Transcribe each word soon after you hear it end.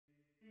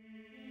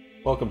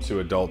Welcome to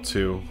Adult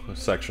 2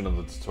 section of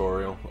the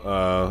tutorial.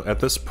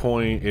 At this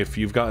point, if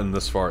you've gotten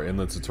this far in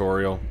the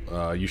tutorial,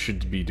 you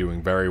should be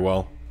doing very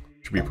well.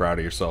 You should be proud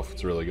of yourself,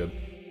 it's really good.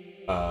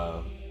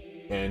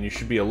 And you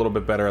should be a little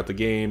bit better at the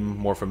game,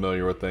 more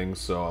familiar with things,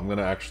 so I'm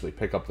gonna actually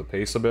pick up the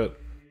pace a bit.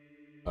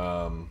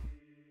 So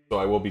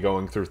I will be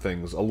going through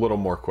things a little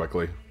more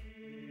quickly.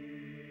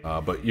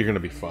 But you're gonna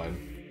be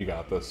fine. You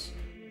got this.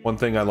 One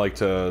thing I'd like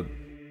to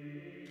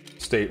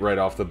state right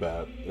off the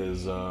bat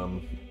is,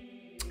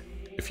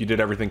 if you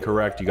did everything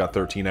correct, you got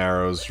 13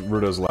 arrows.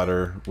 Rudo's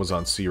letter was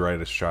on C right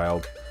as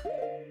child.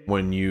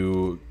 When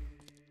you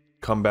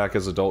come back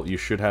as adult, you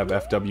should have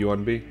FW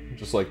on B,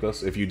 just like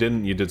this. If you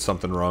didn't, you did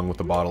something wrong with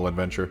the bottle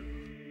adventure.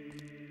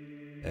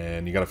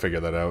 And you gotta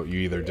figure that out. You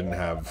either didn't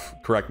have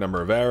correct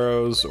number of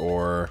arrows,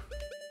 or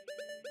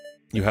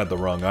you had the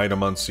wrong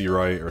item on C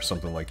right, or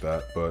something like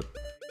that. But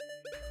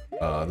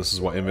this is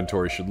what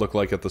inventory should look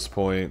like at this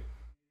point.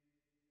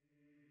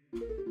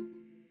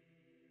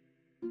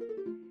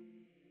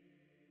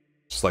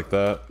 Just like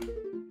that.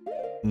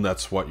 And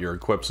that's what your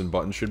equips and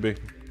buttons should be.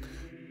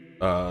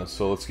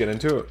 So let's get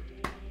into it.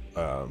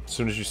 As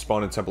soon as you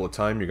spawn in Temple of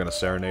Time, you're gonna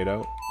serenade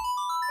out.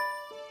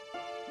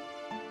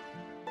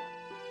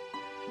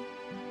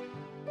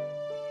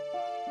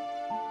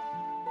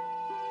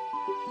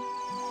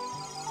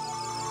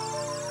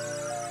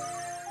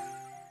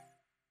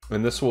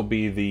 And this will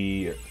be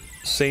the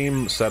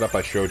same setup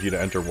I showed you to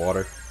enter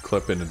water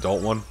clip in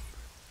Adult 1.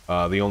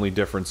 The only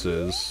difference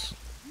is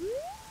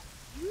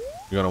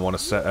you're gonna want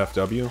to set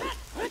FW.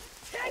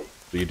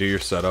 So you do your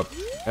setup.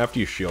 After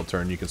you shield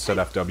turn, you can set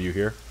FW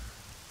here.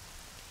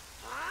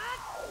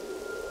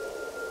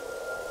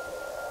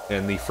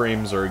 And the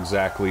frames are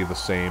exactly the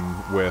same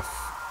with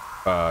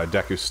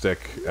Deku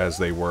stick as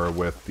they were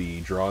with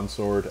the drawn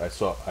sword.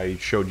 I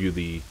showed you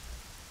the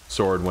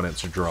sword when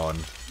it's drawn.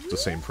 It's the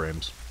same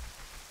frames.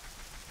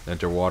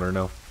 Enter water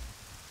now.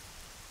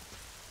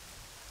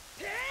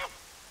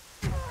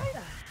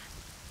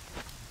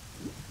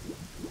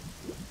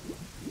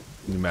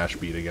 You mash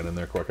B to get in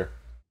there quicker.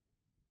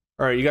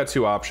 Alright, you got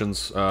two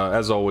options.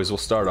 As always, we'll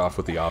start off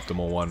with the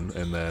optimal one,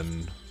 and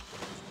then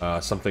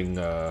something...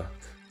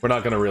 we're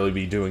not going to really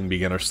be doing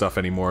beginner stuff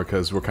anymore,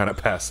 because we're kind of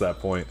past that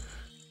point.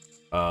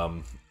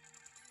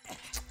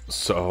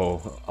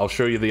 So, I'll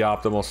show you the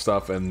optimal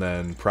stuff, and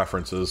then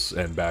preferences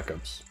and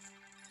backups.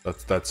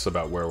 That's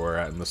about where we're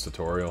at in this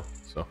tutorial.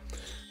 So,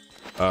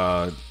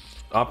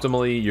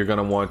 optimally, you're going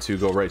to want to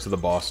go right to the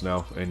boss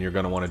now, and you're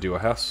going to want to do a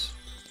Hess.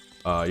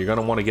 You're going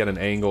to want to get an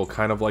angle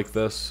kind of like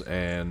this,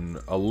 and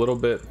a little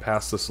bit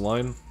past this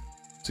line.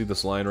 See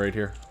this line right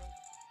here?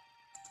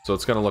 So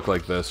it's going to look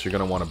like this. You're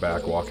going to want to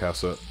backwalk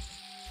Hess it.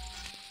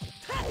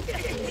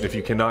 If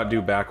you cannot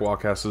do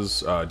backwalk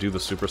Hesses, do the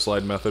super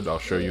slide method. I'll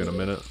show you in a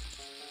minute.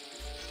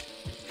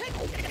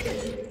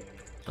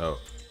 Oh,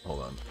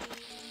 hold on.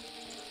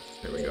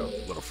 There we go.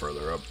 A little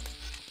further up.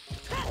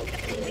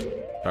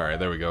 Alright,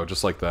 there we go.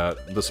 Just like that.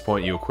 At this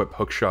point, you equip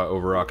Hookshot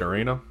over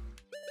Ocarina.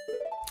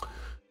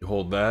 You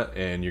hold that,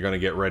 and you're going to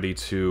get ready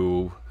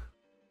to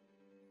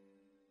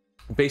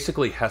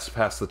basically Hess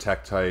past the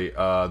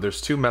Tektite.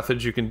 There's two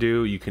methods you can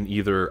do. You can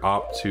either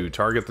opt to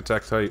target the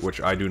Tektite, which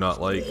I do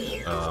not like.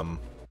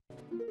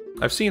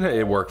 I've seen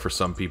it work for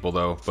some people,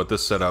 though, but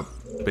this setup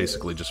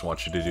basically just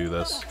wants you to do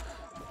this.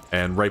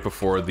 And right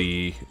before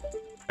the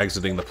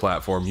exiting the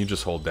platform, you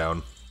just hold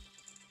down.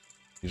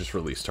 You just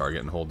release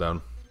target and hold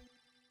down.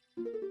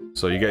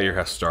 So you get your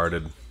Hess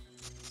started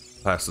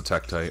past the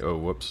Tektite. Oh,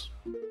 whoops.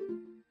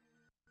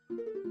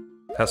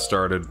 Hess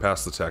started,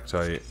 past the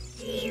Tektite.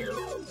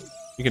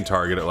 You can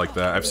target it like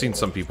that. I've seen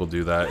some people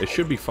do that. It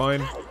should be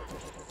fine.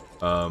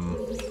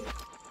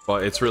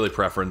 But it's really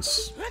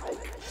preference.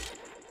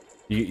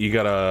 You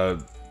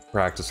gotta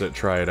practice it,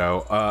 try it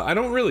out. I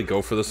don't really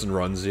go for this in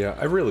runs yet.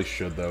 I really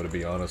should, though, to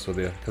be honest with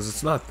you. Because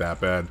it's not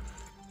that bad.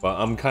 But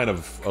I'm kind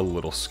of a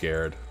little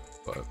scared.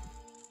 But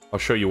I'll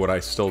show you what I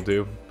still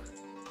do.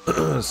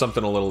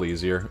 Something a little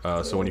easier.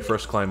 So when you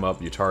first climb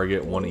up, you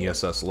target one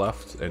ESS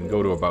left and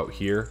go to about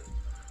here.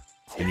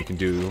 And you can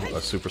do a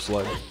super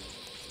slide.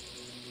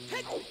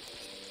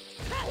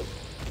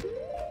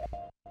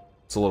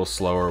 It's a little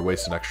slower,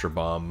 waste an extra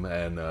bomb,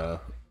 and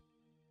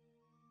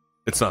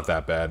it's not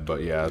that bad,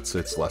 but yeah, it's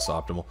less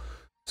optimal.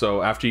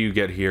 So after you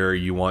get here,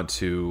 you want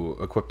to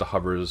equip the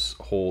hovers,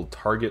 hold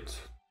target,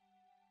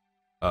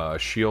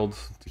 shield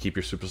to keep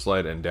your super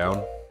slide, and down.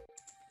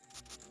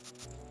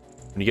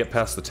 When you get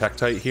past the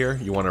Tektite here,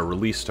 you want to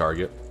release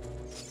target.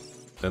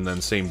 And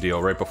then same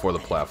deal, right before the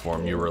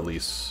platform, you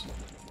release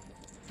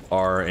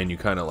R, and you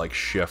kind of like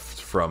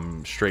shift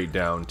from straight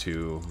down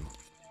to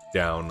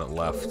down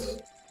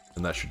left,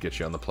 and that should get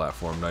you on the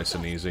platform nice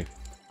and easy.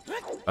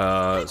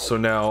 So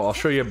now I'll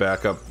show you a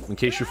backup in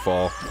case you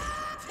fall.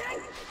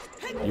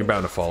 You're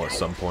bound to fall at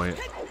some point.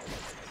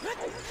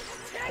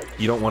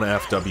 You don't want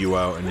to FW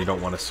out, and you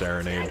don't want to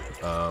serenade.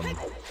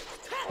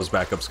 Those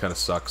backups kind of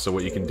suck. So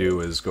what you can do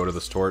is go to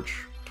this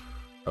torch.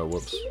 Oh,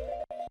 whoops.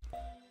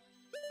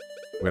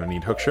 We're gonna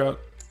need Hookshot.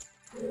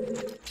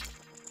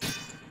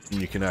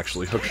 And you can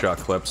actually hookshot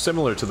clip,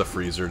 similar to the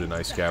freezer in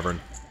Ice Cavern.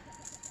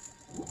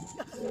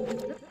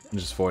 And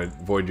just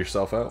void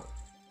yourself out.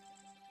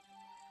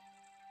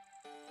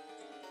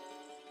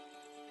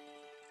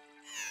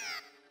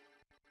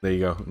 There you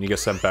go. And you get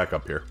sent back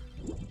up here.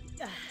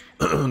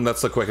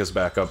 That's the quickest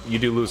backup. You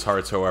do lose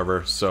hearts,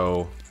 however,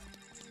 so...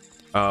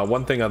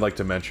 one thing I'd like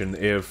to mention,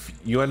 if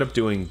you end up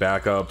doing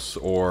backups,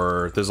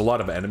 or there's a lot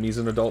of enemies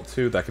in Adult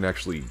 2 that can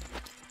actually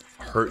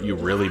hurt you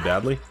really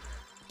badly,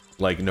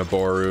 like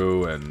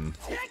Noboru and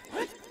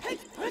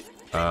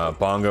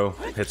Bongo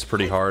hits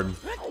pretty hard,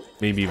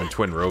 maybe even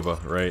Twin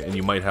Rova, right? And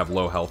you might have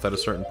low health at a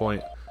certain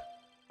point.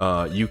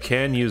 You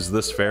can use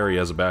this fairy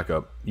as a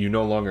backup. You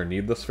no longer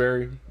need this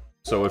fairy,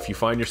 so if you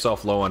find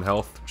yourself low on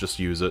health, just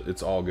use it.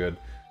 It's all good.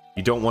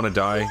 You don't want to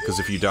die, because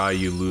if you die,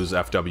 you lose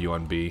FW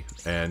on B,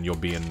 and you'll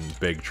be in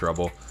big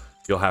trouble.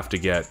 You'll have to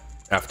get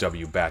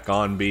FW back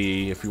on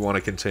B if you want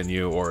to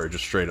continue, or it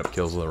just straight up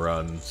kills the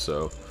run,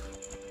 so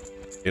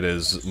it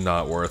is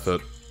not worth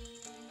it.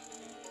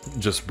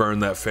 Just burn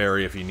that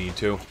fairy if you need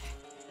to.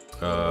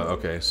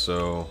 Okay,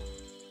 so...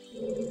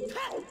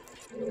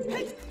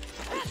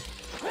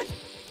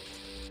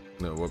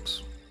 No,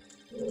 whoops.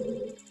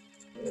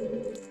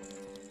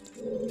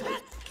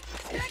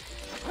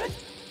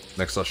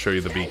 Next, I'll show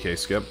you the BK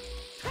skip.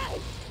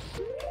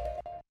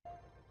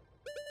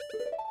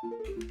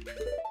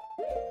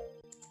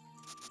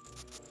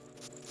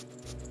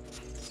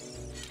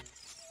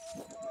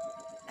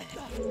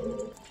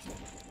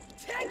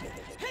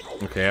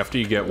 Okay, after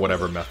you get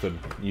whatever method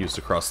used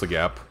across the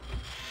gap,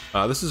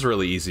 this is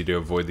really easy to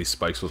avoid these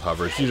spikes with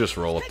hovers. You just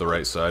roll up the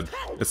right side.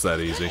 It's that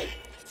easy.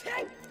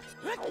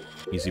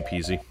 Easy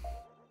peasy.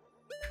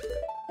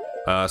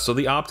 So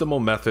the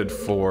optimal method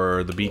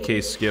for the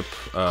BK skip,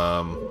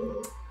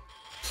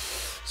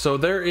 so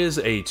there is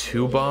a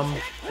 2-bomb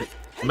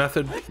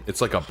method.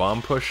 It's like a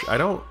bomb push. I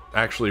don't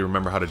actually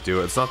remember how to do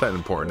it. It's not that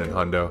important in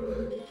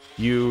Hundo.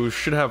 You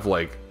should have,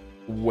 like,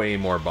 way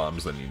more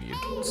bombs than you need.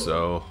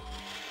 So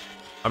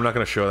I'm not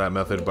going to show that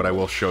method, but I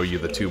will show you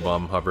the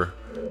 2-bomb hover.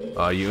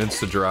 You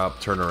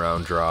insta-drop, turn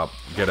around, drop,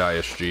 get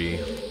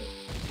ISG,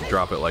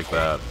 drop it like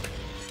that.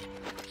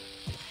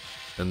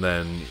 And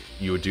then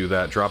you would do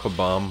that, drop a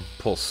bomb,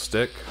 pull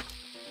stick,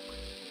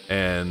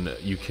 and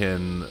you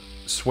can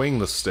swing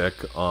the stick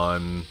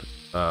on,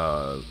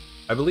 I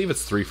believe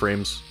it's 3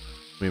 frames.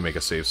 Let me make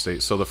a save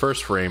state. So the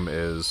first frame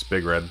is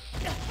Big Red,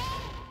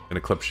 and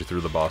it clips you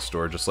through the boss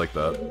door, just like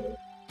that.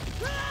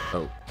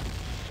 Oh.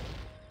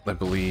 I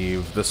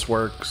believe this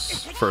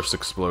works. First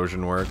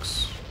explosion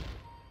works.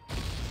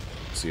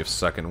 Let's see if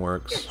second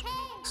works.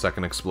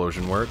 Second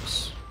explosion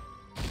works.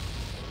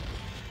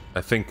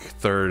 I think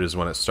third is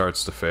when it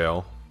starts to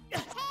fail.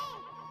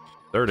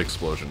 Third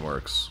explosion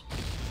works.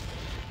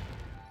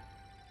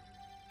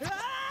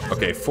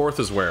 Okay, fourth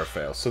is where it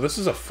fails. So this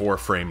is a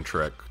 4-frame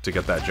trick to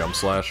get that jump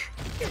slash.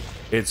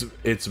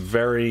 It's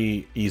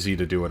very easy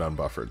to do it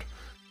unbuffered.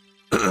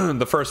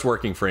 The first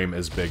working frame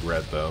is Big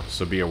Red though,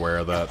 so be aware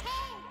of that.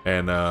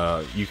 And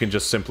you can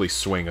just simply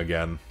swing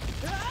again.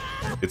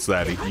 It's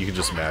that you can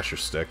just mash your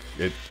stick.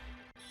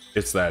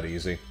 It's that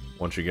easy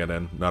once you get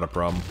in, not a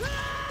problem.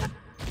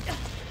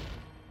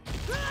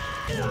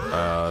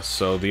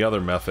 So the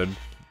other method,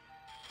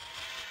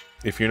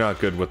 if you're not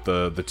good with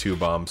the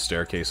 2-bomb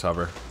staircase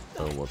hover.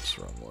 Oh, whoops,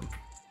 wrong one.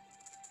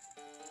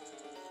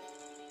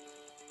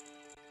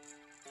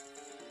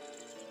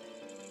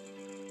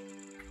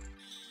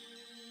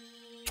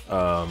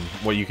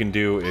 What you can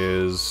do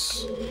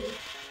is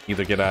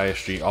either get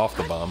ISG off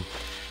the bomb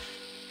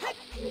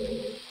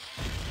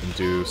and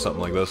do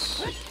something like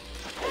this.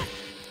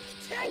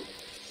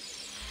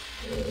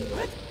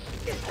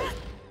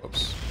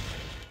 Oops.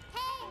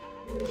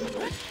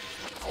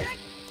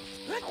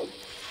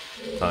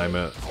 Time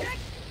it.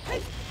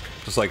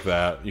 Just like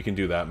that. You can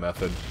do that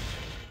method.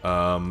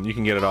 You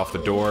can get it off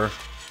the door.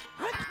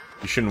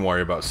 You shouldn't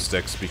worry about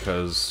sticks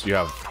because you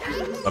have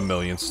a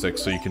million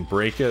sticks, so you can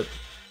break it.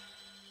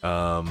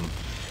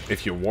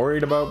 If you're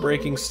worried about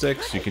breaking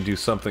sticks, you can do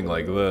something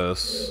like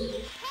this.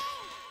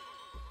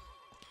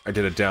 I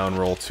did a down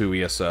roll 2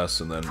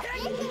 ESS and then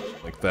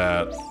like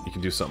that. You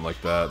can do something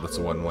like that. That's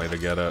one way to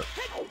get it.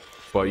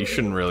 But you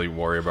shouldn't really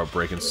worry about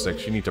breaking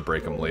sticks. You need to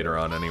break them later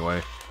on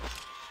anyway.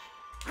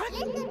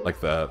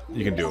 Like that.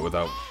 You can do it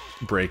without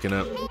breaking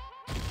it.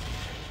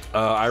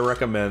 I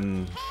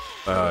recommend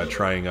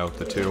trying out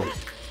the 2.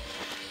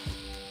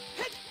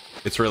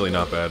 It's really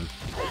not bad.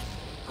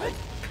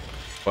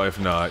 But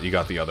if not, you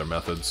got the other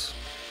methods.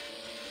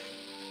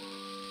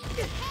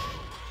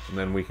 And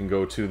then we can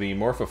go to the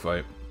Morpha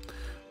fight.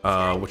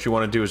 What you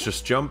want to do is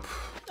just jump,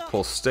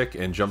 pull stick,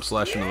 and jump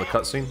slash into the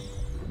cutscene.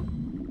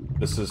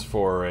 This is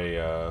for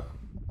a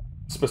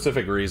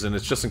specific reason.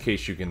 It's just in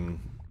case you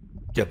can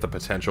get the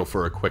potential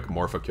for a quick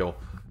Morpha kill.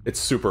 It's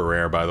super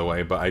rare, by the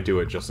way, but I do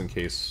it just in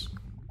case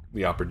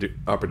the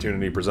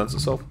opportunity presents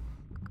itself.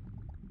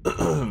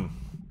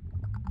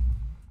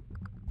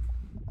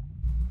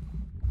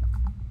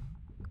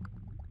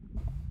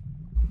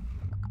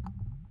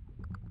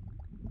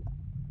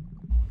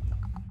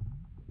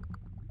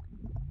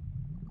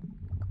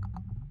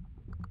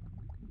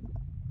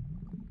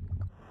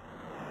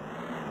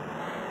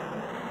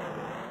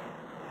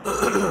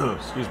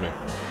 Excuse me.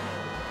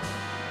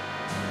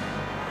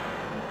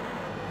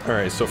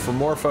 Alright, so for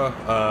Morpha,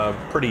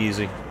 pretty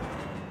easy.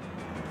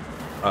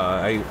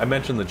 I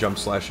mentioned the jump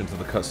slash into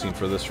the cutscene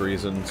for this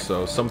reason,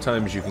 so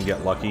sometimes you can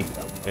get lucky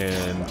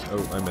and...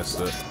 oh, I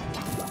missed it.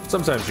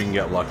 Sometimes you can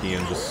get lucky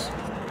and just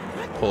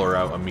pull her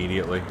out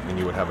immediately, and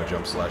you would have a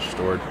jump slash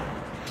stored.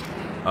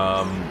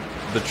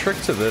 The trick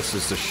to this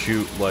is to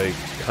shoot, like,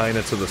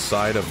 kinda to the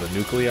side of the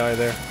nuclei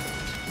there.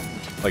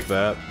 Like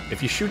that.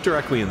 If you shoot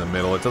directly in the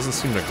middle, it doesn't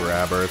seem to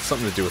grab her. It's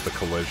something to do with the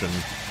collision.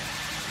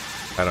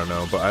 I don't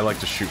know, but I like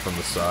to shoot from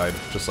the side,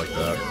 just like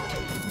that.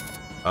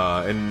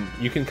 And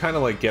you can kind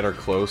of like get her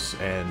close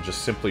and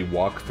just simply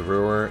walk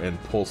through her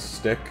and pull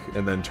stick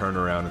and then turn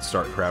around and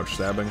start crouch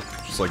stabbing,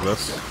 just like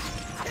this.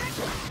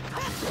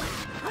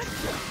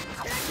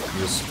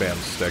 You just spam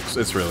sticks.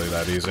 It's really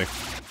that easy.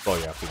 That's all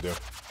you have to do.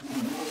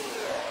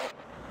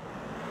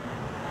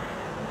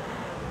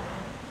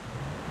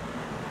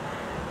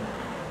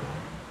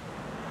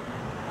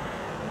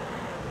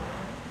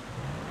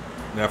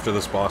 And after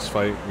this boss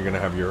fight, you're gonna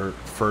have your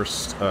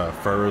first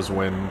Pharaoh's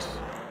Wind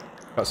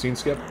cutscene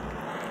skip.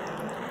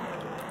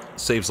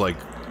 Saves like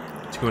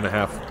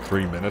 2.5,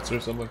 3 minutes or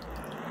something.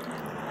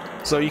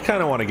 So you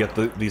kind of want to get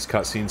these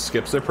cutscene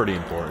skips. They're pretty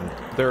important.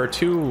 There are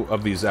 2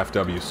 of these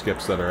FW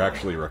skips that are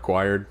actually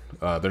required.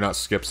 They're not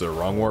skips, they're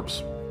wrong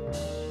warps.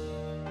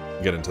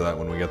 Get into that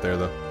when we get there,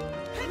 though.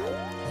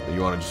 But you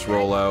want to just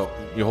roll out.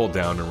 You hold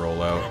down and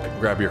roll out.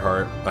 Grab your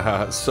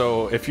heart.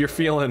 So if you're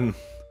feeling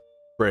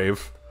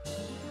brave,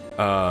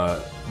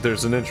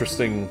 there's an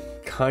interesting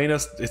kind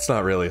of... it's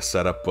not really a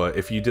setup, but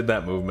if you did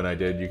that movement I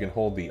did, you can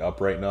hold the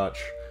upright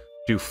notch,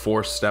 do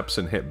 4 steps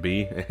and hit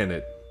B, and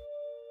it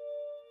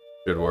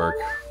should work.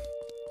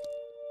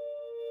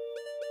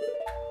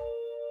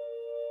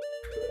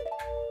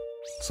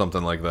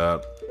 Something like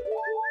that.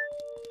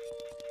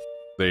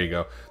 There you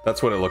go.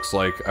 That's what it looks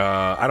like.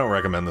 I don't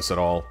recommend this at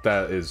all.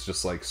 That is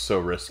just like so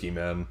risky,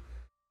 man.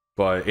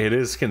 But it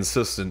is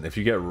consistent. If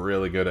you get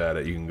really good at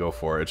it, you can go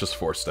for it. It's just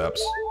 4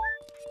 steps.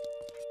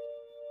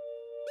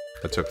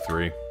 That took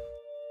 3.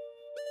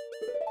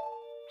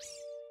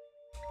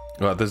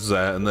 Well, this is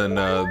that, and then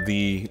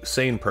the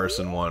sane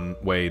person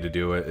way to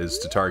do it is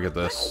to target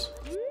this.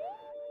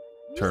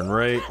 Turn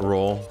right,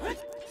 roll,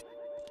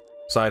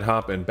 side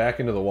hop, and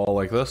back into the wall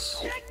like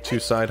this. 2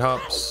 side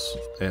hops,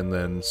 and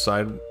then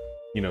side,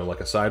 you know, like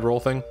a side roll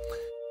thing.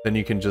 Then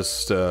you can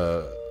just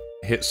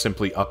hit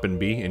simply up and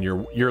B, and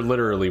you're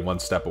literally 1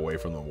 step away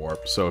from the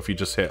warp. So if you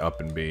just hit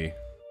up and B,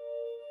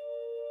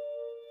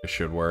 it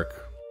should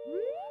work.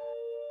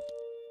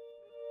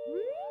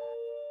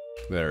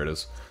 There it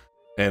is.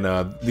 And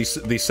these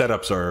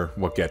setups are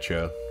what get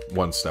you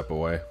 1 step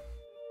away.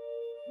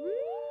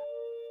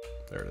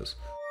 There it is.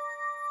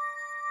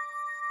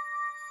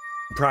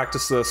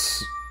 Practice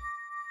this.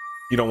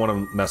 You don't want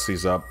to mess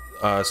these up.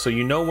 So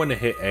you know when to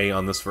hit A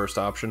on this first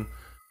option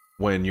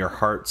when your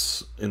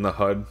hearts in the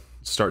HUD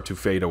start to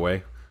fade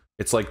away.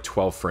 It's like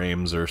 12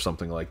 frames or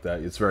something like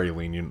that. It's very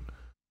lenient.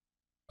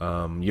 You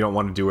don't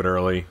want to do it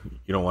early.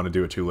 You don't want to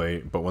do it too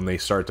late. But when they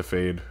start to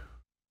fade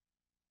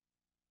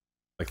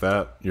like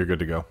that, you're good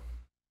to go.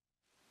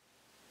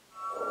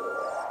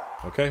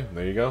 Okay,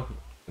 there you go.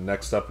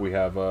 Next up we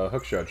have a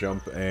hookshot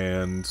jump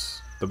and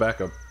the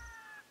backup.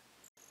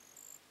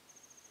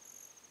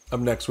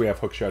 Up next we have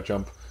hookshot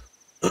jump.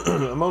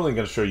 I'm only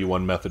going to show you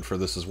one method for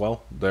this as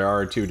well. There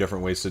are 2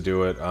 different ways to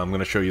do it. I'm going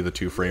to show you the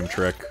 2-frame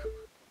trick.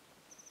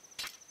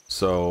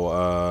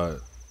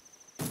 So,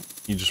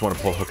 you just want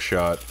to pull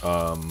hookshot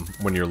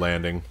when you're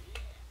landing.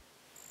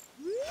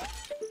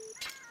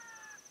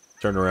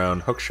 Turn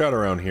around, hookshot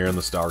around here in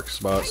this dark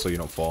spot so you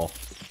don't fall.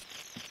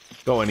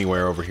 Go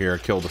anywhere over here,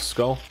 kill the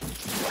skull.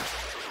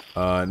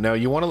 Now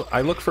you want to...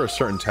 I look for a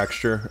certain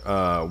texture,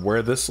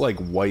 where this like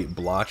white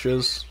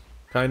blotches,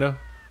 kinda,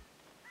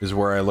 is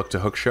where I look to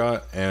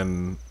hookshot,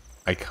 and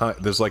I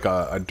can't... there's like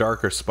a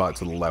darker spot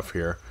to the left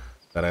here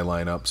that I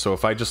line up. So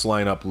if I just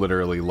line up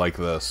literally like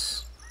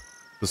this,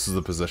 this is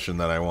the position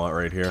that I want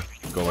right here.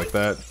 Go like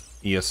that,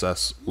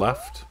 ESS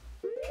left.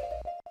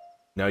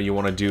 Now you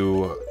want to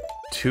do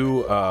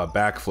 2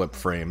 backflip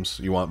frames.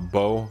 You want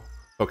bow,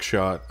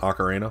 hookshot,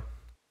 ocarina.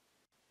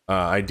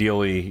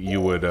 Ideally,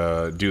 you would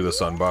do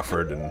this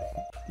unbuffered and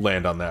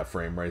land on that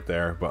frame right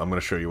there, but I'm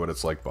going to show you what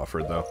it's like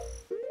buffered, though.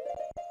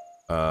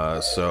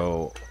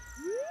 So...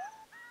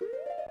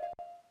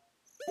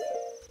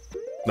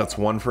 that's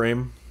 1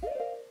 frame.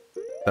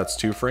 That's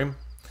 2 frame.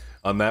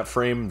 On that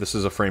frame, this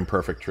is a frame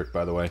perfect trick,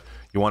 by the way.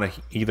 You want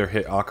to either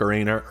hit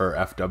ocarina or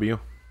FW.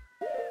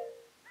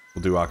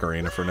 We'll do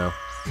ocarina for now.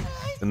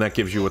 And that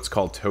gives you what's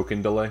called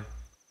token delay.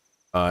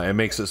 It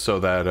makes it so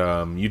that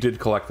you did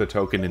collect the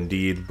token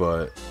indeed,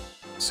 but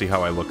see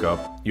how I look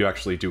up? You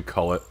actually do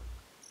cull it,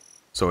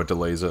 so it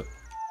delays it.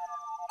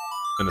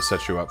 And it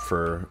sets you up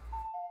for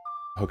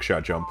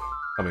hookshot jump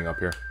coming up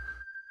here.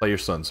 Play your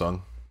sun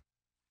song.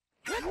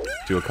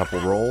 Do a couple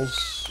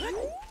rolls.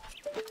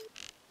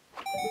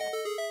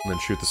 And then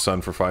shoot the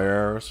sun for fire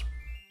arrows.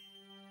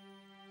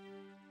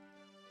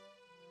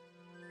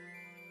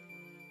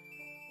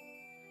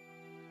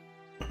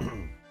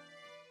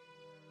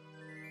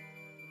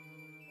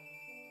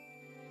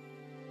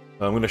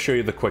 I'm going to show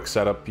you the quick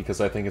setup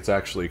because I think it's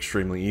actually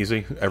extremely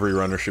easy. Every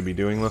runner should be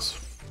doing this.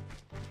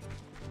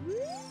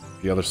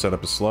 The other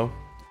setup is slow.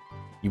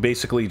 You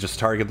basically just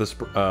target this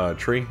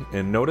tree,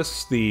 and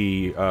notice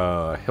the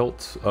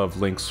hilt of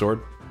Link's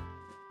sword.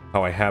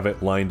 How I have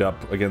it lined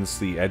up against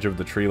the edge of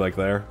the tree like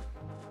there.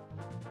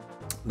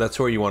 That's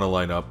where you want to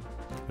line up.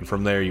 And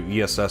from there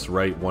you ESS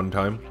right one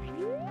time.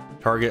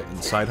 Target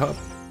and side hop.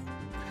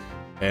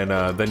 And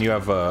then you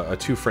have a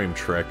 2-frame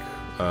trick.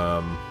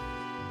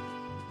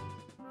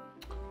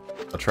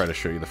 I'll try to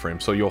show you the frame.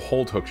 So you'll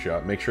hold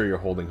Hookshot. Make sure you're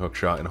holding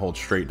Hookshot and hold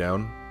straight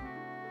down.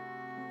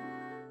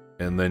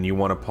 And then you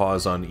want to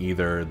pause on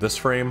either this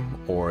frame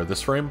or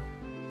this frame.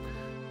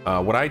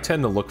 What I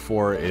tend to look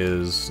for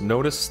is,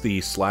 notice the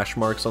slash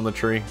marks on the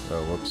tree.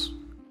 Oh, whoops.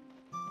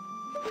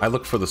 I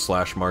look for the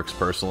slash marks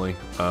personally.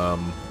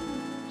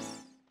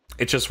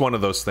 It's just one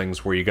of those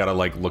things where you gotta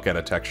like look at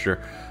a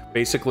texture.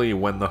 Basically,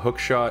 when the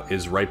hookshot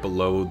is right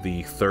below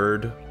the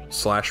 3rd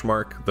slash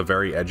mark, the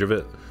very edge of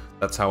it,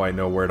 that's how I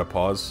know where to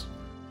pause.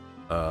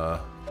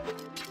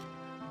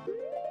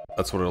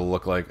 That's what it'll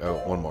look like. Oh,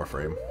 one more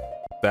frame.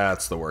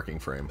 That's the working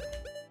frame.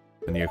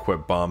 Then you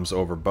equip bombs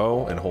over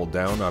bow and hold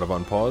down out of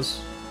unpause.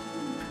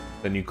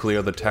 Then you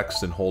clear the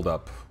text and hold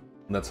up.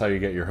 And that's how you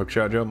get your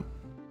hookshot jump.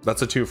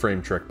 That's a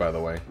 2-frame trick, by the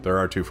way. There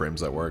are 2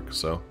 frames that work,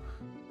 so...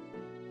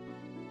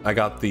 I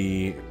got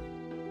the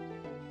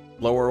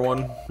lower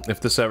one.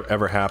 If this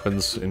ever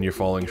happens and you're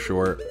falling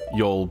short,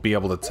 you'll be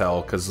able to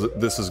tell, because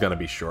this is going to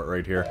be short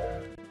right here.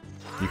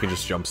 You can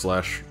just jump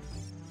slash.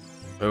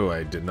 Oh,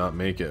 I did not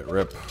make it.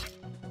 Rip.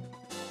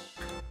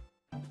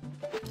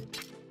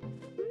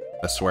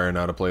 I swear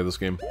not to play this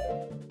game.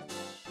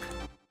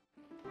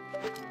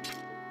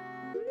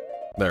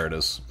 There it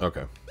is.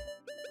 Okay.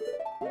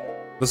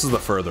 This is the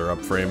further up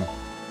frame.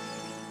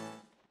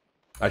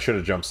 I should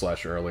have jump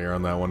slash earlier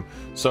on that one.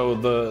 So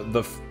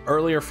the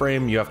earlier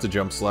frame, you have to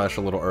jump slash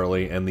a little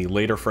early, and the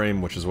later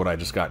frame, which is what I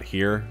just got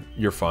here,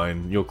 you're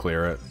fine. You'll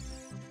clear it.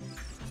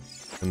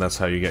 And that's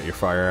how you get your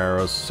fire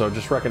arrows. So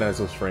just recognize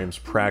those frames,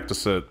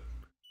 practice it.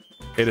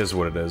 It is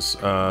what it is.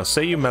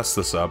 Say you mess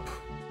this up.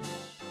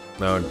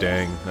 Oh,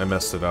 dang. I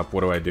messed it up.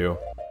 What do I do?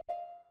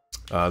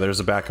 There's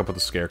a backup with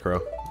the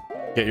scarecrow.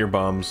 Get your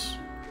bombs.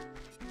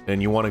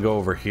 And you want to go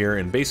over here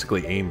and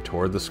basically aim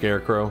toward the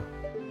scarecrow.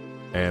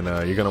 And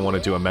you're going to want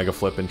to do a mega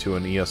flip into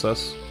an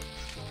ESS.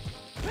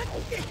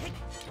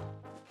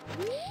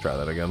 Try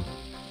that again.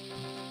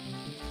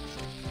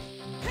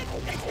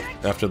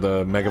 After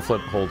the mega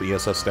flip, hold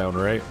ESS down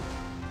right.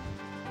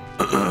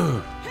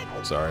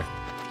 Sorry.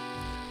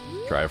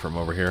 Try it from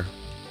over here.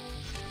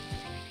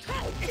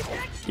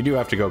 You do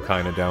have to go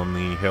kind of down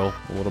the hill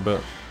a little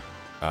bit.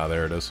 Ah,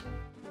 there it is.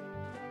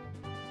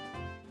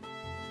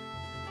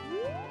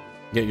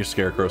 Get your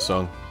scarecrow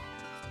song.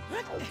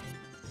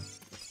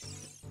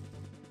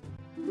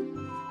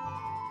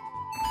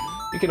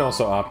 You can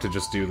also opt to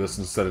just do this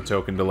instead of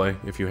token delay,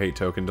 if you hate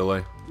token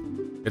delay.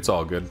 It's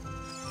all good.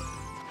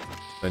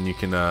 Then you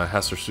can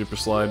Hess or Super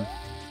Slide.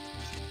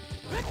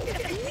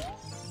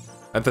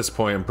 At this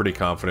point, I'm pretty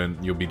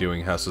confident you'll be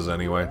doing Hesses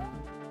anyway.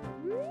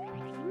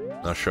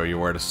 I'll show you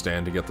where to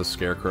stand to get the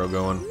scarecrow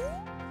going.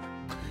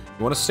 You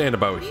want to stand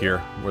about here,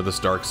 where this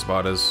dark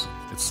spot is.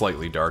 It's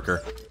slightly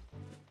darker.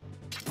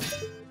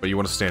 But you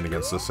want to stand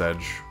against this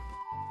edge.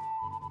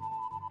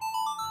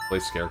 Play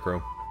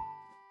scarecrow.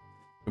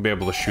 You'll be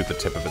able to shoot the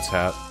tip of its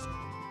hat.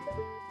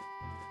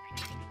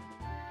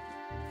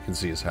 You can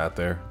see his hat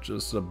there,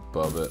 just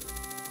above it.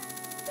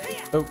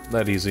 Oh,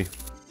 that easy.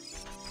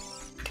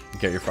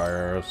 Get your fire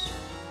arrows.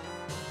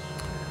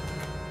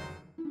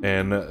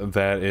 And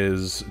that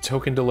is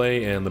token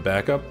delay and the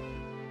backup.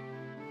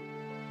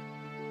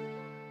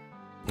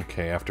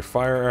 Okay, after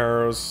fire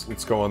arrows,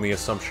 let's go on the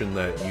assumption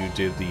that you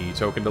did the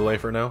token delay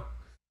for now.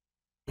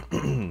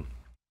 Want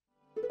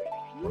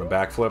to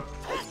backflip,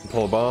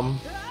 pull a bomb.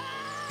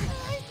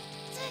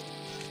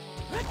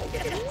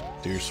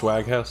 Do your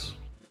swag Hess.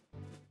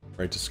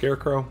 Right to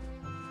Scarecrow.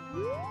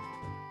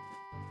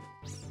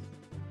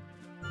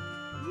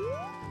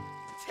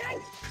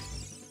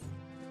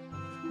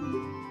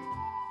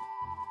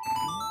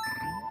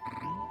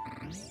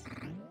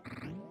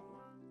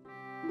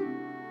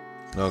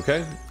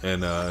 Okay,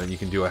 and you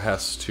can do a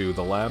Hess to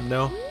the lab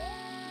now.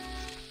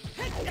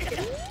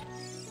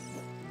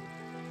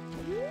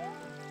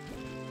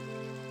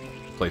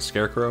 Play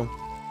Scarecrow.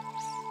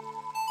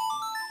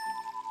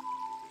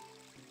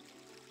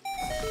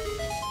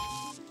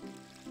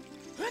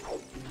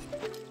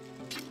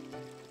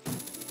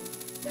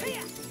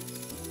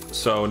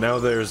 So now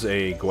there's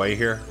a Gwei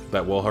here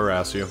that will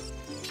harass you.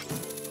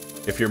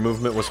 If your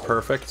movement was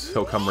perfect,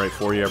 he'll come right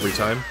for you every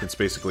time. It's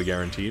basically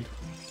guaranteed.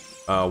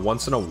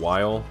 Once in a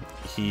while,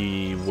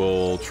 he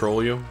will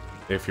troll you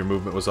if your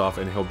movement was off,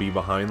 and he'll be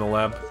behind the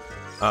lab.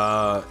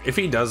 If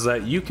he does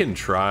that, you can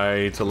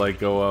try to, like,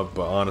 go up,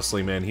 but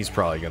honestly, man, he's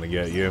probably gonna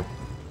get you.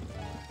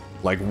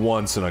 Like,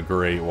 once in a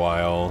great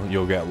while,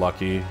 you'll get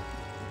lucky,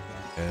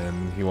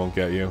 and he won't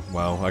get you.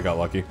 Wow, I got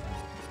lucky.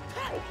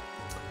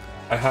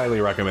 I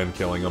highly recommend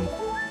killing him.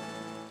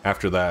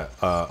 After that,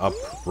 up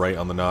right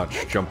on the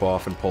notch, jump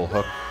off and pull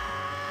hook.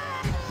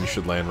 You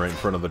should land right in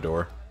front of the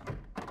door.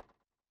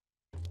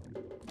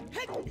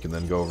 You can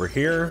then go over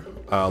here.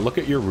 Look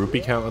at your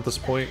rupee count at this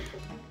point.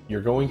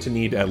 You're going to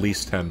need at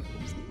least 10.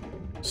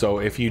 So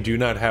if you do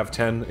not have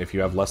 10, if you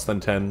have less than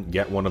 10,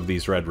 get one of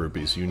these red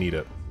rupees. You need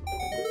it.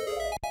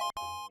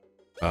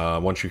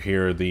 Once you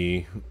hear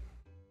the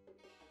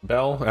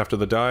bell after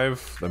the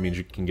dive, that means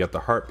you can get the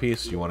heart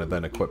piece. You want to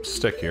then equip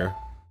stick here.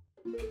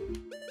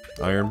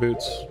 Iron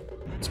boots.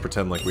 Let's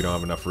pretend like we don't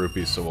have enough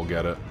rupees, so we'll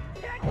get it.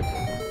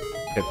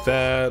 Hit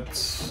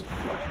that.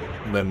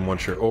 And then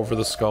once you're over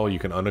the skull, you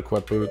can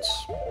unequip boots.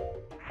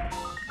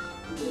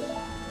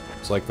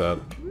 It's like that.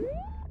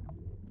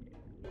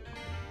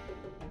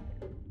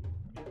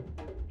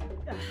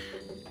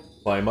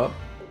 Climb up.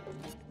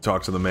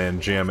 Talk to the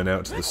man jamming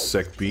out to the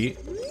sick beat.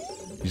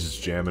 He's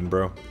just jamming,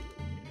 bro.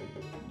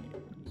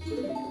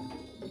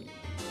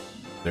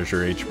 There's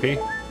your HP.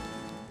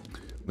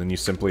 Then you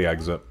simply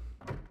exit.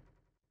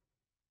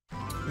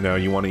 Now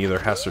you want to either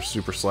Hess or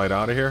Super Slide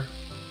out of here.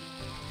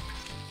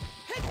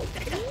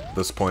 At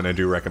this point, I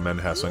do recommend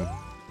Hessing.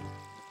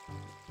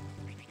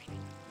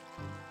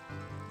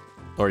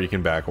 Or you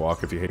can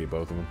backwalk if you hate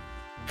both of them.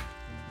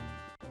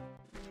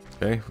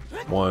 Okay,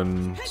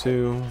 1,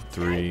 2,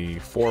 3,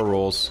 4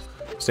 rolls.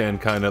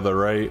 Stand kind of the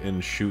right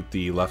and shoot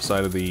the left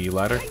side of the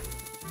ladder.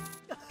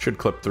 Should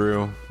clip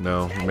through.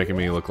 No, you're making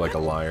me look like a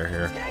liar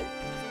here.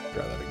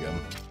 Try that again.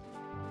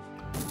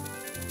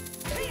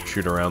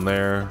 Shoot around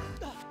there.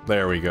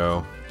 There we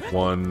go.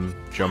 1,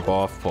 jump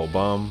off, pull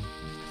bomb.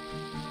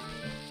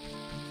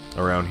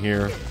 Around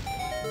here.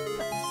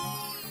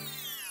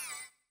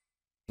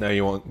 Now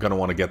you're gonna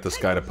want to get this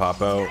guy to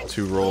pop out.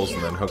 2 rolls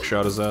and then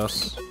hookshot his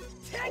ass.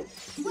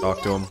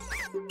 Talk to him.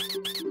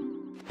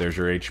 There's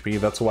your HP.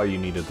 That's why you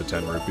needed the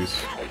 10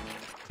 rupees.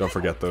 Don't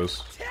forget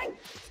those.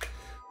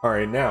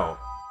 Alright, now.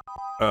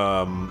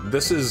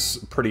 This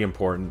is pretty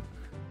important.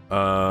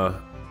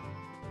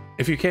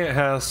 If you can't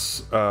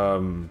Hess,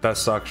 that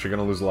sucks. You're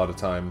gonna lose a lot of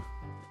time.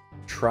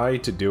 Try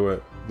to do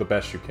it the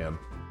best you can.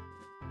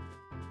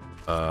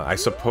 I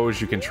suppose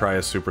you can try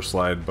a super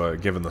slide,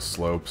 but given the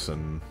slopes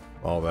and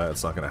all that,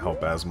 it's not gonna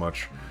help as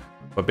much.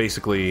 But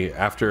basically,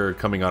 after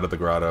coming out of the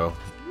grotto,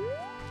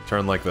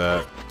 turn like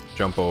that,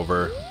 jump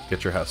over,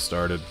 get your Hess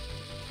started.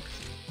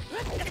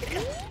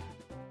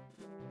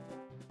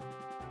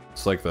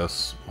 It's like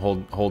this.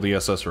 Hold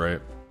ESS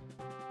right.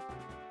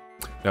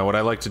 Now what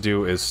I like to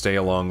do is stay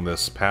along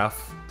this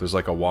path. There's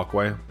like a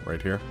walkway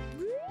right here.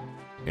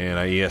 And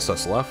I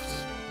ESS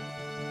left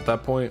at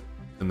that point.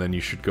 And then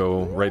you should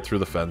go right through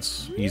the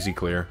fence. Easy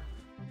clear.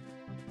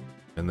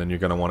 And then you're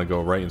going to want to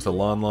go right into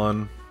Lon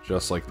Lon,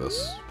 just like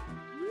this.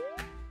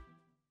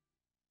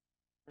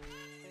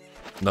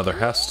 Another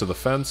Hess to the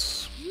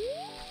fence.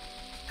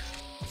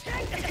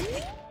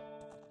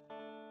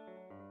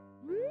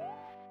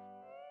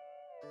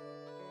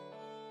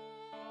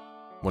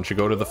 Once you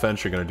go to the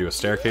fence, you're going to do a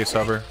staircase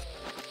hover.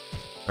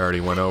 I already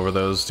went over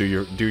those. Do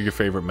your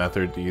favorite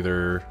method,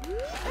 either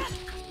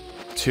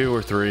 2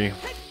 or 3.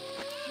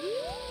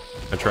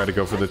 I try to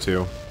go for the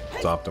 2.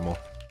 It's optimal.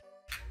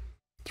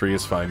 3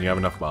 is fine. You have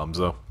enough bombs,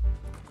 though.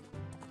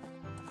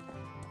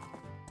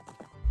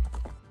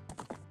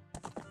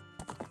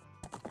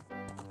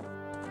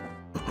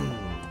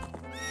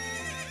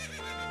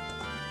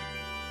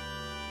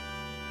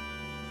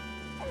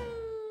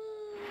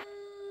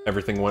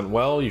 Everything went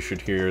well. You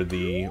should hear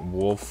the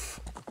wolf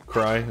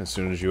cry as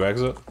soon as you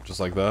exit, just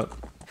like that.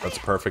 That's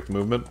perfect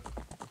movement.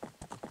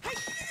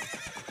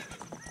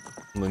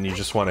 And then you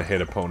just want to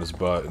hit opponent's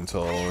butt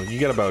until you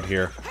get about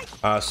here.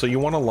 So you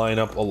want to line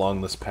up along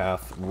this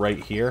path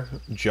right here,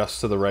 just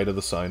to the right of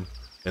the sign.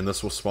 And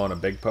this will spawn a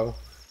big Poe.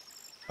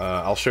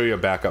 I'll show you a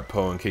backup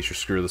Poe in case you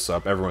screw this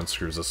up. Everyone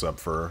screws this up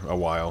for a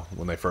while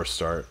when they first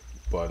start,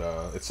 but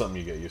it's something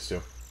you get used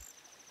to.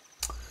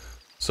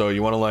 So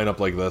you want to line up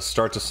like this,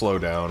 start to slow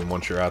down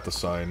once you're at the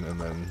sign, and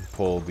then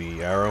pull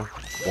the arrow.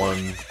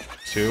 1,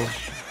 2,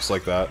 just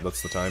like that.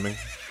 That's the timing.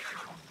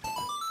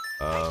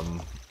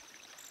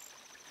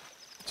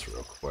 It's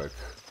real quick.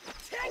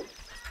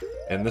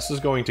 And this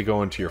is going to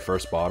go into your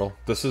first bottle.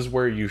 This is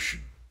where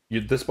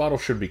this bottle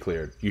should be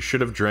cleared. You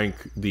should have drank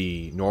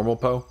the normal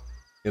Poe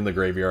in the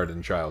graveyard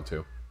in Child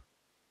 2.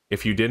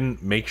 If you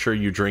didn't, make sure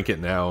you drink it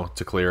now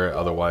to clear it,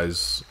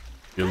 otherwise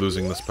you're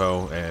losing this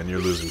Poe and you're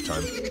losing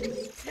time.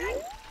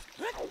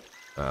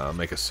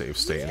 Make a save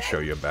state and show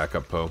you a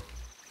backup Poe.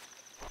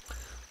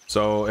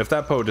 So if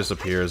that Poe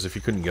disappears, if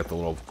you couldn't get the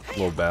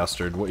little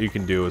bastard, what you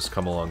can do is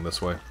come along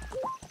this way.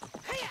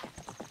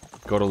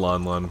 Go to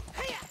Lon Lon.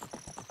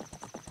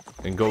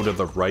 And go to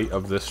the right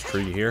of this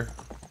tree here.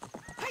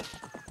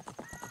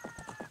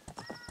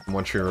 And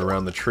once you're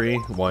around the tree,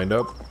 wind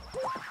up.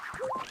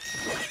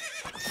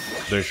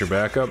 There's your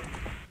backup.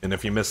 And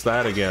if you miss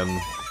that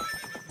again,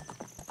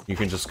 you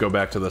can just go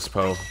back to this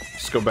Poe.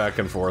 Just go back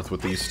and forth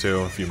with these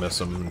two if you miss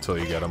them until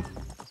you get them.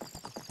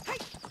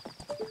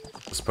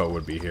 This Poe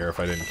would be here if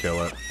I didn't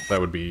kill it. That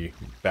would be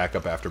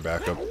backup after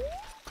backup.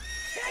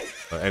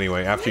 But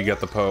anyway, after you get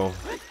the Poe,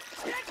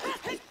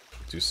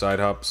 Do side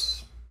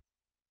hops.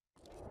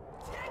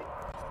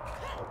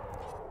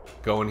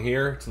 Go in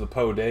here to the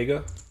Poe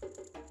Dupes.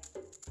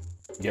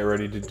 Get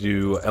ready to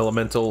do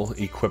elemental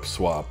equip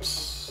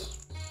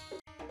swaps.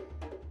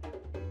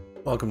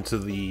 Welcome to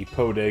the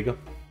Poe Dupes.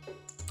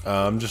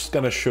 I'm just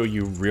gonna show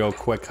you real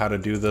quick how to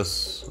do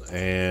this,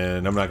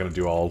 and I'm not gonna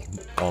do all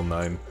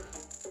 9.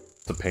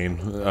 It's a pain.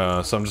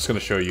 So I'm just gonna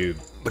show you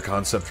the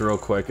concept real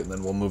quick, and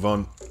then we'll move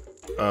on.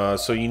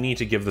 So you need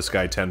to give this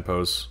guy 10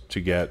 Poes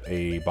to get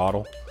a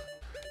bottle,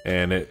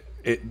 and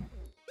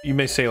you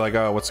may say like,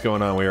 oh, what's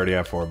going on? We already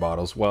have 4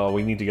 bottles. Well,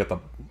 we need to get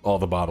all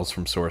the bottles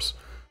from source.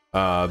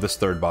 This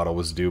 3rd bottle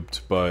was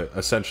duped, but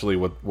essentially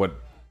what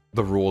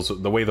the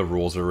way the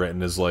rules are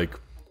written is like,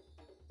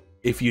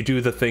 if you do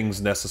the things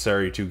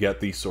necessary to get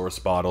the source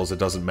bottles, it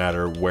doesn't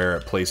matter where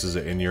it places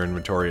it in your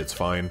inventory, it's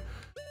fine.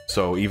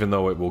 So even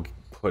though it will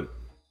put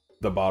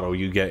the bottle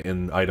you get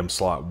in item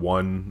slot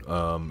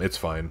 1, it's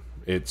fine.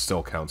 It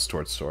still counts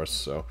towards source,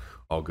 so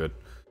all good.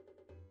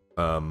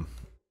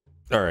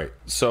 Alright,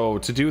 so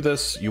to do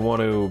this, you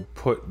want to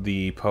put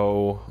the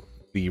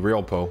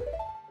real Poe,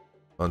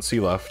 on C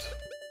left,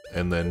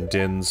 and then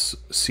Din's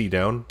C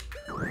down,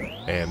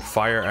 and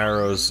fire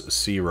arrows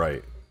C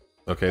right.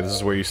 Okay, this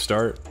is where you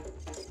start.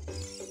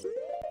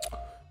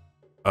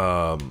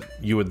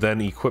 You would then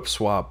equip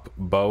swap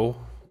bow,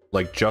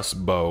 like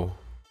just bow,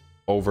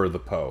 over the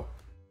Poe,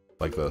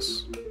 like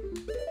this.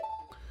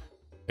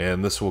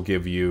 And this will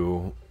give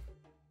you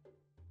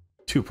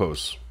 2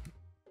 Poes.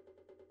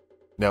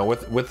 Now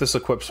with this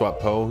equip swap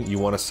Poe, you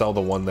want to sell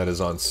the one that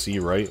is on C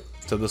right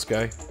to this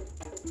guy.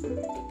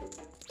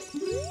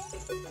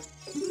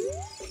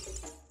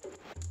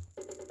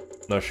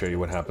 I'll show you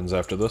what happens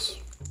after this.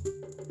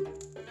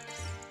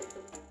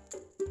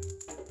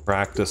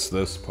 Practice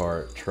this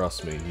part,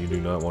 trust me, you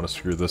do not want to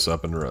screw this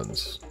up in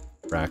runs.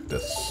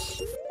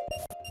 Practice.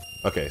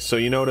 Okay, so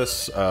you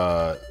notice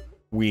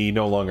we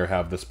no longer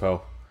have this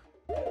Poe,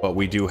 but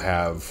we do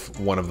have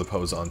one of the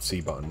Poes on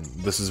C button.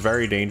 This is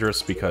very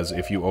dangerous because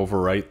if you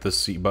overwrite the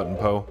C button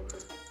Poe,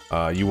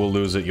 you will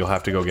lose it, you'll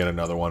have to go get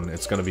another one.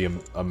 It's going to be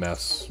a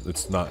mess.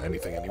 It's not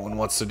anything anyone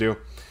wants to do.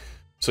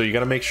 So you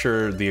got to make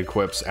sure the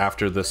equips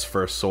after this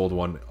first sold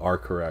one are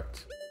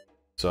correct.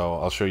 So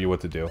I'll show you what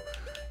to do.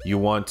 You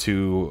want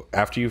to,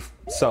 after you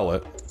sell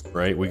it,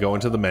 right, we go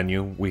into the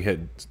menu, we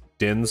hit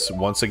Din's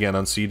once again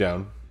on C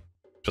down,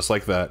 just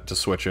like that, to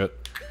switch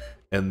it,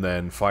 and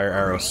then fire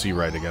arrow C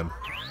right again,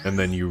 and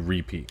then you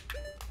repeat.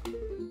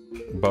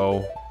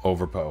 Bow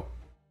over Poe.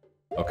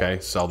 Okay,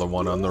 sell the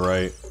one on the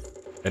right,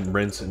 and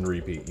rinse and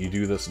repeat. You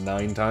do this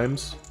 9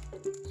 times.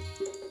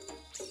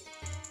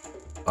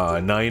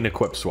 9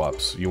 equip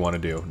swaps you want to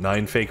do.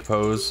 9 fake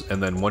Poes,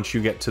 and then once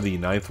you get to the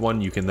 9th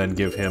one, you can then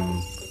give him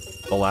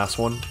the last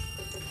one.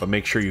 But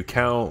make sure you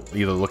count,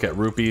 either look at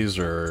rupees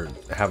or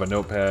have a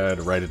notepad,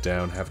 write it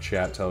down, have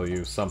chat tell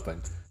you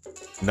something.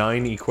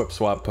 9 equip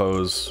swap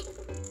Poes,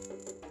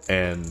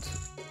 and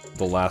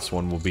the last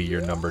one will be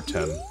your number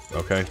 10,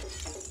 okay?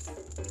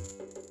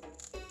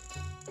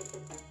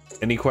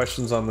 Any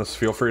questions on this,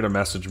 feel free to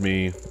message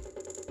me,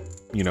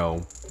 you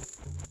know,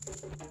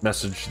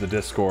 message the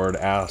Discord,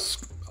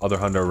 ask other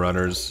hundo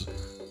runners,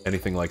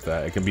 anything like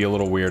that. It can be a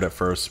little weird at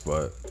first,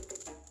 but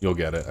you'll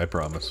get it, I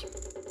promise.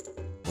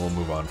 We'll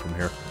move on from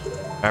here.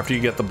 After you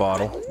get the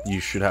bottle,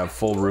 you should have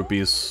full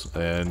rupees,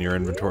 and your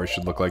inventory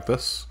should look like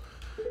this.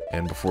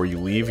 And before you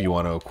leave, you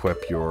want to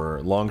equip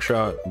your long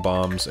shot,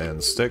 bombs,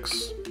 and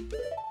sticks.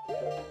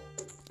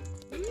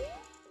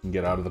 And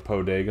get out of the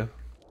Poe Dupes.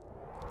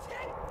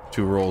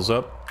 2 rolls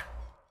up.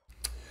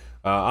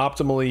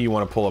 Optimally, you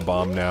want to pull a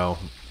bomb now,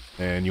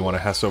 and you want to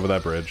Hess over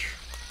that bridge.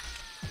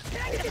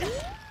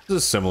 This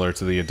is similar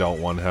to the adult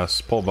one Hess.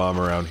 Pull bomb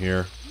around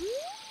here.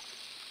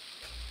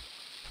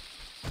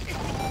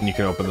 And you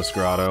can open this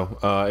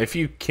grotto. If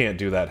you can't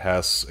do that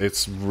Hess,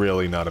 it's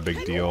really not a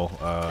big deal.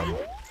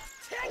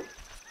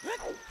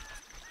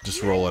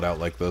 Just roll it out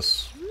like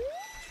this.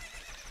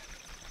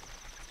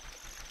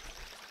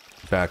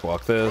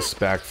 Backwalk this,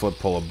 backflip,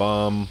 pull a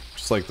bomb,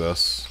 just like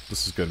this.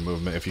 This is good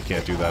movement if you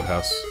can't do that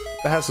Hess.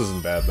 The Hess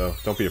isn't bad though,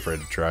 don't be afraid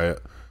to try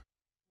it.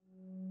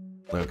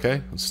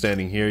 Okay,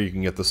 standing here you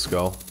can get the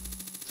skull.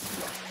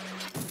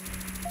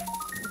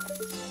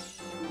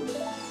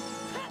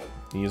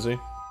 Easy.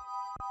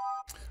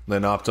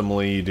 Then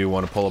optimally you do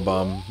want to pull a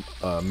bomb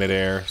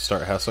mid-air,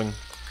 start Hessing.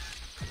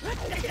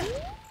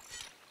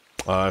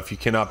 If you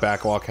cannot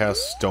backwalk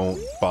Hess, don't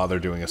bother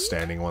doing a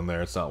standing one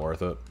there, it's not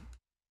worth it.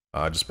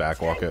 Just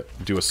backwalk it.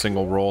 Do a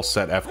single roll,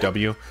 set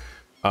FW.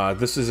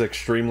 This is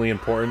extremely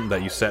important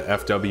that you set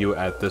FW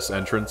at this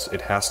entrance.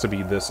 It has to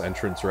be this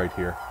entrance right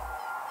here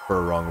for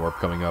a wrong warp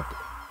coming up.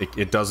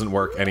 It doesn't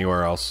work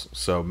anywhere else,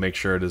 so make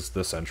sure it is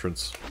this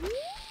entrance.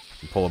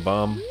 You pull a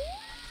bomb.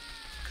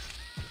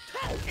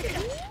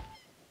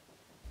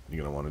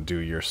 You're gonna want to do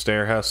your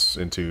stair Hess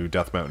into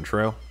Death Mountain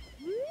Trail.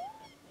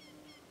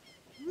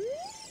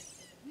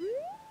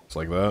 Just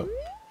like that.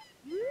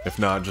 If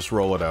not, just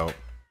roll it out.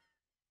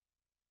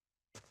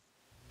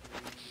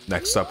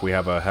 Next up, we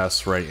have a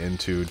Hess right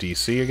into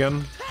DC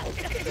again.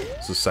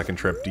 This is second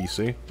trip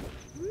DC.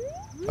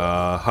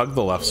 Hug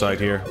the left side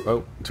here.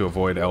 Oh, to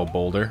avoid L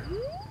boulder.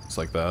 It's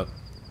like that.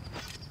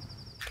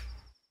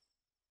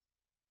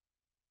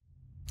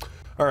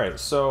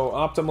 Alright, so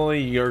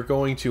optimally you're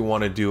going to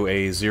want to do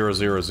a 0,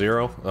 0,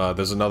 0.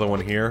 There's another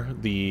one here.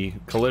 The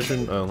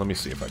collision... let me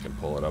see if I can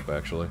pull it up,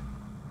 actually.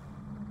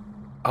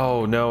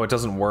 Oh, no, it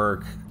doesn't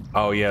work.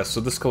 Oh, yeah,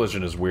 so this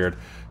collision is weird.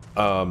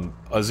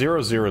 A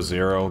 0, 0,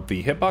 0,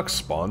 the hitbox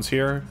spawns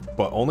here,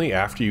 but only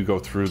after you go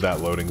through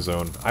that loading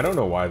zone. I don't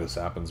know why this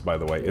happens, by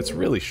the way. It's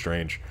really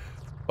strange.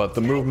 But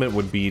the movement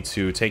would be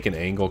to take an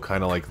angle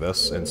kind of like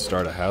this and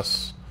start a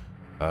Hess.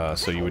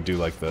 So you would do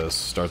like this,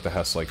 start the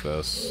Hess like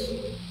this.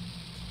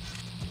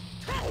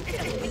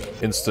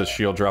 Insta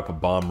shield drop a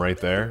bomb right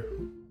there.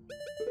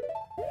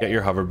 Get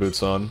your hover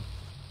boots on.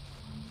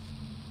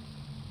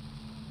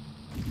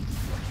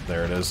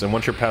 There it is. And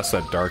once you're past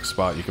that dark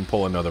spot, you can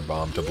pull another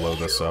bomb to blow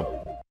this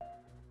up.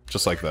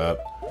 Just like that.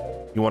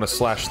 You want to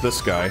slash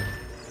this guy.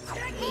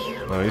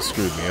 Oh, he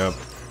screwed me up.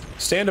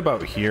 Stand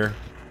about here,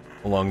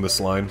 along this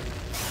line.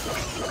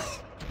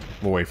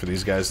 We'll wait for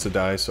these guys to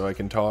die so I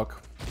can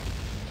talk.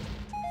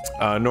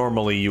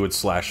 Normally you would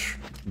slash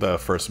the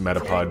first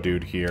Metapod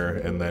dude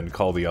here, and then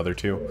call the other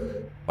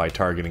two by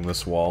targeting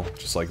this wall,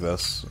 just like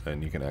this,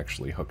 and you can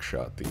actually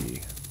hookshot the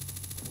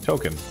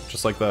token,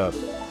 just like that.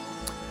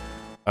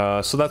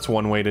 So that's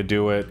one way to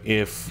do it.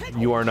 If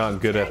you are not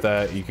good at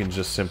that, you can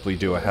just simply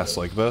do a Hess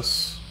like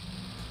this.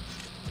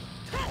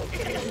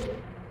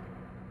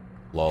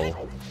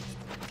 Lol.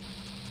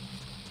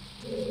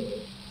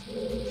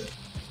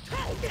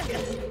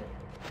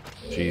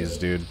 Jeez,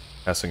 dude.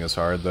 Hessing is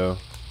hard, though.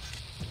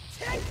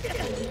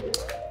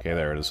 Okay,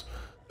 there it is.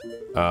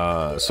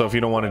 So if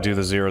you don't want to do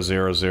the 0,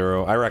 0,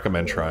 0, I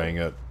recommend trying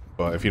it.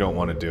 But if you don't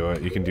want to do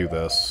it, you can do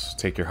this.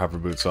 Take your hover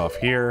boots off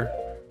here.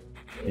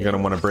 You're going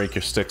to want to break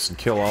your sticks and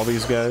kill all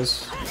these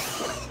guys.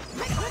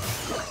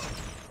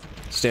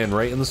 Stand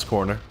right in this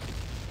corner.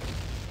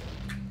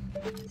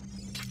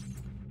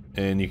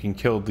 And you can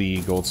kill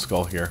the gold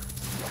skull here.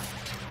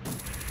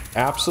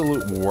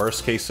 Absolute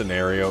worst case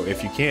scenario,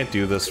 if you can't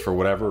do this for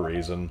whatever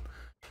reason,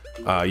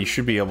 you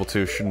should be able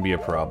to, shouldn't be a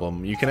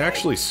problem. You can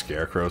actually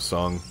Scarecrow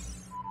Song.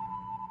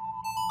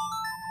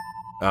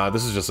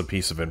 This is just a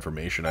piece of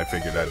information I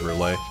figured I'd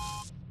relay.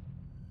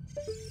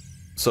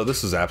 So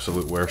this is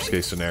absolute worst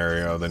case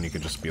scenario, then you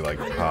can just be like,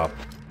 pop,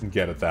 and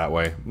get it that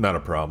way. Not a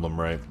problem,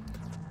 right?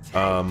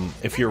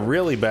 If you're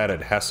really bad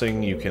at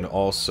Hessing, you can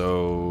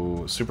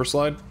also Super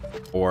Slide,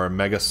 or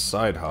Mega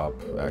Side Hop,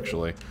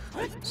 actually.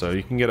 So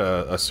you can get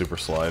a Super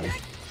Slide.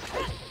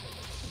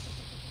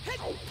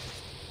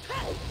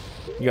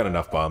 You got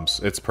enough bombs.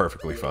 It's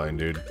perfectly fine,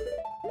 dude.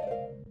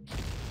 You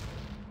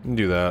can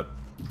do that.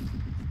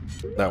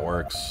 That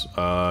works.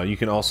 You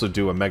can also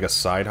do a Mega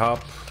Side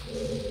Hop.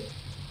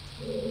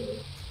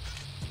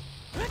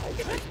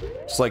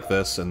 Just like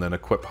this, and then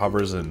equip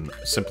hovers and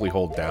simply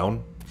hold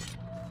down.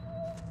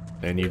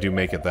 And you do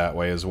make it that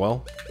way as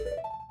well.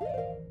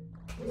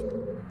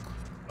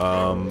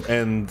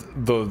 And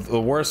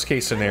the worst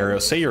case scenario,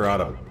 say you're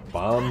out of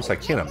bombs. I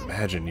can't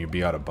imagine you'd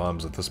be out of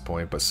bombs at this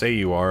point, but say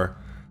you are.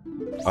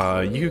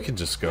 You can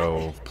just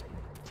go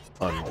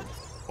on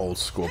old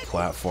school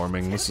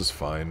platforming. This is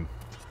fine.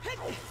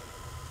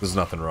 There's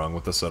nothing wrong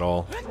with this at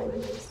all.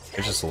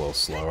 It's just a little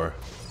slower.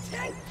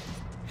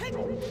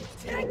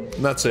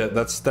 And that's it.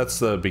 That's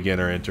the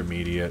beginner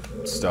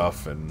intermediate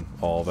stuff and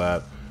all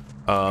that.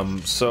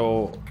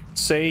 So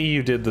say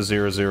you did the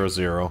 0, 0,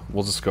 0.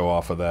 We'll just go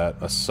off of that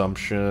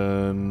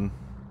assumption.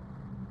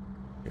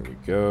 Here we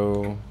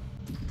go.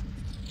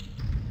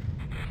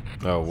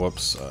 Oh,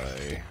 whoops.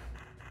 I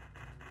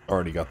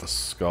already got the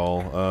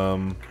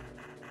skull.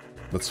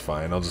 That's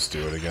fine. I'll just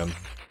do it again.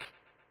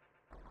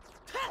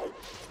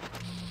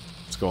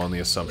 Let's go on the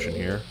assumption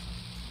here.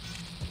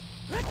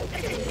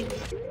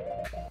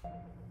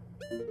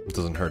 It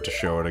doesn't hurt to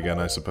show it again,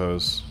 I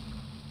suppose.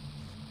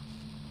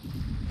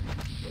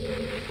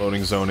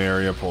 Loading zone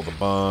area, pull the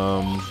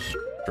bomb,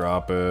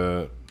 drop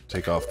it,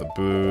 take off the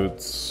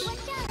boots,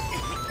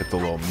 hit the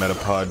little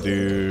Metapod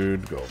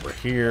dude, go over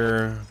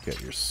here,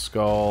 get your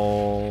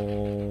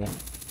skull.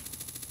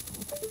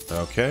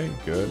 Okay,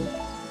 good.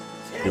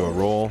 Do a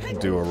roll,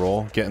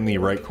 get in the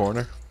right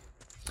corner.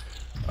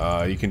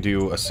 You can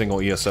do a single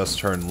ESS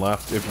turn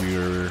left if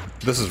you're...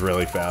 This is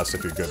really fast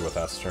if you're good with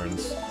S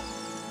turns.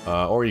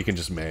 Or you can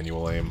just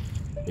manual aim.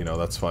 You know,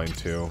 that's fine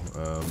too.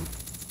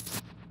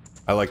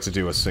 I like to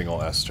do a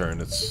single S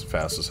turn, it's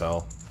fast as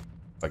hell.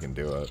 If I can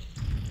do it.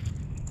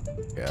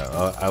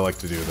 Yeah, I like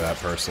to do that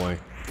personally.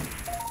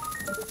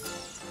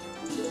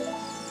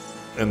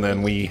 And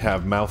then we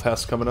have Mouth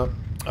Hess coming up.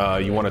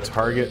 You want to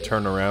target,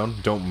 turn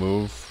around, don't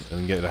move,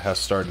 and get a Hess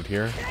started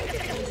here.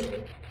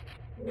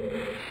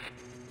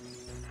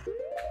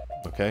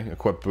 Okay,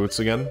 equip boots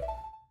again.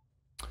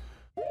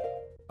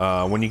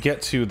 When you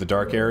get to the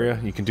dark area,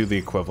 you can do the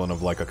equivalent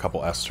of like a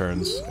couple S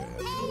turns.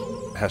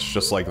 Hess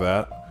just like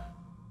that.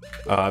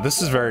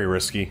 This is very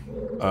risky.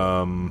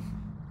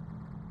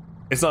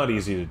 It's not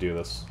easy to do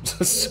this.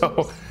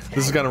 So,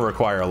 this is going to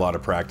require a lot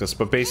of practice,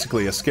 but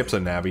basically it skips a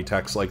Navi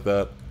text like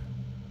that.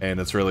 and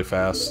it's really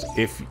fast.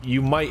 If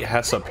you might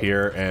Hess up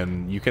here,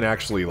 and you can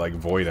actually like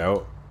void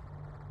out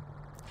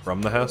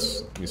from the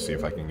Hess. Let me see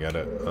if I can get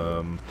it.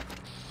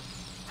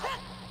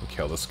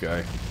 Kill this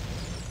guy.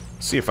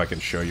 See if I can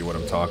show you what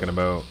I'm talking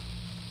about.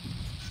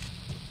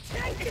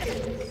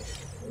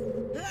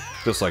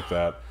 Just like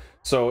that.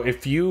 So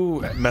if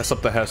you mess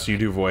up the Hess, you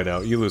do void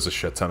out, you lose a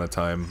shit ton of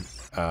time.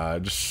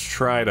 Just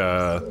try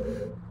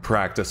to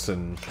practice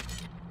and,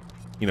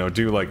 you know,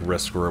 do like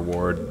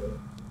risk-reward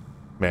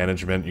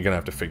management. You're gonna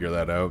have to figure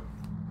that out.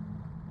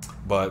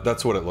 But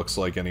that's what it looks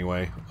like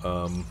anyway.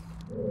 I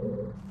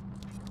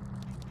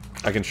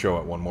can show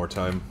it one more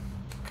time.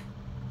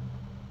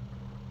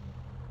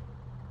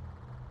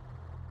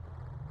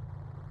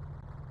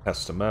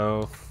 Hess to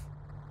mouth.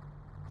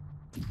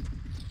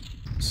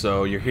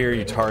 So you're here,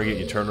 you target,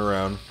 you turn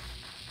around.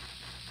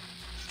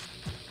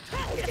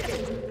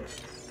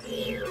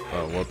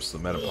 Oh, whoops, the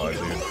Metapod,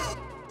 dude.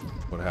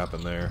 What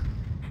happened there?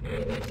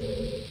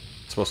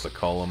 Supposed to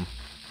call him.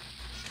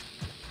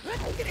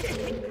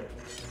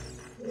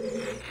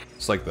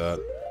 Just like that.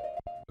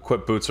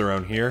 Equip boots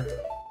around here.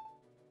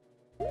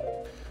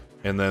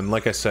 And then,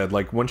 like I said,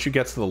 like once you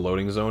get to the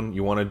loading zone,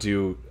 you want to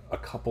do a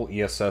couple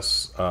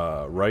ESS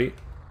right.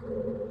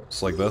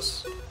 Just like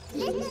this.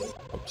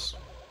 Oops.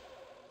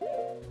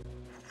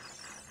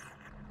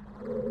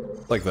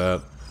 Like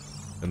that.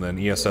 And then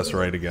ESS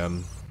right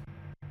again.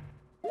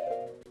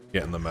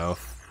 Get in the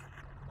mouth.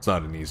 It's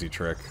not an easy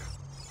trick.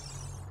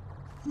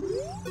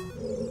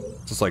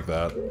 Just like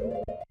that.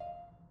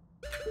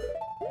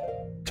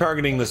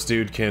 Targeting this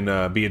dude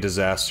can be a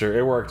disaster.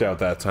 It worked out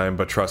that time,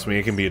 but trust me,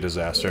 it can be a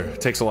disaster. It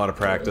takes a lot of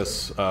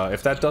practice.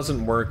 If that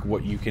doesn't work,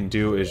 what you can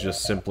do is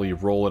just simply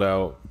roll it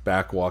out,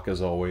 backwalk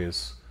as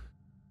always.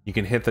 You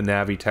can hit the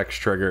Navi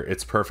text trigger,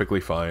 it's perfectly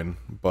fine,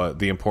 but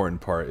the important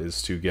part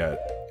is to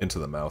get into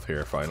the mouth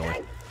here, finally.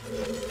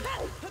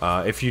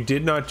 If you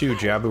did not do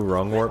Jabu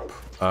Rung Warp,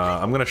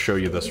 I'm gonna show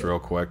you this real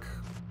quick,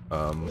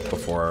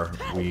 before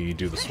we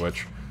do the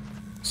switch.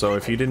 So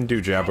if you didn't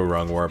do Jabu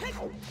Rung Warp,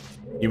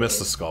 you missed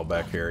the skull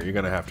back here, you're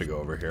gonna have to go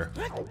over here.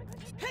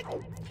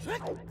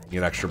 You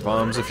get extra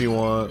bombs if you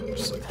want,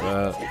 just like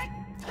that.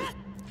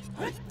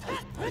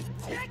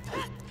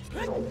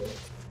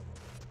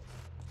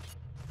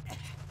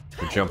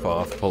 You jump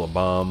off, pull a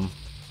bomb,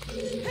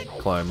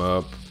 climb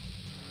up.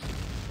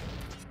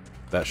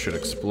 That should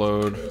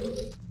explode.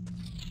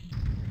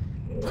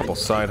 A couple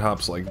side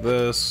hops like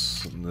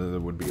this. And there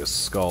would be a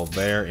skull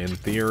there, in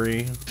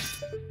theory.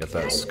 Get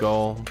that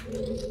skull.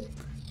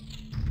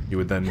 You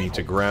would then need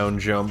to ground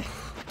jump.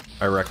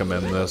 I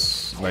recommend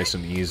this. Nice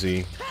and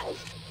easy.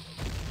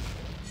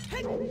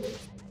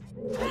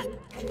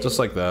 Just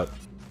like that.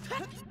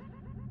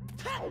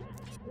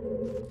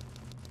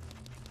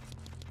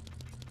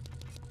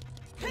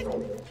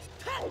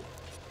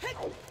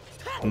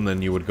 And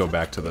then you would go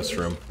back to this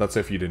room. That's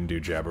if you didn't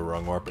do Jabber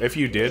Rung Warp. If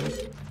you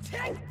did,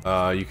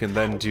 you can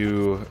then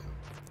do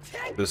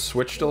the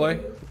switch delay.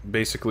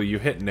 Basically, you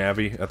hit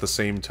Navi at the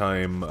same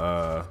time,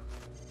 on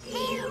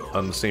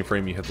the same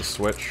frame you hit the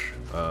switch.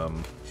 Let's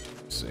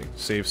see,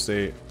 save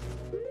state.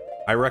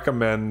 I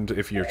recommend,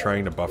 if you're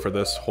trying to buffer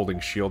this, holding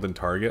shield and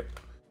target.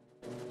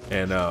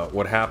 And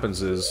what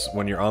happens is,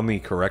 when you're on the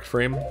correct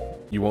frame,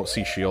 you won't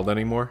see shield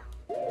anymore.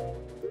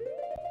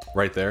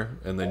 Right there,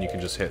 and then you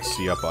can just hit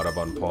C up out of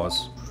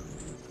unpause.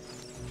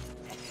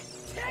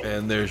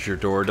 And there's your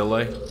door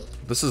delay.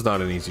 This is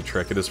not an easy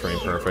trick, it is frame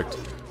perfect.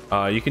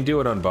 You can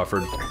do it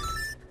unbuffered.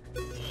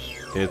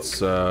 It's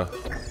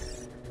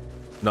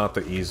not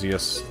the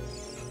easiest,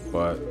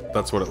 but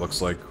that's what it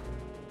looks like.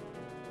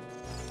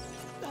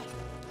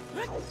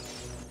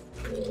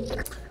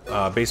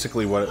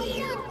 Basically what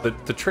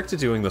the trick to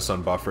doing this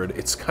unbuffered,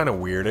 it's kind of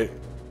weird.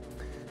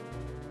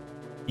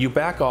 You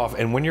back off,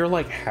 and when you're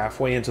like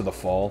halfway into the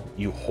fall,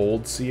 you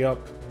hold C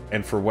up,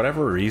 and for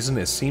whatever reason,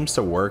 it seems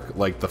to work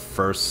like the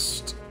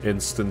first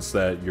instance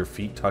that your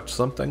feet touch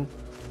something.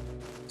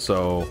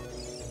 So,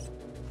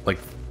 like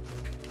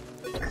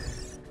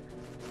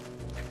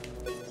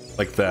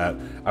that.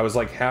 I was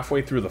like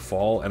halfway through the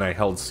fall, and I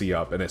held C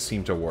up, and it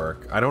seemed to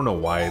work. I don't know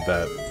why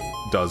that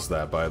does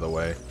that, by the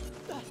way,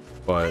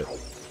 but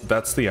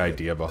that's the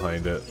idea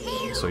behind it.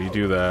 So you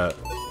do that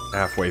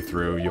halfway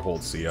through, you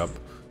hold C up.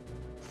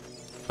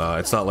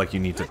 It's not like you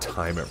need to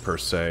time it per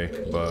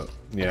se, but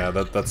yeah,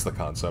 that's the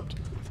concept.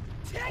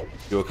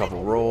 Do a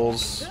couple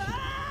rolls.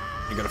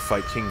 You're gonna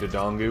fight King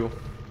Dodongo.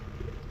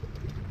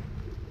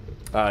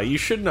 You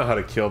should know how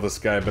to kill this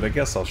guy, but I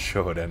guess I'll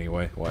show it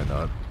anyway. Why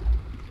not?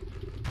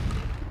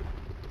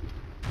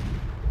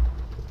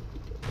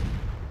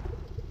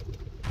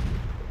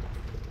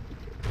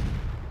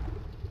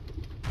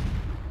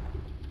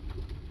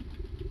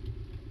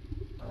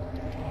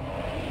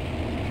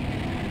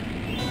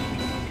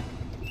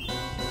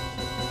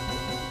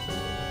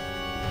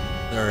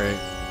 Alright,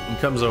 he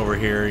comes over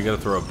here, you gotta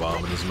throw a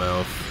bomb in his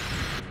mouth.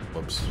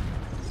 Whoops.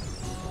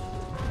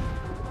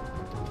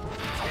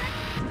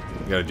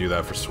 You gotta do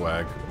that for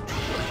swag.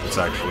 It's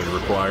actually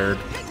required.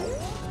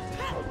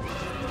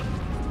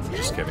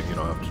 Just kidding, you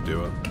don't have to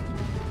do it.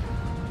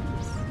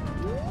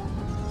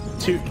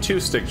 two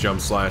stick jump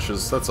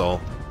slashes, that's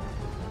all.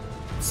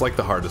 It's like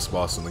the hardest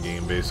boss in the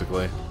game,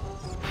 basically.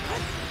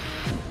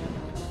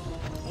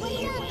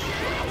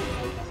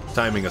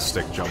 Timing a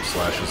stick jump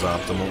slash is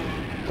optimal,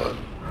 but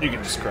you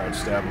can just crouch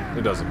stab him.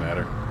 It doesn't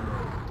matter.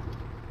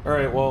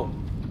 Alright, well,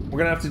 we're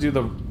gonna have to do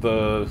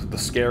the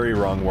scary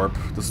wrong warp.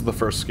 This is the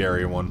first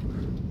scary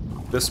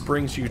one. This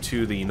brings you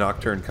to the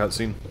Nocturne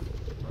cutscene.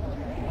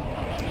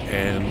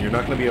 And you're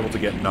not gonna be able to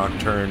get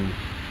Nocturne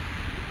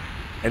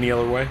any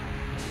other way.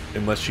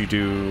 Unless you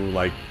do,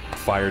 like,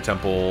 Fire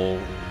Temple,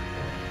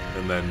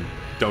 and then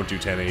don't do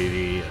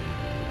 1080, and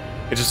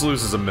it just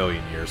loses a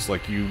million years.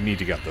 Like, you need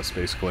to get this,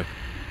 basically.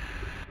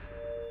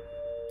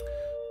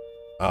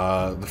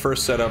 The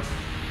first setup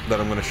that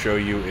I'm going to show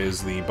you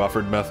is the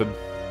buffered method.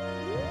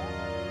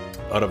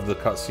 Out of the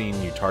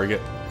cutscene, you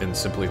target and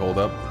simply hold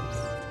up.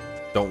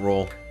 Don't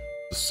roll,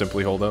 just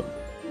simply hold up.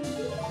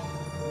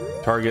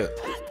 Target,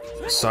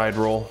 side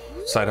roll,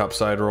 side hop,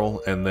 side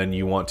roll, and then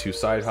you want to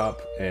side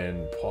hop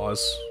and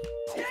pause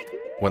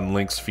when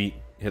Link's feet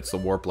hits the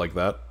warp like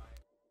that.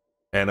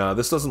 And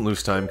this doesn't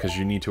lose time because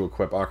you need to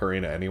equip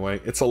Ocarina anyway.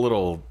 It's a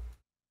little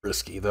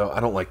risky though. I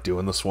don't like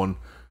doing this one.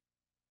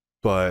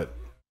 But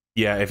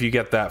yeah, if you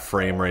get that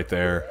frame right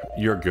there,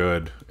 you're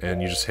good,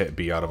 and you just hit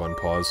B out of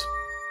unpause.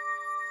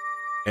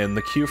 And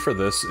the cue for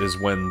this is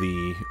when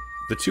the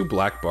two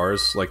black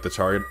bars, like the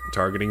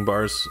targeting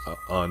bars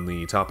on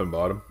the top and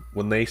bottom,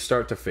 when they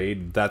start to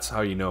fade, that's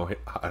how you know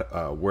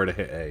where to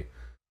hit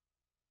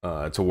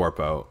A to warp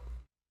out.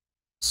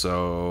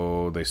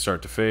 So they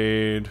start to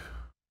fade,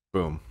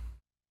 boom.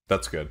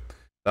 That's good.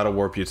 That'll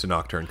warp you to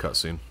Nocturne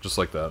cutscene, just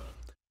like that.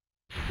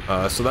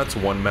 So that's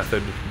one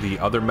method. The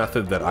other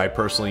method that I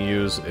personally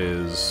use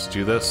is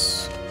do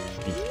this,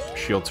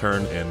 shield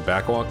turn and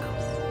backwalk.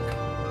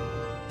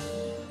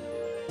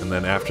 And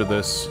then after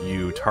this,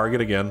 you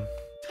target again,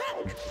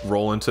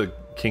 roll into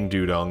King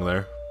Dodongo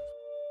there,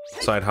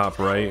 side hop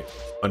right,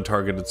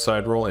 untargeted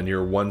side roll, and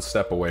you're one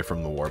step away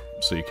from the warp.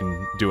 So you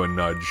can do a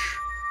nudge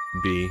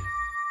B.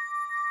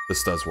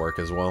 This does work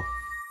as well.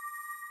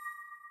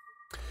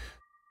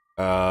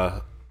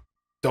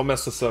 Don't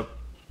mess this up.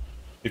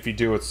 If you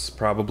do, it's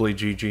probably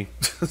GG.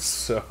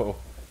 So,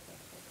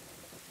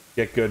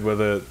 get good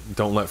with it.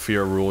 Don't let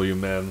fear rule you,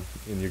 man.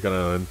 And you're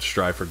gonna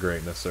strive for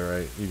greatness,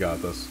 alright? You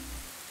got this.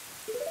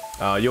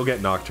 You'll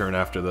get Nocturne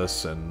after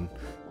this, and,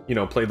 you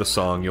know, play the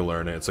song, you'll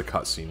learn it. It's a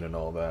cutscene and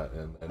all that,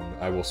 and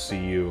I will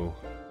see you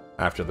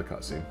after the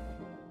cutscene.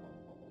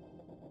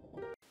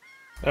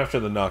 After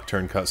the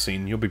Nocturne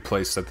cutscene, you'll be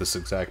placed at this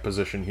exact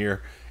position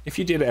here. If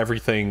you did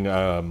everything,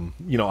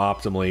 you know,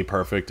 optimally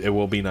perfect, it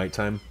will be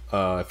nighttime.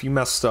 If you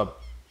messed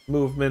up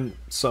movement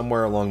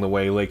somewhere along the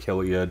way, Lake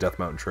Hylia, Death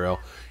Mountain Trail,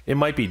 it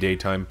might be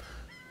daytime.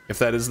 If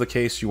that is the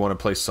case, you want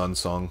to play Sun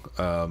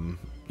Song.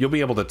 You'll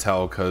be able to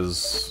tell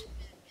because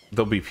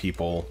there'll be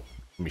people.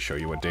 Let me show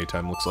you what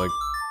daytime looks like.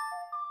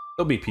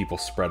 There'll be people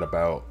spread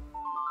about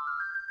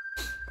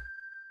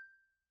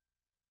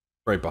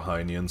right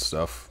behind you and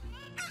stuff.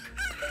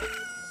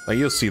 Like,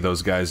 you'll see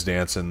those guys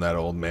dancing, that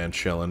old man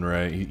chilling,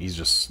 right?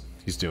 He's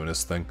doing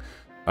his thing.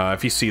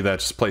 If you see that,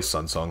 just play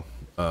Sun Song,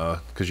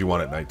 because you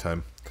want it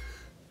nighttime.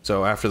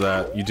 So after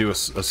that, you do a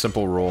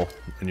simple roll,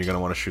 and you're going to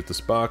want to shoot this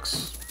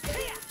box.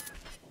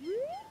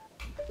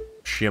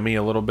 Shimmy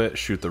a little bit,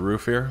 shoot the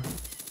roof here.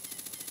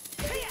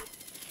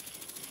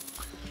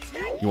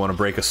 You want to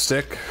break a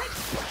stick.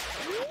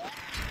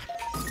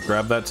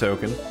 Grab that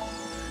token.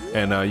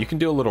 And you can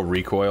do a little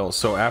recoil.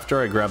 So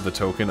after I grab the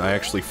token, I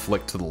actually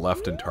flick to the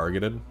left and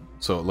targeted.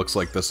 So it looks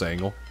like this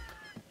angle.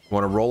 You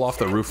want to roll off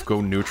the roof,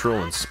 go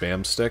neutral, and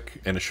spam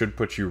stick. And it should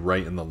put you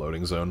right in the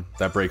loading zone.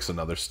 That breaks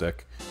another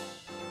stick.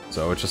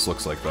 So it just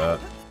looks like that.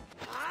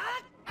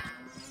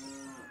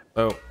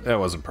 Oh, that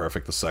wasn't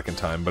perfect the second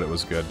time, but it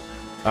was good.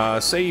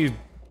 Say you...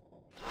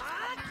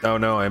 Oh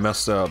no, I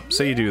messed up.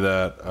 Say you do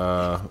that.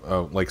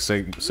 Oh, like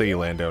say you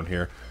land down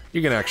here.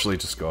 You can actually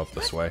just go up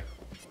this way.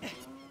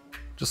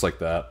 Just like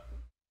that.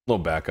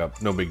 Little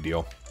backup, no big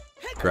deal.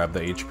 Grab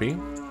the HP.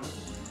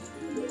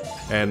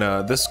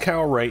 And this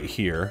cow right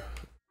here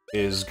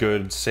is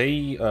good.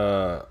 Say,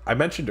 I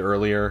mentioned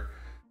earlier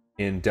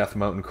in Death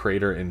Mountain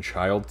Crater in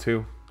Child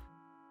 2,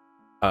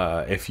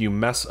 if you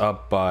mess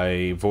up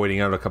by voiding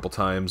out a couple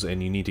times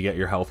and you need to get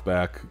your health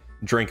back,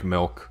 drink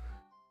milk.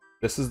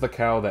 This is the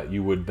cow that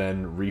you would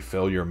then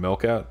refill your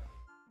milk at.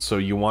 So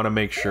you want to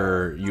make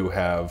sure you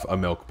have a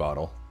milk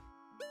bottle.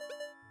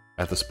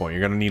 At this point,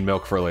 you're gonna need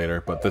milk for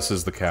later, but this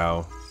is the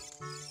cow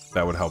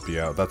that would help you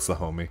out. That's the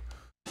homie.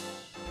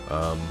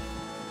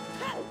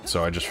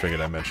 So I just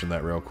figured I'd mention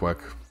that real quick.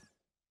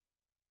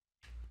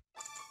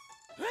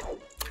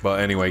 But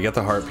anyway, get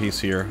the heart piece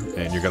here,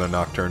 and you're gonna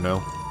Nocturne now.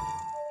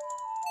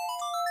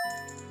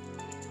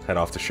 Head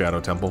off to Shadow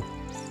Temple.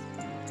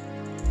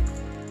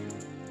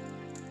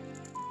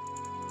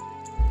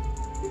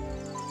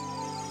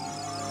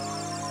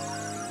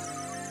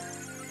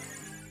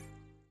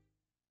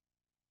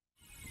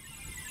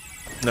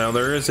 Now,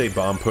 there is a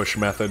bomb push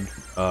method.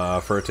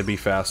 For it to be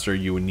faster,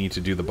 you would need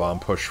to do the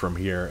bomb push from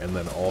here, and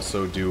then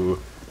also do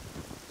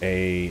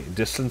a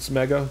distance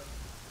mega.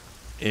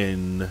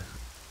 in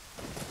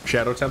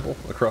Shadow Temple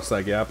across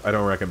that gap. I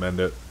don't recommend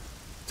it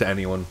to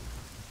anyone.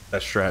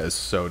 That strat is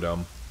so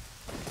dumb.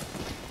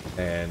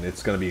 And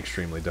it's going to be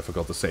extremely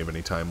difficult to save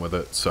any time with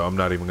it, so I'm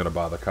not even going to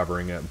bother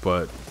covering it,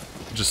 but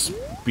just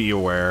be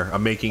aware.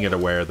 I'm making it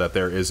aware that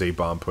there is a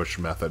bomb push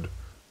method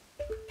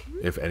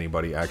if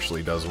anybody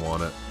actually does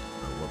want it.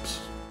 Oh, whoops.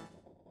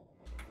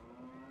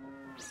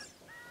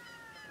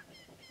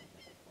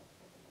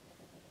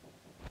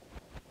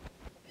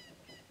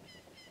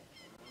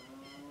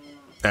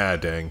 Ah,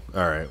 dang.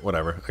 Alright,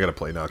 whatever. I gotta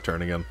play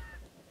Nocturne again.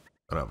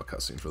 I don't have a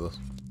cutscene for this.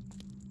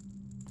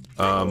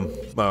 Oh,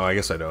 I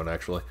guess I don't,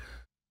 actually.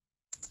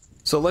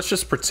 So let's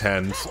just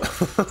pretend.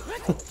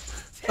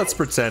 Let's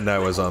pretend I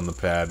was on the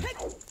pad.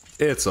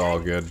 It's all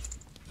good.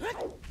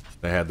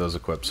 I had those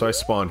equipped. So I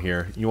spawn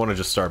here. You want to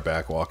just start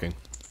back walking.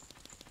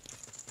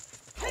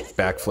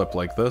 Backflip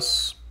like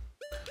this.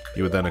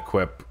 You would then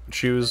equip,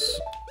 choose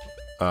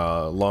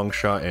long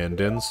shot and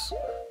Din's.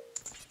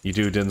 You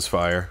do Din's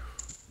fire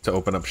to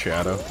open up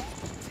Shadow.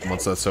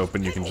 Once that's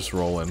open, you can just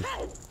roll in.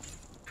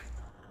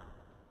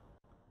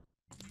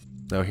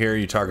 Now here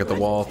you target the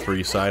wall,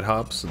 3 side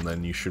hops, and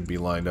then you should be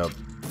lined up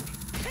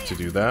to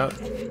do that.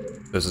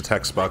 There's a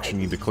text box you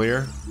need to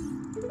clear.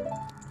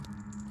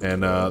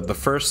 And the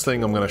first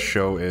thing I'm going to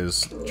show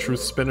is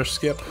Truth Spinner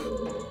Skip.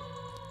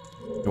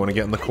 You want to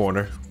get in the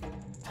corner.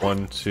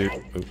 1, 2...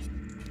 Oop.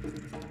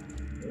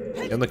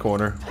 In the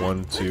corner.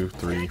 1, 2,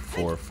 3,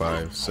 4,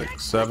 5,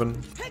 6,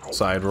 7.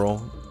 Side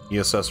roll.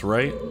 ESS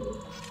right.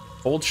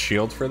 Hold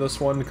shield for this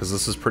one, because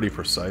this is pretty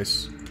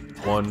precise.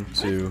 1,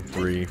 2,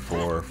 3,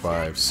 4,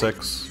 5,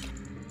 6.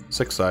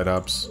 6 side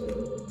hops.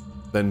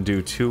 Then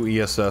do 2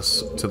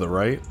 ESS to the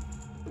right.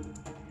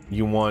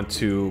 You want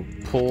to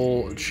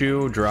pull,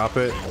 chew, drop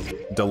it,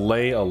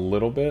 delay a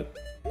little bit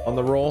on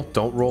the roll.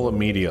 Don't roll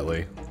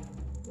immediately.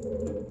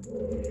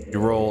 You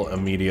roll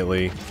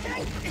immediately,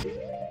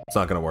 it's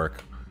not gonna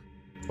work.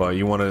 But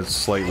you want to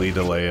slightly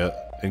delay it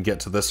and get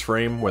to this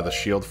frame where the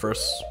shield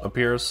first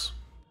appears.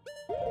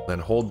 Then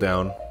hold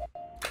down,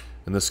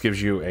 and this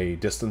gives you a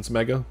distance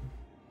mega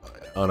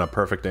on a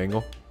perfect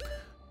angle.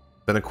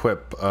 Then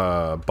equip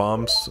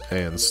bombs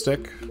and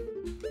stick.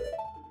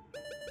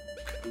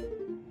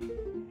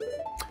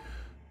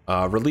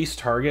 Release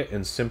target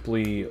and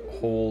simply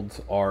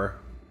hold R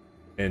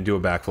and do a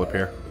backflip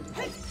here.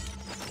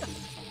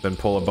 Then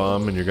pull a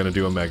bomb and you're gonna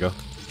do a mega.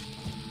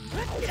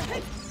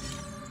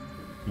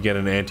 You get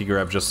an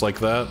anti-grab just like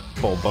that,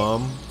 pull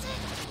bomb,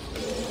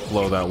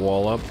 blow that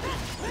wall up.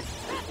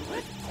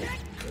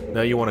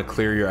 Now you want to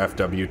clear your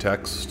FW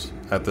text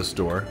at this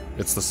door.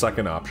 It's the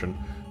second option.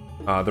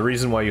 The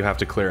reason why you have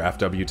to clear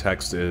FW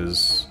text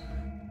is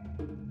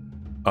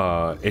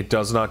it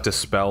does not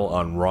dispel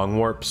on wrong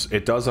warps.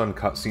 It does on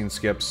cutscene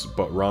skips,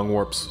 but wrong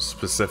warps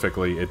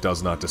specifically, it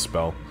does not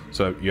dispel.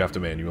 So you have to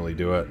manually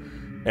do it.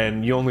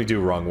 And you only do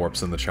wrong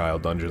warps in the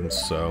child dungeons,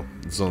 so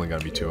there's only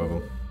gonna be 2 of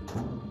them.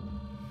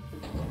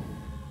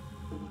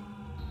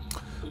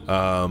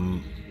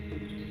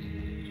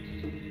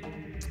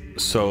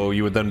 So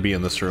you would then be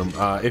in this room.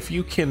 If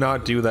you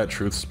cannot do that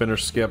truth spinner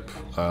skip,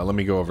 let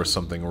me go over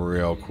something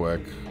real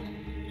quick.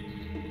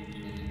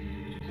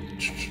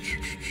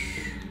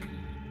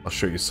 I'll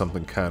show you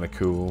something kind of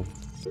cool.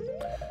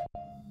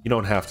 You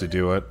don't have to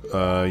do it.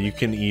 You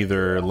can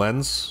either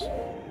lens.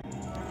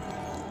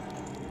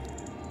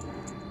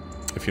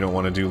 If you don't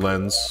want to do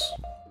lens,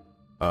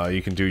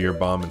 you can do your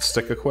bomb and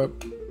stick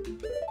equip.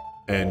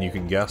 And you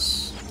can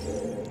guess.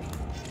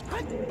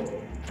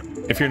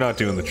 If you're not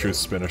doing the truth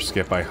spinner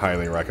skip, I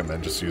highly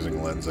recommend just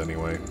using lens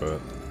anyway,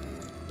 but...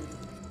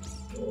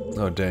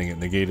 Oh dang, it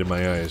negated my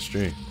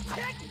ISG.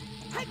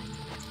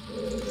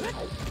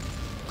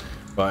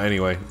 But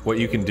anyway, what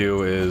you can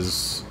do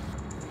is...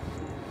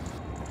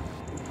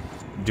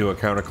 do it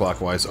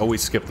counterclockwise.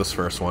 Always skip this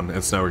first one.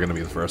 It's never going to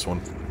be the first one.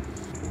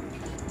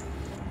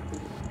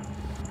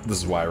 This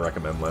is why I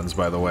recommend lens,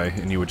 by the way,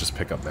 and you would just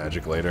pick up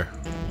magic later.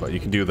 But you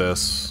can do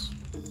this.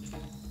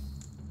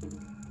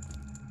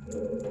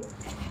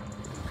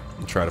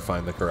 And try to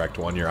find the correct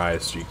one. Your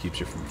ISG keeps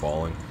you from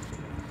falling.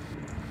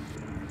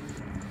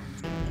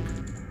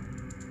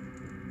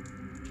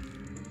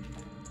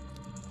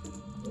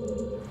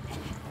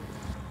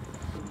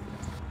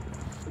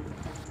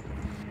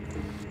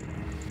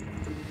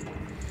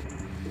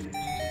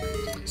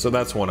 So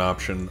that's one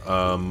option.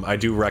 I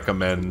do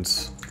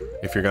recommend,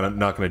 if you're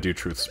not gonna do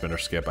truth spinner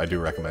skip, I do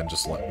recommend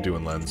just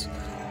doing lens.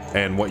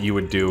 And what you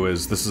would do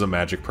is, this is a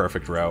magic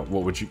perfect route.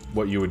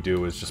 What you would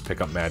do is just pick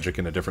up magic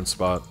in a different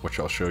spot, which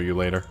I'll show you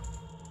later.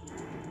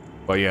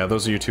 But yeah,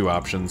 those are your 2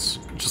 options.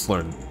 Just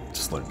learn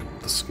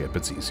the skip.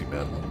 It's easy,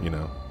 man. You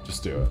know,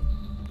 just do it.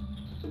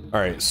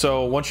 Alright,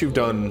 so once you've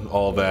done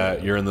all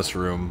that, you're in this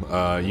room.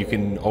 You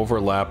can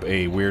overlap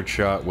a weird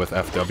shot with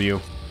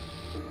FW.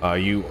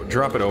 You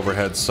drop it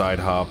overhead, side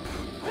hop,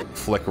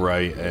 flick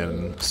right,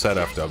 and set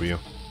FW.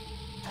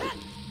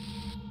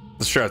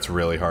 This strat's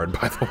really hard,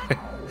 by the way.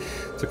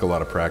 Took a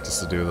lot of practice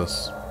to do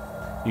this.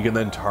 You can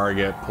then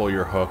target, pull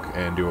your hook,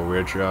 and do a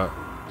weird shot.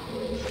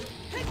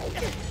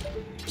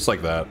 Just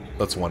like that.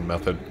 That's one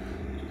method.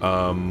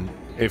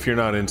 If you're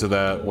not into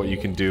that, what you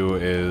can do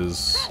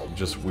is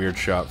just weird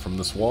shot from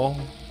this wall.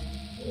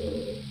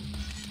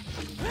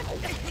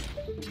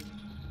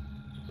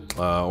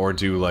 Or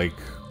do like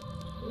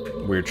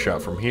weird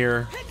shot from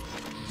here.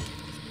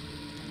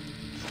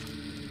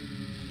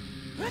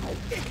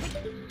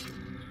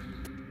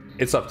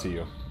 It's up to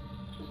you.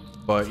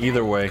 But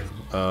either way,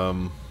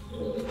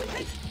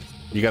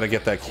 you gotta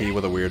get that key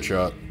with a weird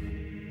shot.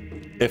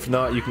 If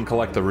not, you can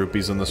collect the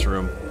rupees in this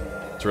room.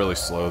 It's really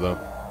slow though.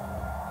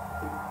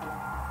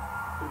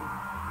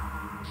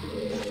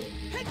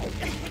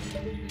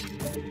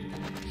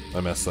 I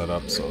messed that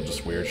up, so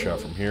just weird shot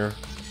from here.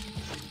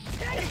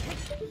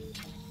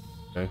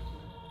 Okay.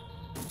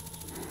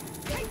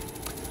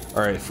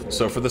 Alright,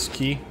 so for this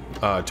key,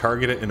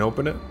 target it and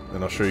open it,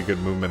 and I'll show you good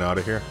movement out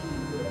of here.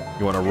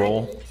 You want to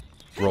roll,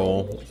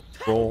 roll,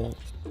 roll,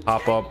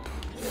 hop up,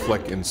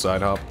 flick,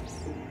 inside hop.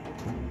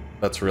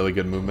 That's really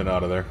good movement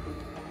out of there.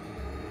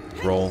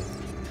 Roll,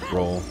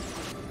 roll,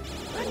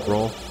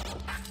 roll.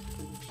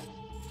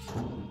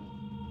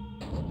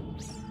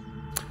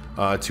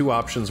 Two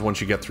options once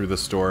you get through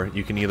this door.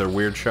 You can either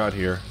weird shot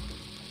here.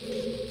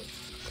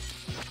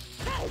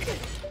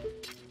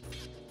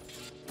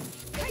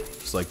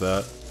 Just like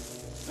that.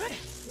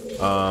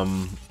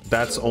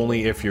 That's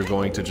only if you're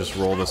going to just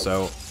roll this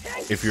out.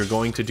 If you're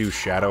going to do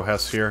Shadow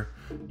Hess here,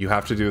 you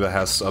have to do the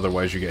Hess,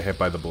 otherwise you get hit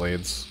by the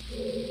blades.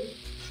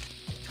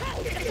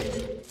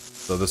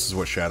 So this is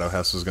what Shadow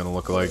Hess is going to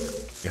look like.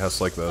 You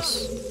Hess like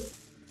this.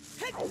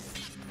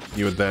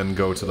 You would then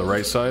go to the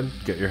right side,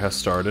 get your Hess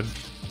started.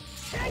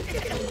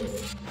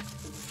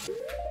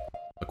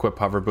 Equip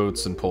hover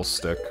boots and pull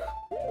stick.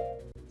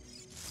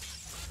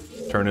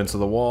 Turn into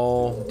the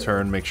wall,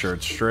 turn, make sure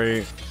it's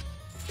straight.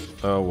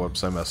 Oh,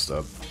 whoops, I messed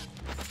up.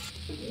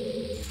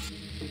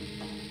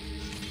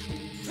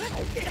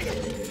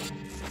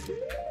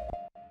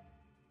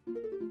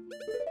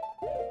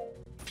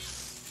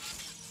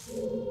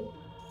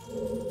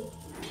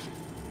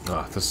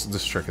 Ah,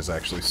 this trick is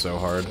actually so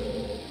hard.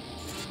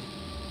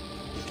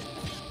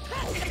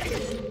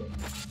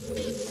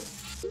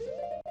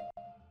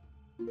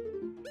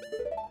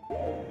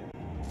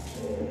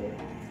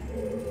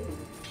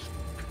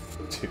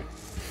 Dude.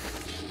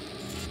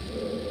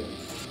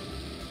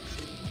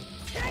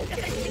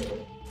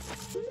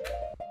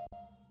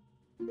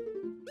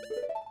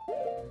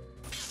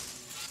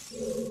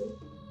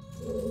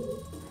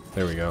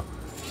 There we go.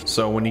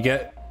 So when you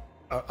get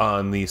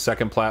on the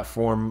second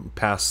platform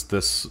past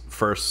this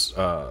first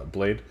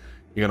blade,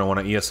 you're going to want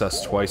to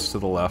ESS twice to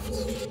the left,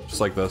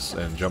 just like this,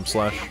 and jump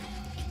slash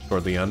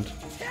toward the end.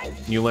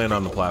 You land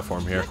on the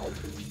platform here.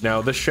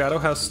 Now, this Shadow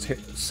House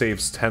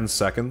saves 10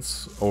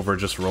 seconds over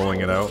just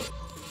rolling it out.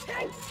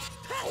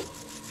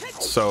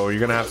 So you're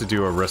going to have to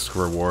do a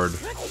risk-reward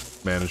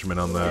management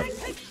on that.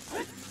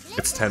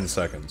 It's 10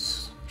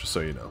 seconds, just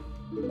so you know.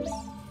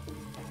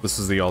 This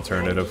is the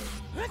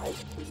alternative.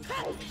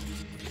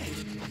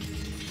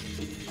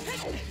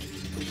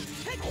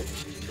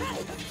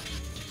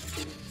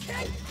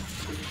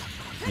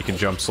 You can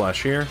jump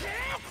slash here.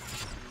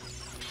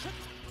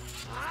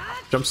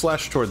 Jump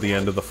slash toward the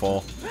end of the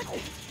fall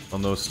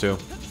on those two.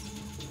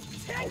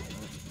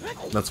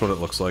 That's what it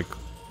looks like.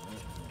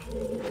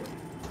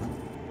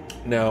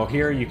 Now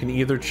here you can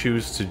either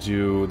choose to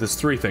do, there's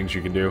three things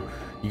you can do.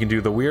 You can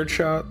do the weird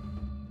shot,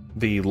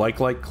 the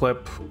like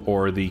clip,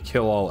 or the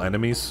kill all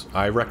enemies.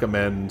 I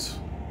recommend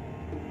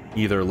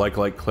either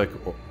like clip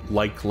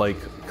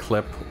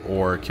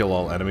or kill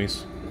all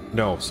enemies.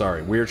 No,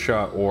 sorry, weird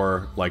shot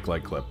or like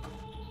clip.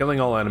 Killing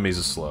all enemies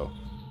is slow.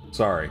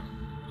 Sorry.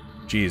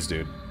 Jeez,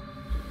 dude.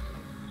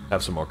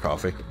 Have some more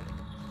coffee.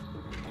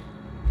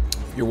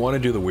 If you want to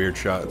do the weird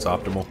shot, it's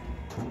optimal.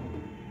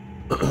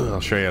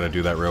 I'll show you how to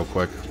do that real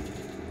quick.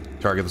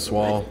 Target this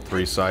wall,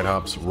 3 side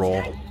hops,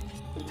 roll.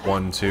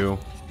 1, 2,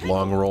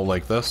 long roll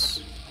like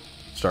this.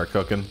 Start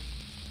cooking.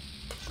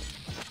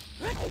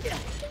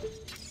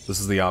 This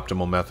is the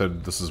optimal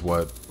method. This is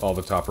what all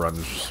the top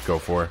runners go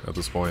for at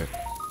this point.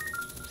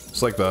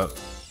 Just like that.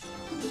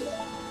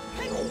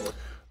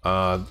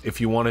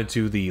 If you want to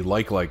do the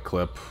like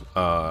clip,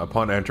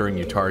 upon entering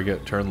you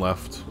target, turn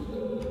left,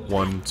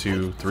 1,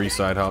 2, 3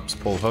 side hops,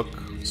 pull hook,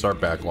 start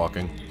back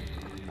walking.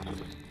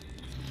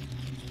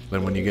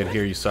 Then when you get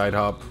here you side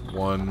hop,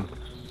 1,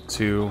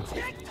 2,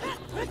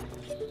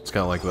 it's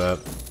kind of like that.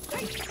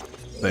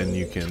 Then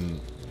you can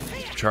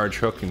charge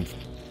hook and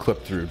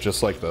clip through,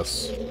 just like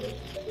this.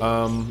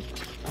 The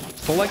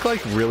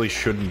like really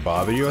shouldn't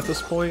bother you at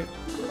this point.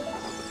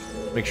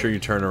 Make sure you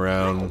turn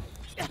around,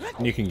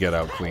 and you can get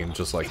out clean,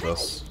 just like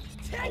this.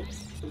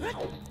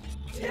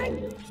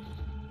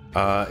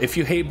 If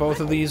you hate both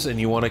of these and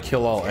you want to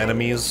kill all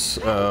enemies,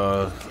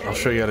 I'll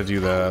show you how to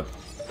do that.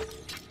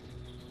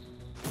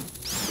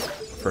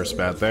 First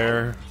bat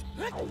there.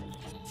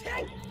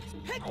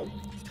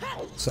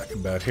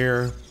 Second bat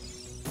here.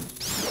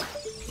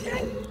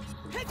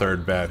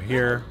 Third bat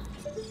here.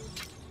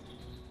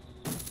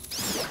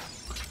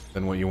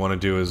 Then what you want to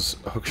do is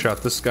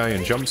hookshot this guy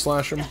and jump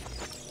slash him.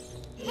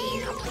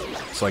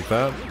 Just like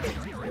that.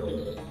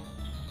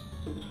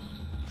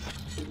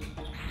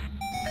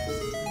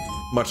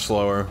 Much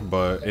slower,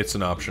 but it's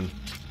an option.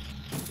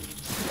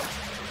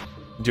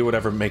 Do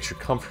whatever makes you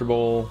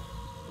comfortable.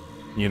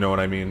 You know what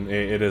I mean?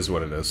 It is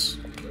what it is.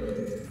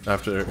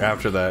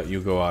 After that,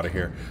 you go out of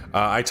here.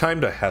 I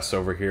timed a Hess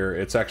over here.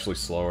 It's actually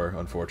slower,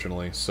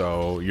 unfortunately.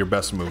 So your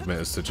best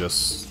movement is to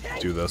just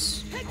do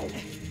this.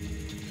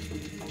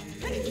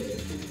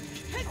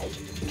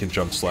 You can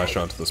jump slash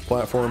onto this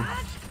platform.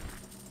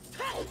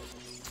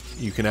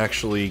 You can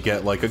actually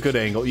get like a good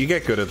angle. You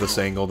get good at this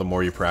angle the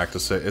more you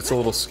practice it. It's a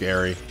little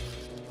scary,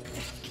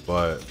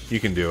 but you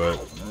can do it.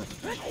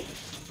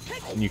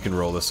 And you can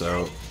roll this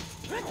out.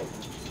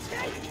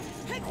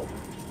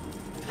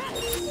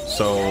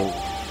 So,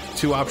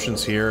 two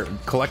options here.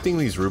 Collecting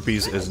these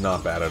rupees is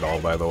not bad at all,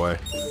 by the way.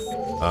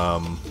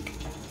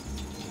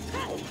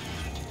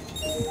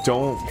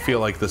 Don't feel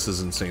like this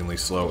is insanely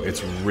slow.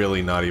 It's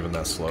really not even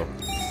that slow.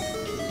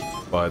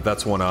 But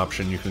that's one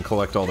option. You can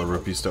collect all the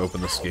rupees to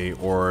open this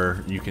gate,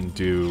 or you can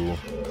do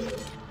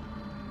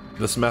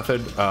this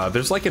method.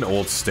 There's like an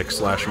old stick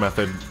slash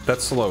method.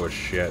 That's slow as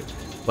shit.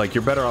 Like,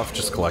 you're better off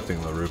just collecting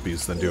the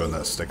rupees than doing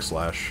that stick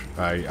slash.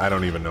 I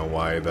don't even know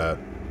why that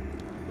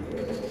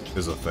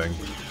is a thing.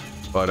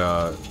 But,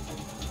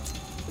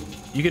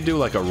 you can do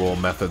like a roll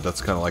method that's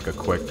kind of like a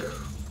quick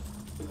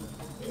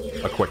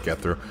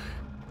get-through.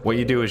 What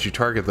you do is you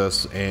target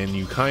this, and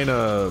you kind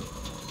of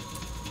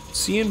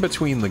see in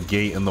between the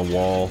gate and the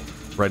wall,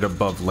 right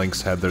above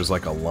Link's head, there's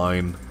like a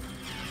line.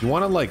 You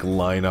want to like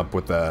line up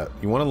with that.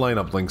 You want to line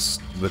up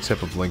the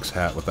tip of Link's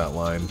hat with that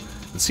line.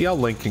 And see how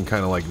Link can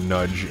kind of like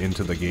nudge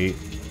into the gate?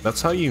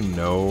 That's how you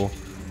know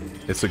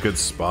it's a good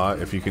spot,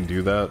 if you can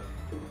do that.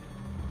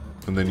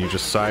 And then you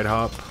just side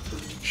hop,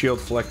 shield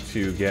flick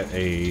to get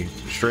a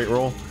straight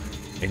roll,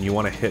 and you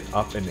want to hit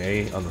up and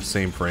A on the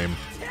same frame.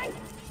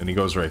 And he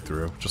goes right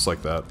through, just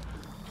like that.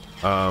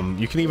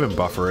 You can even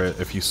buffer it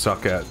if you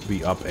suck at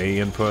the up A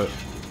input,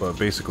 but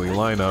basically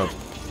line up,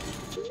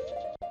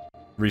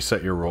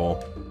 reset your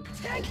roll.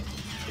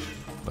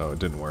 Oh, it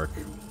didn't work.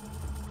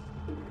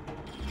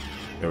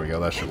 There we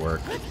go, that should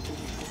work.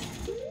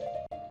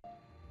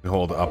 You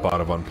hold up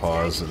out of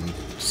unpause and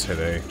just hit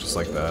A, just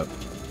like that.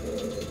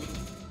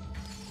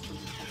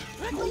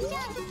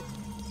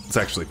 It's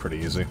actually pretty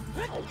easy.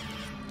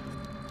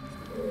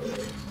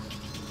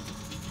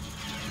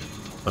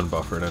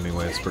 Unbuffer it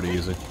anyway, it's pretty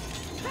easy.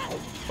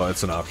 But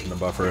it's an option to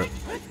buffer it.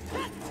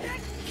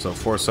 So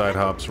 4 side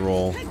hops,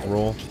 roll,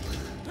 roll.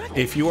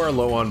 If you are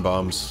low on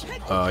bombs,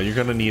 you're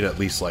gonna need at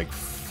least like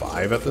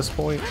 5 at this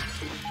point.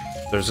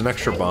 There's an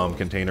extra bomb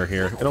container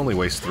here. It only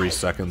wastes 3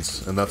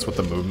 seconds, and that's what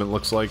the movement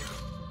looks like.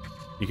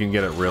 You can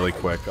get it really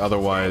quick.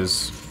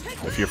 Otherwise,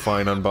 if you're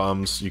fine on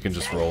bombs, you can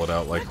just roll it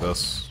out like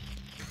this.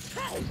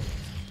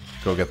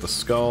 Go get the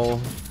skull.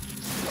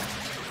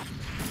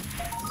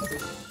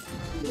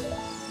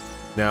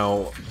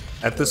 Now,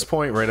 at this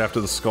point, right after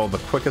the skull, the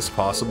quickest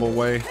possible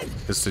way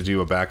is to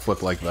do a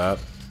backflip like that.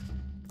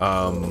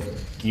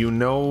 You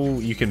know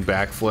you can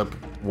backflip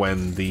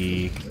when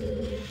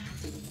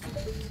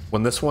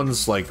this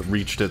one's like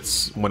reached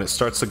when it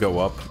starts to go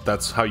up.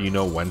 That's how you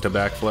know when to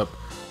backflip.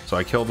 So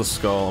I killed the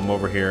skull, I'm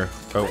over here.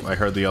 Oh, I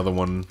heard the other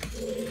one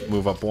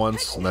move up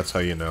once, and that's how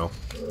you know.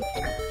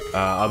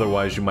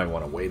 Otherwise, you might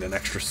want to wait an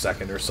extra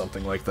second or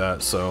something like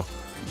that, so...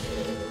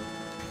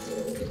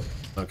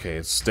 Okay,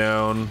 it's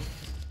down.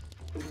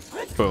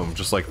 Boom,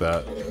 just like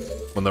that.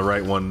 When the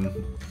right one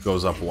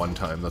goes up one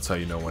time, that's how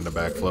you know when to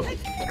backflip.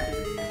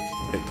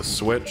 Hit the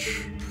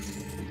switch.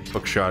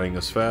 Hookshotting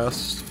is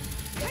fast.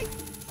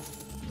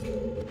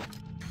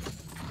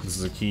 This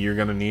is a key you're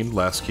gonna need,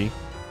 last key.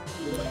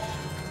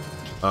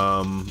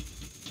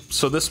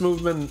 So this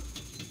movement,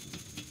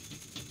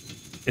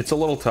 it's a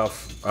little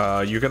tough.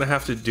 You're gonna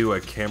have to do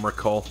a camera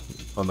call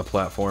on the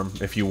platform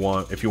if you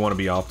want to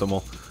be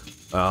optimal.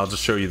 I'll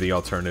just show you the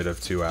alternative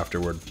too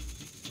afterward.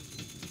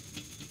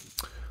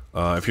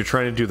 If you're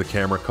trying to do the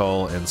camera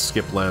call and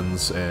skip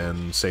lens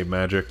and save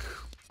magic,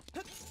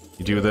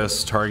 you do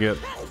this, target,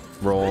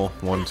 roll,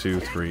 1, 2,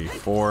 3,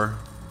 4.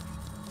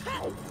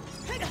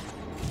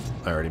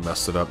 I already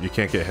messed it up. You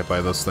can't get hit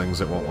by those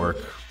things, it won't work.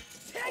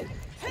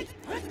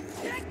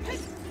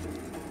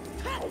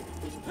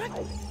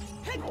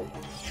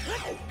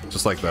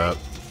 Just like that.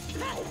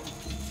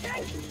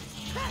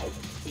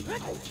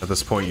 At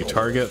this point you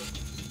target,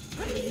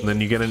 and then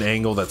you get an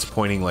angle that's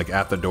pointing like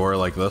at the door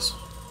like this.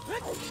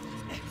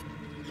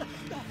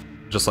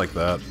 Just like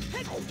that.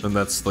 And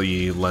that's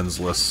the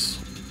lensless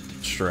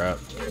strat.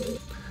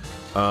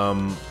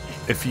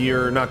 If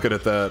you're not good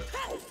at that...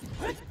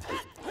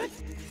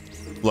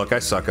 Look, I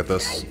suck at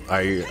this.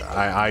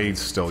 I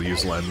still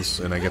use lens,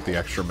 and I get the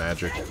extra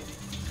magic.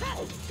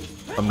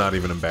 I'm not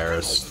even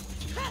embarrassed.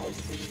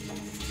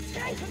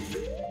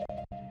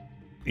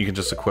 You can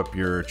just equip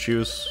your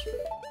choose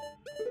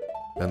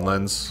and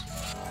lens,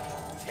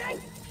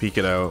 peek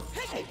it out,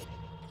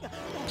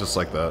 just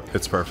like that.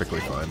 It's perfectly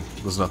fine.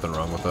 There's nothing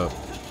wrong with that.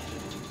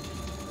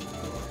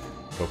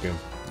 Okay,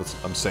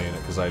 I'm saying it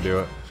because I do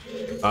it.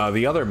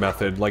 The other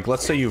method, like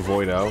let's say you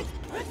void out.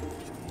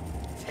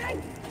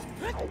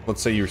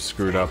 Let's say you're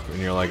screwed up and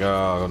you're like,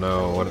 oh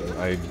no, what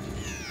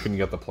couldn't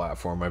get the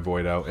platform, I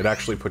void out. It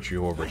actually puts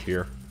you over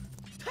here.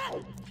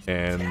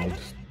 And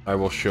I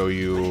will show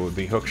you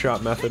the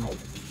hookshot method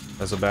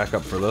as a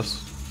backup for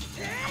this.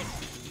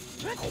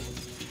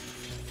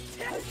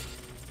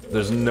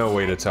 There's no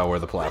way to tell where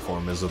the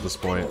platform is at this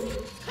point.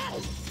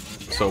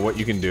 So what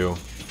you can do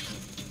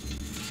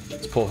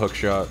is pull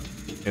hookshot,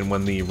 and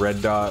when the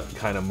red dot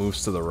kind of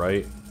moves to the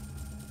right,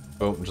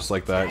 boom, just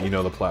like that, you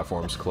know the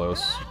platform's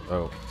close.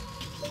 Oh,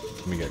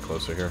 let me get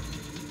closer here.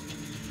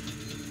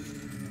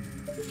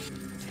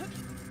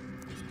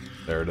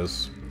 There it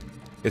is.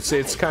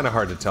 It's kind of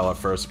hard to tell at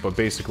first, but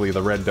basically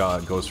the red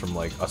dot goes from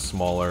like a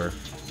smaller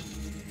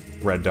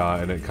red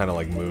dot and it kind of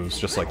like moves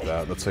just like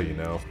that. That's how you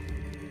know.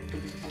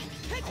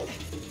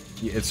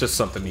 It's just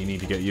something you need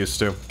to get used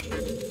to.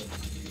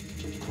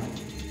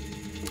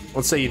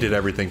 Let's say you did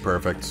everything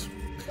perfect.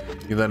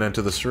 You then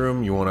enter this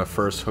room. You want to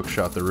first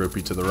hookshot the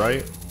rupee to the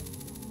right.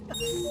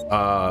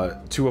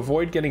 To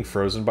avoid getting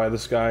frozen by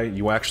this guy,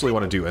 you actually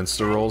want to do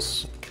insta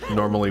rolls.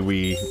 Normally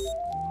we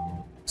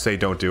say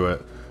don't do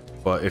it,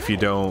 but if you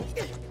don't,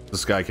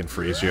 this guy can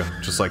freeze you,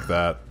 just like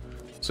that.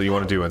 So you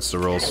want to do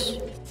insta rolls.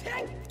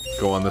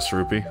 Go on this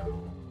rupee.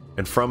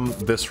 And from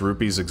this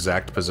rupee's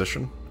exact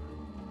position,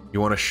 you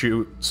want to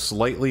shoot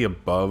slightly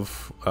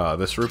above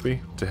this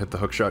rupee to hit the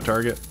hookshot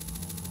target.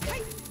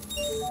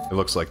 It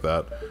looks like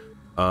that.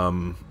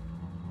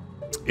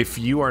 If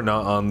you are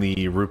not on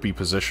the rupee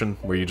position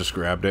where you just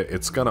grabbed it,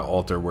 it's gonna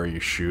alter where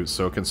you shoot,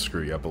 so it can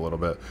screw you up a little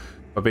bit.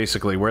 But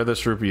basically, where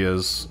this rupee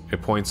is,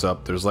 it points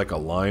up. There's like a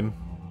line.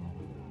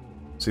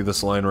 See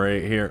this line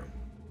right here,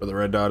 where the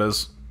red dot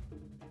is?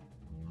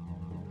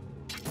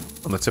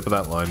 On the tip of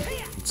that line.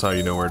 That's how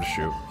you know where to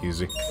shoot.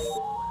 Easy.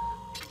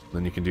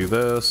 Then you can do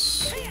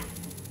this.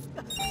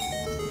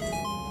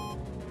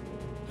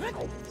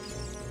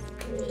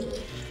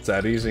 It's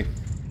that easy.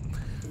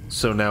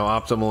 So now,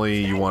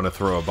 optimally, you want to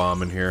throw a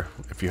bomb in here,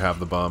 if you have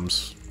the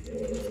bombs.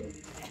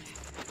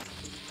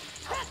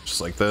 Just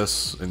like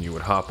this, and you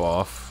would hop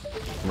off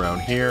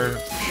around here,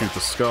 shoot the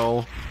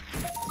skull.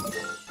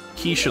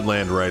 Key should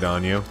land right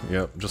on you.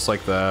 Yep, just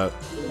like that.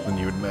 Then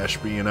you would mash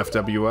B and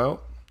FW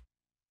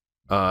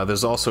out.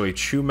 There's also a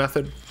chew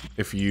method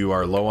if you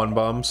are low on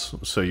bombs,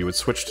 so you would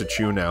switch to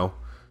chew now,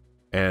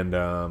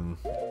 and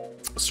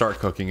start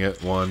cooking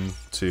it. 1,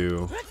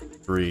 2,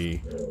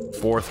 3,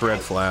 4 thread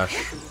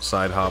flash,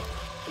 side hop,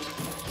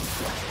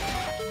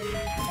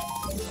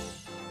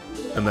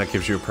 and that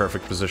gives you a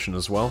perfect position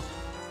as well.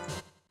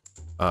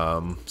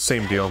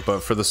 Same deal,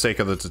 but for the sake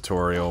of the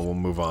tutorial, we'll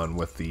move on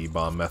with the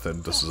bomb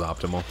method. This is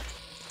optimal.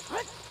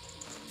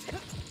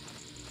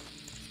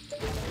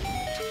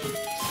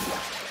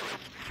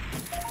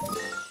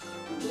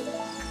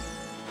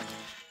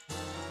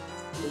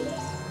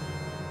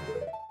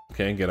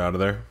 Okay, get out of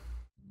there.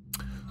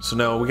 So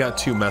now we got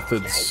 2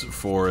 methods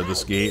for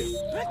this gate.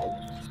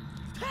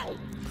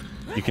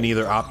 You can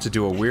either opt to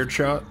do a weird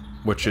shot,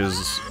 which is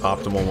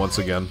optimal once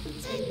again.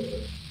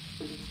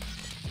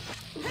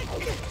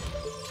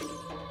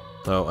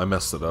 Oh, I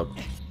messed it up.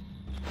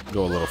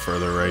 Go a little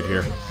further right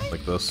here,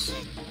 like this.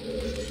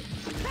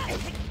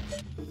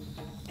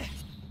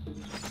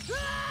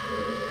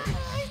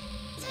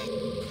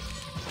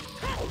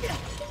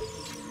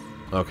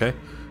 Okay,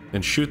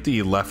 and shoot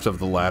the left of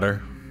the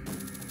ladder.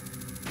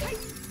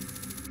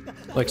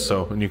 Like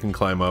so, and you can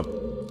climb up.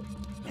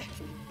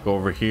 Go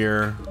over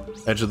here,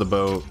 edge of the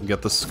boat,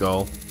 get the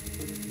skull.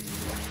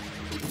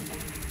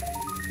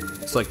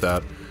 It's like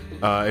that.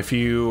 If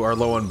you are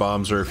low on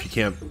bombs, or if you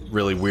can't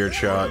really weird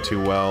shot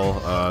too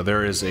well,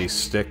 there is a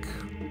stick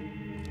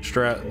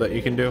strat that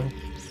you can do.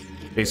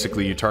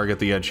 Basically, you target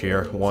the edge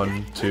here.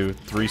 1, 2,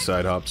 3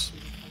 side hops.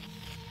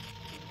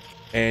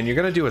 And you're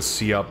gonna do a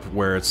C-up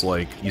where it's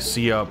like, you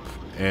C-up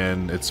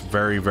and it's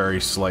very, very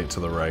slight to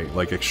the right.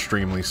 Like,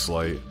 extremely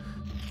slight.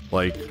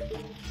 Like,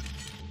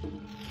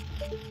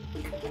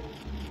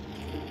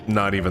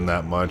 not even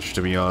that much,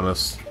 to be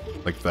honest.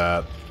 Like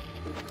that.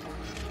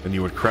 And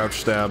you would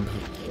crouch stab,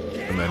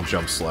 and then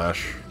jump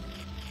slash,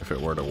 if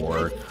it were to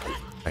work.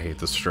 I hate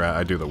this strat.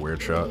 I do the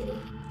weird shot.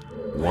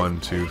 1,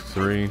 2,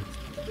 3.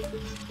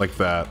 Like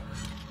that.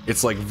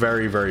 It's like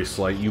very, very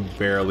slight. You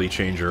barely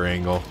change your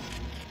angle.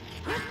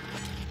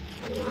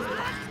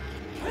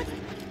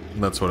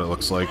 And that's what it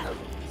looks like.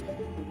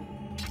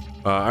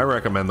 I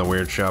recommend the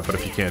weird shot, but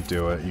if you can't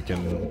do it, you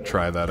can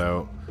try that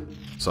out.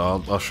 So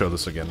I'll show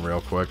this again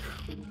real quick.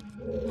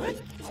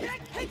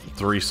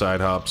 3 side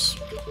hops.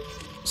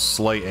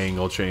 Slight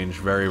angle change,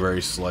 very,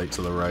 very slight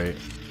to the right.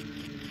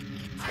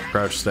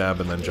 Crouch stab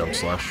and then jump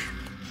slash.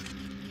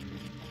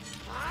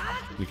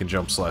 You can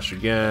jump slash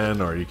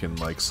again, or you can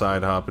like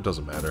side hop, it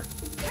doesn't matter.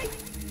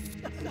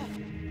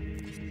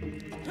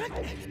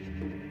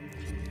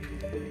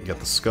 Get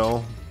the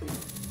skull.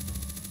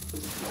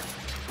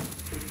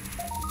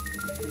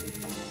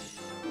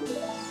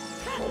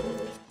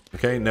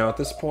 Okay, now at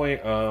this point,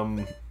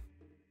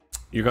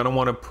 you're gonna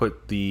want to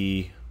put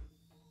the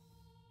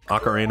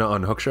Ocarina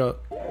on Hookshot,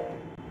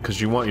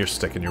 because you want your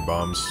stick in your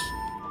bombs.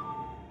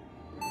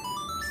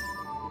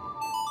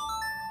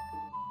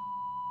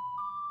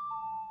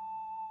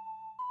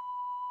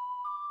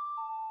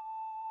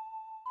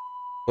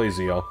 Please,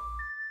 y'all.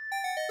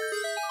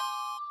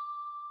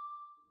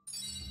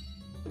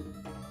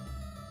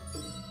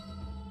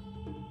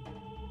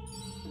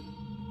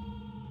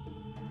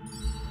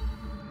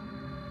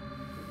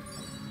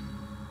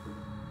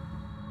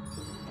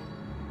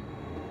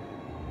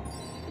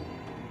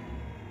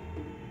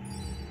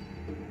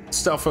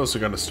 Stalfos are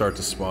going to start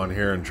to spawn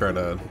here and try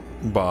to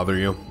bother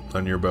you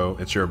on your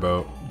boat. It's your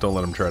boat. Don't let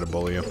them try to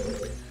bully you.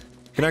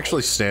 You can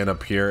actually stand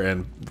up here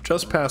and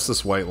just past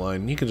this white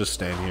line, you can just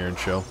stand here and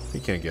chill. He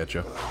can't get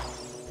you.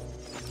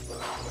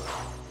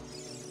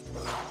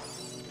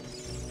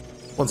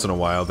 Once in a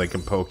while they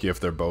can poke you if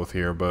they're both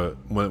here, but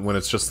when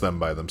it's just them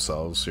by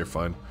themselves, you're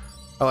fine.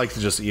 I like to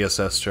just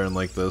ESS turn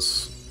like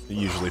this. It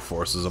usually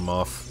forces them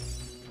off.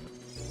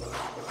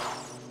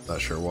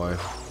 Not sure why.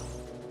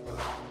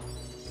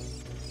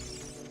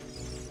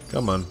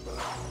 Come on.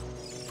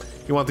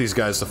 You want these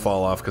guys to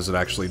fall off because it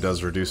actually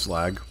does reduce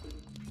lag.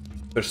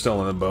 They're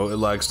still in the boat, it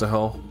lags to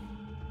hell.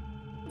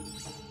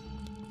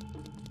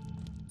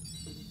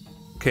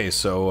 Okay,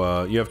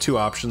 so you have two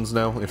options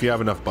now. If you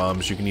have enough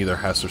bombs, you can either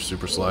Hess or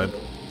Super Slide.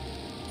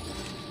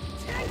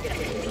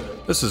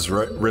 This is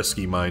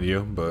risky, mind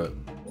you, but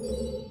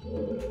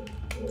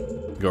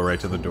go right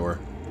to the door.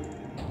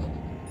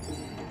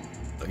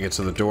 Get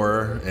to the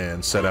door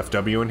and set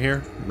FW in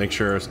here. Make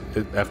sure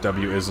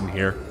FW is in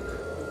here.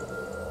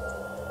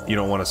 You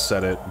don't want to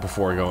set it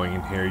before going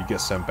in here. You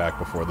get sent back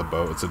before the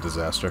boat. It's a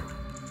disaster.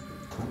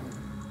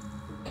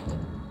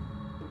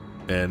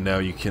 And now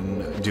you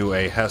can do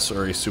a Hess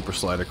or a Super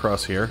Slide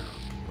across here.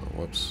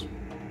 Oh, whoops.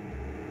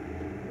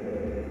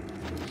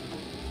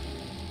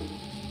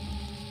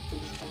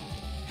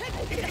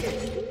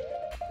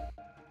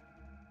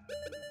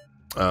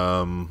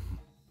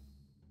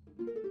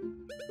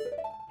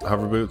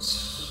 Hover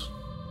boots.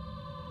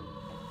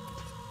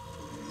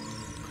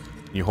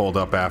 You hold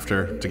up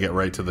after to get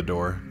right to the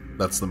door.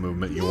 That's the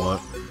movement you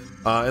want.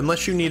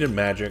 Unless you needed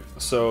magic.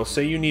 So,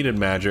 say you needed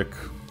magic.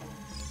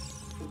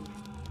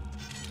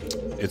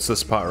 It's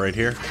this pot right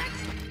here.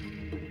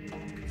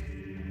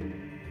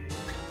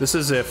 This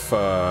is if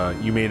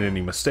you made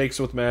any mistakes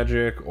with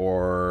magic,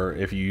 or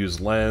if you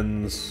use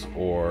lens,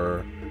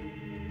 or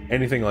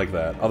anything like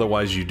that.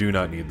 Otherwise, you do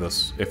not need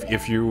this.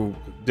 If you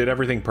did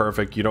everything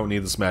perfect, you don't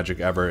need this magic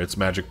ever. It's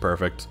magic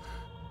perfect.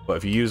 But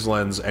if you use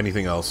lens,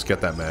 anything else, get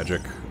that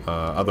magic.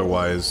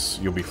 Otherwise,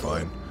 you'll be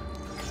fine.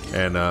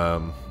 And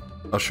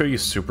I'll show you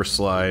Super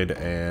Slide,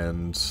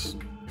 and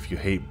if you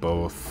hate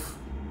both,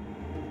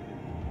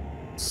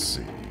 let's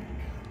see,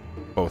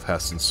 both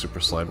Hess and Super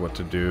Slide, what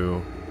to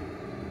do.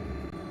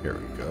 Here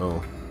we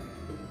go.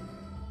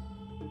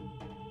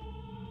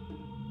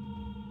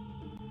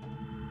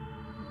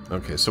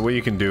 Okay, so what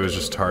you can do is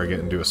just target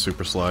and do a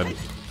Super Slide.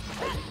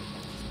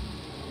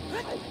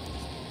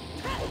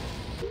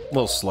 A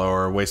little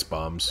slower, waste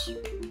bombs.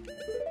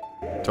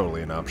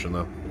 Totally an option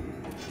though.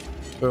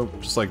 Oh,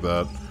 just like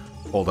that.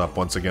 Hold up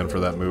once again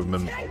for that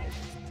movement.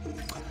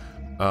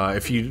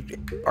 If you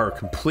are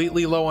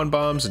completely low on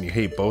bombs and you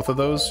hate both of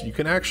those, you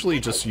can actually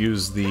just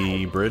use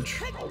the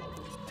bridge.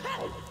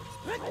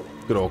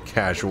 Good old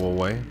casual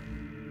way.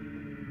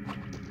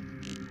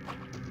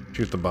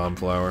 Shoot the bomb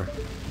flower.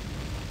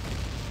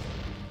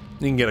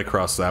 You can get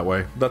across that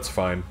way. That's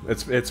fine.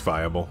 It's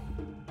viable.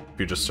 If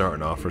you're just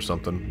starting off or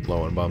something,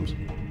 low on bombs.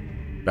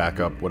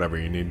 Backup, whatever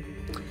you need.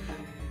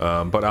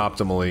 But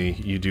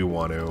optimally, you do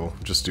want to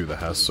just do the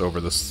Hess over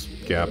this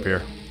gap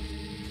here.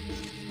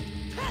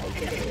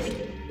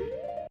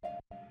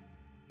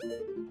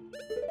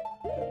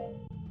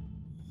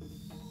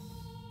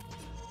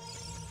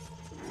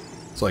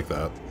 It's like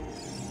that.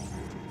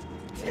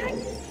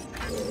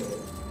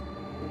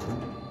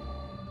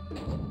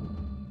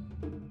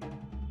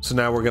 So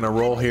now we're gonna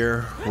roll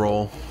here,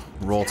 roll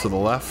to the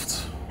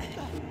left.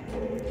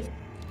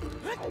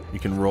 You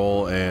can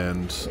roll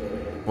and,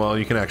 well,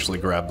 you can actually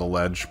grab the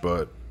ledge,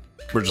 but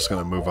we're just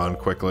gonna move on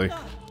quickly.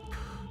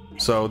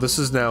 So this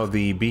is now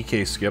the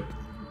BK skip.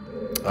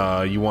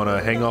 You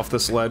wanna hang off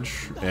this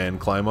ledge and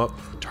climb up,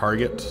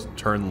 target,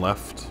 turn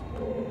left.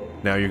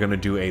 Now you're gonna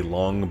do a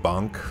long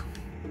bonk.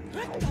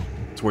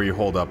 It's where you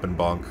hold up and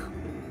bonk.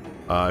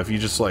 If you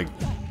just like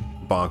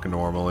bonk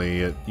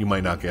normally, you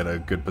might not get a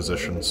good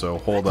position, so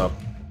hold up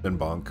and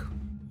bonk.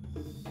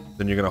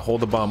 Then you're gonna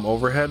hold the bomb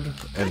overhead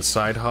and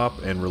side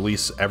hop and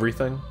release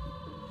everything,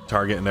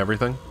 target and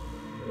everything,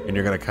 and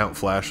you're gonna count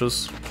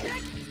flashes.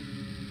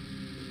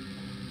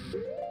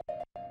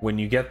 When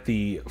you get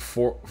the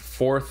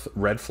fourth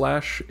red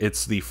flash,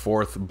 it's the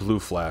fourth blue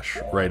flash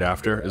right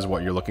after is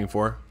what you're looking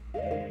for.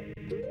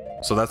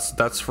 So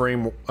that's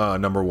frame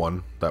number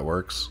 1 that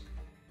works.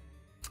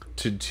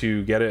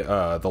 To get it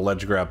the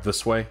ledge grab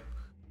this way,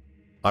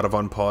 out of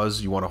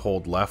unpause, you want to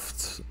hold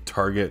left,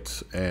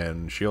 target,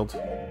 and shield.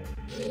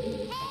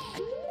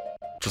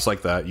 Just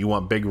like that. You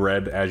want big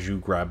red as you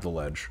grab the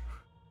ledge.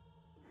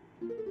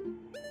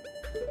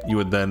 You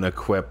would then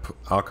equip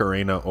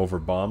Ocarina over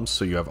bombs,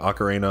 so you have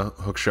Ocarina,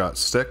 Hookshot,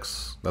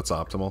 sticks. That's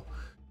optimal.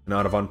 And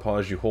out of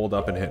unpause, you hold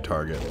up and hit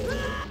target.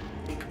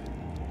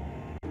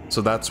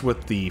 So that's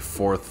with the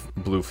 4th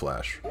blue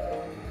flash.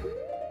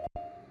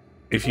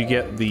 if you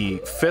get the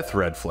 5th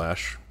red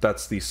flash,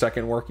 that's the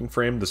 2nd working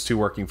frame, there's 2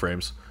 working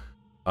frames.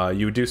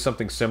 You would do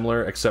something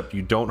similar, except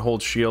you don't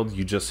hold shield,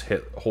 you just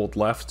hold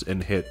left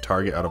and hit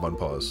target out of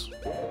unpause.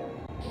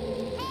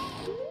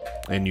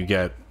 And you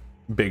get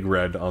big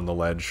red on the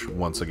ledge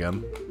once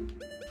again.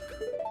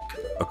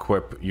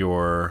 Equip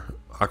your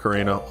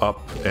Ocarina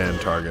up and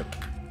target.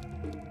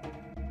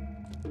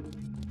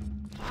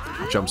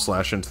 Jump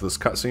slash into this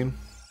cutscene,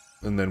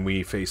 and then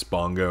we face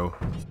Bongo.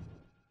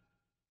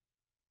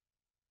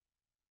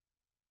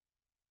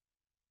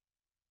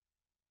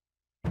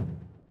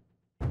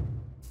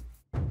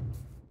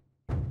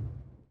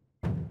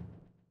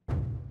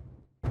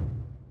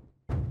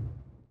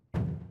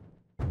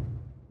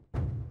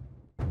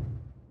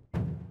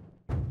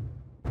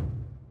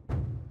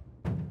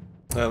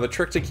 The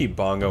trick to keep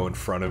Bongo in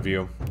front of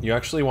you, you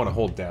actually want to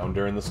hold down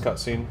during this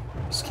cutscene.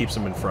 Just keeps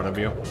him in front of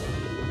you.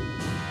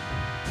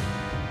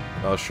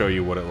 I'll show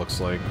you what it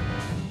looks like.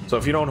 So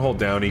if you don't hold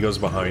down, he goes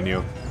behind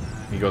you.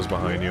 He goes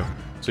behind you.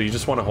 So you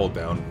just want to hold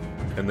down,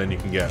 and then you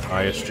can get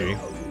ISG.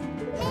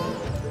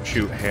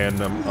 Shoot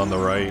hand on the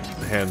right,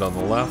 hand on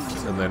the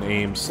left, and then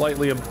aim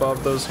slightly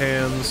above those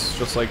hands,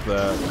 just like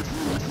that.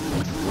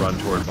 Run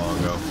toward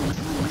Bongo.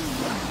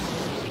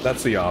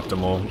 That's the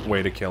optimal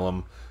way to kill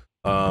him.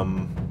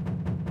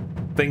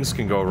 Things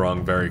can go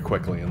wrong very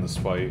quickly in this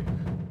fight.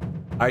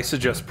 I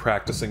suggest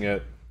practicing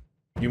it.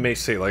 You may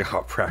say, like,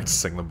 oh,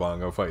 practicing the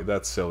Bongo fight,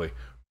 that's silly.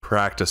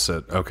 Practice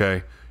it,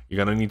 okay?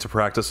 You're gonna need to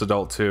practice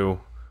Adult 2.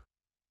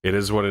 It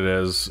is what it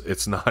is.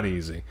 It's not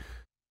easy.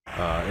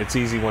 It's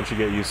easy once you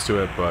get used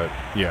to it, but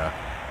yeah,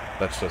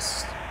 it's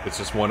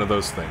just one of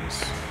those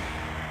things.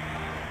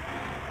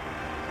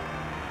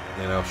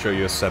 And I'll show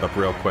you a setup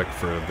real quick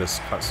for this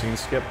cutscene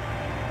skip.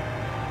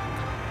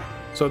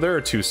 So there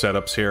are 2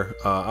 setups here.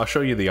 I'll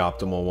show you the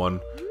optimal one.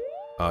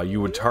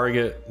 You would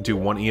target, do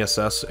 1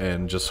 ESS,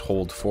 and just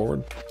hold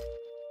forward.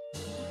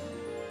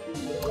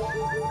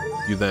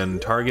 You then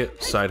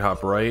target, side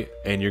hop right,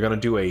 and you're gonna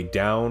do a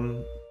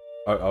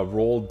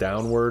roll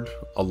downward,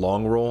 a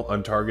long roll,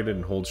 untargeted,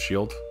 and hold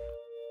shield.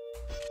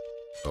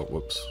 Oh,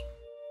 whoops.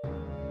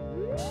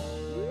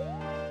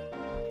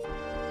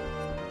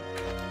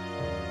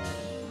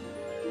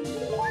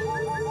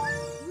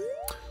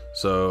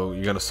 So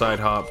you're gonna side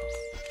hop,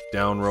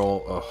 down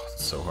roll. Oh,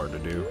 it's so hard to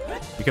do.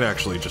 You can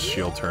actually just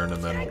shield turn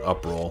and then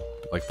up roll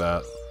like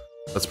that.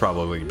 That's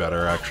probably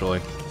better,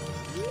 actually.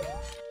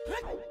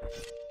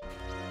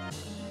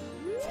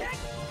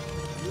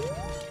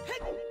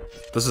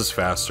 This is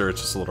faster, it's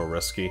just a little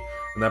risky.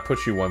 And that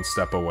puts you 1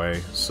 step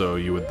away, so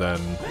you would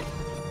then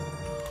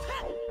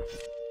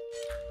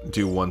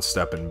do 1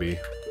 step and B.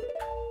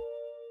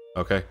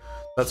 Okay,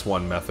 that's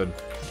one method.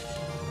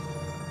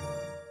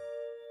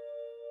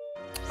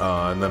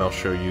 And then I'll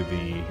show you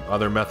the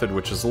other method,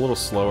 which is a little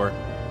slower,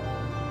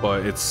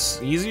 but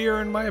it's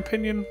easier in my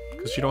opinion,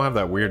 because you don't have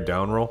that weird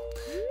down roll.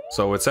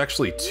 So it's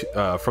actually,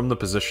 from the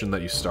position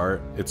that you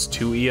start, it's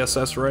 2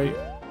 ESS right,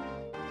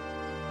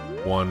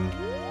 1,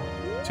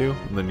 2,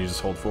 and then you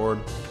just hold forward.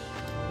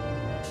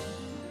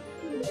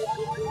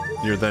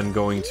 You're then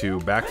going to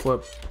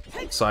backflip,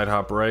 side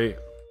hop right,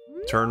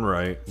 turn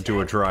right,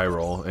 do a dry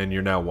roll, and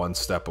you're now 1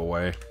 step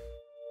away.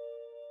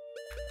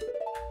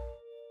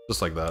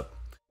 Just like that.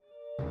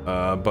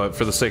 But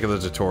for the sake of the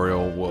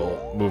tutorial,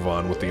 we'll move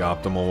on with the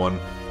optimal one.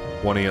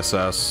 1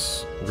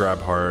 ESS, grab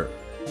heart,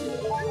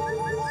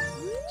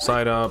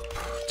 side up,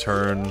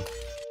 turn,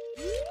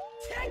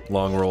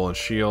 long roll and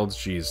shield.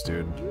 Jeez,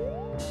 dude.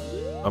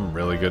 I'm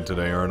really good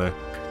today, aren't I?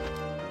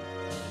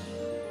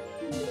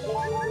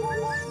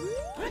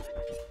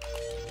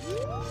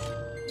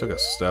 Took a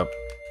step.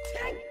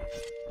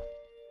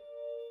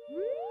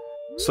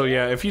 So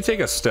yeah, if you take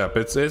a step,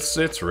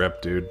 it's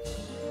ripped, dude.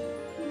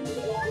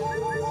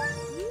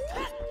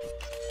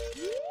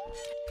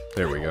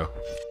 There we go.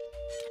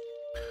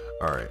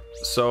 Alright,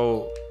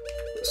 so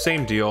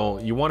same deal.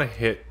 You want to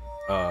hit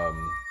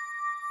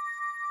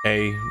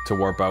A to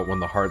warp out when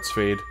the hearts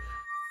fade.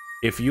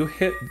 If you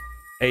hit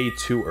A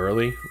too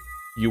early,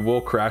 you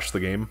will crash the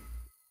game.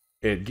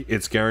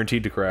 It's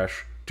guaranteed to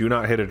crash. Do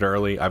not hit it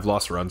early. I've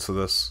lost runs to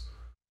this.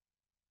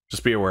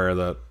 Just be aware of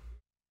that.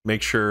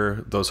 Make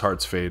sure those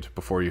hearts fade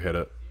before you hit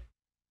it.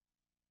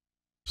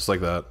 Just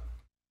like that.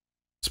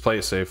 Just play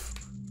it safe.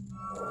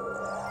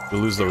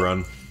 You'll lose the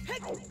run.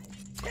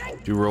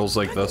 Do rolls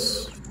like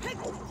this.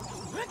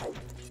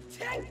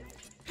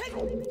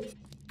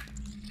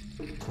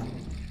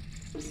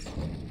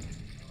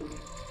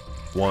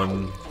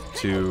 One,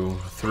 2,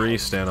 3.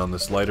 Stand on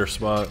this lighter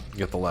spot.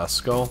 Get the last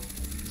skull.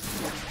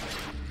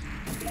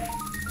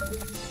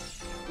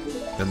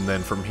 And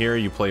then from here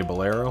you play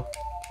Bolero.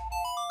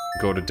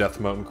 Go to Death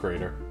Mountain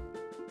Crater.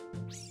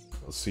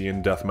 I'll see you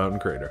in Death Mountain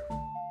Crater.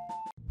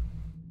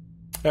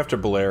 After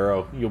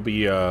Bolero, you'll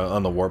be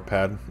on the warp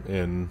pad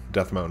in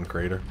Death Mountain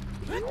Crater.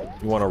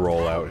 You want to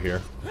roll out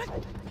here.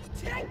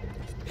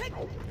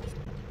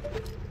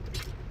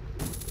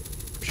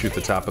 Shoot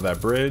the top of that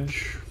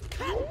bridge.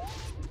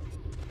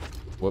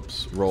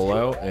 Whoops. Roll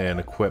out and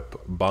equip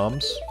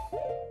bombs.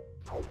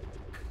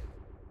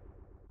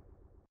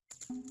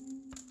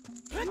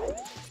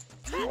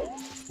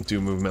 do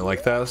movement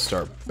like that.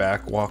 Start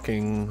back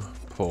walking,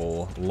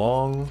 pull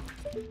long,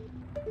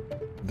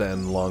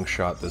 then long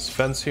shot this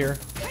fence here.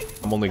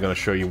 I'm only going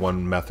to show you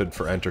one method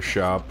for enter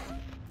shop.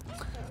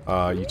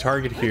 You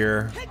target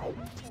here,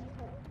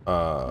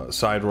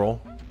 side roll,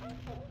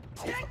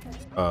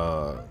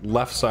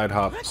 left side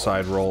hop,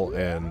 side roll,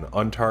 and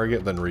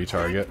untarget, then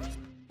retarget,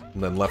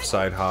 and then left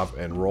side hop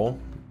and roll.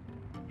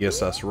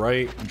 ESS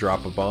right,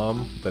 drop a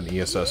bomb, then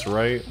ESS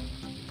right,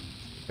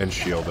 and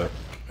shield it.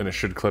 And it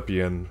should clip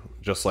you in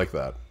just like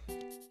that.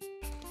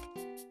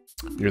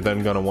 You're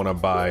then going to want to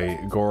buy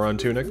Goron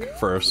Tunic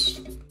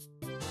first.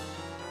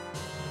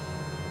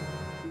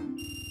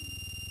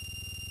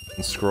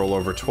 And scroll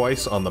over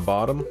twice on the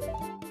bottom.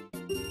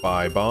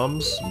 Buy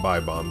bombs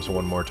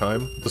one more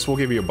time. This will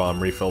give you a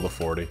bomb refill to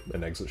 40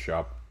 and exit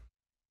shop.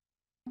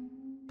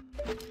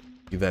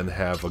 You then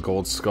have a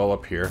gold skull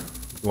up here.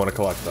 You want to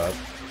collect that.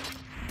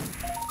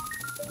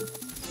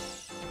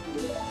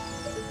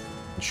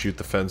 And shoot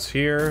the fence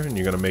here, and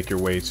you're going to make your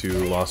way to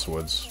Lost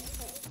Woods.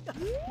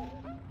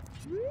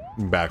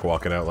 Back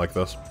walking out like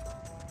this.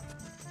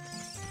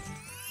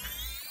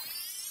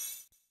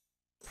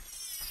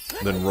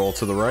 Then roll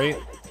to the right.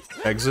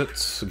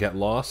 Exit, get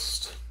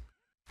lost.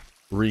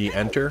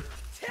 Re-enter.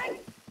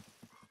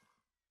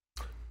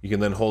 You can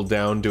then hold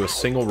down, do a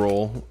single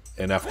roll,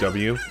 and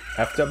FW.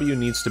 FW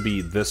needs to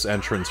be this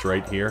entrance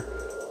right here.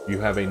 You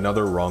have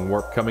another wrong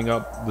warp coming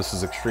up. This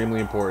is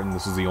extremely important.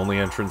 This is the only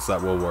entrance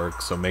that will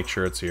work, so make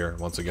sure it's here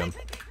once again.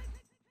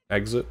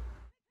 Exit.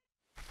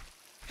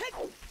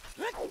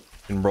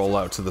 And roll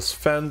out to this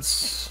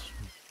fence.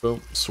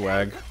 Boom,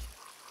 swag.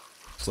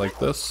 Just like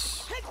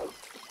this.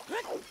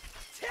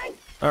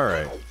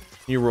 Alright.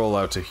 You roll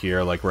out to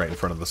here, like right in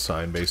front of the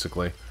sign,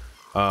 basically.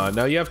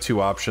 Now you have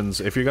two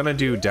options. If you're gonna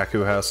do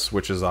Deku Hess,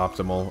 which is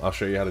optimal, I'll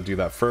show you how to do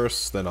that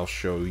first, then I'll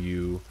show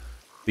you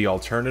the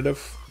alternative,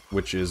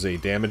 which is a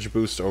damage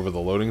boost over the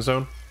loading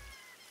zone.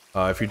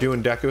 If you're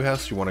doing Deku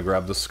Hess, you want to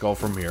grab the skull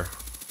from here.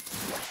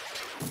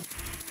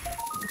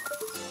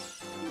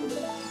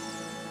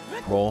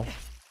 Roll.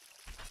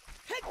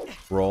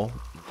 Roll.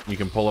 You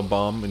can pull a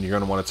bomb, and you're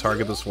going to want to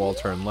target this wall,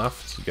 turn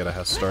left, get a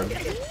Hess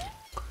started.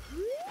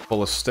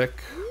 Pull a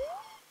stick.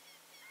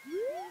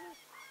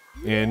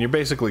 And you're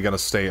basically going to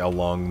stay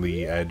along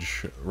the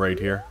edge right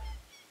here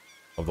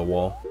of the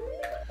wall.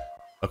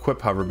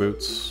 Equip hover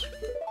boots.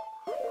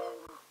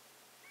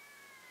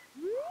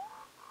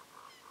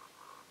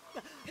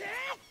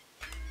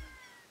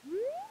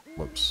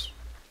 Whoops.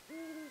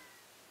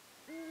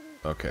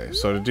 Okay,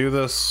 so to do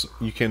this,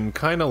 you can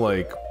kind of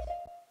like...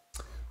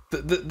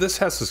 this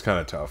Hess is kind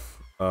of tough.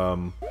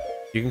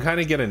 You can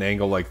kind of get an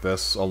angle like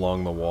this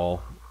along the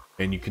wall,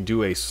 and you can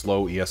do a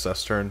slow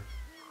ESS turn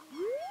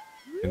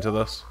into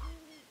this.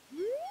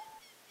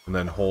 And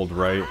then hold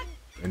right,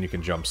 and you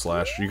can jump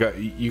slash. You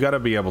got to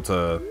be able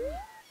to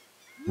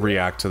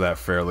react to that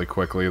fairly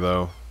quickly,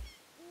 though.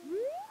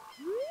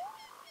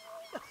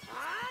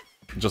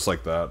 Just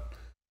like that.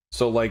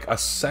 So, like, a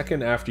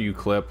second after you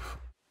clip,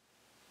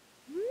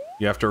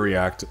 you have to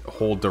react,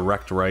 hold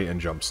direct right,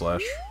 and jump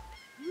slash.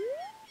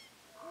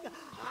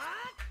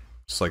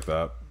 Just like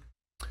that.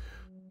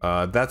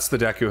 That's the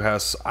Deku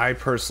Hess. I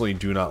personally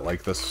do not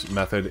like this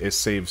method. It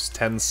saves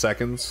 10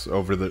 seconds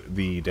over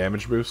the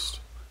damage boost.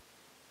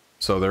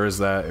 So there is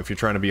that. If you're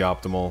trying to be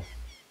optimal,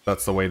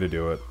 that's the way to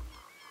do it.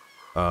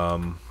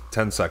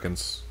 10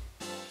 seconds.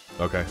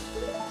 Okay.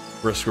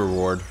 Risk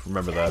reward,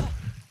 remember that.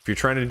 If you're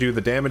trying to do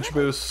the damage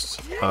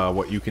boost,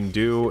 what you can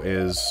do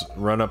is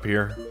run up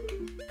here,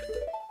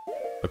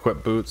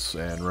 equip boots,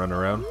 and run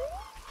around.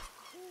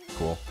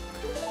 Cool.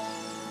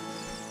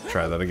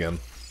 Try that again.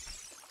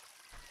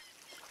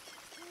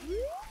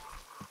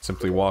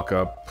 Simply walk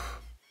up.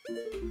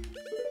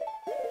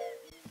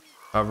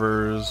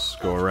 Hovers,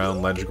 go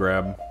around, ledge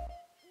grab.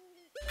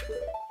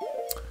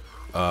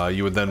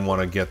 You would then want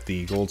to get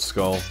the gold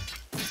skull.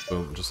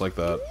 Boom, just like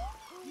that.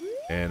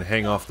 And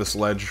hang off this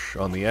ledge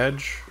on the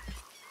edge.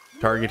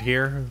 Target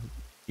here.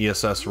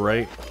 ESS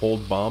right,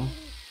 hold bomb.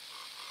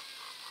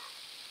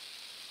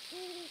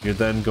 You're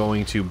then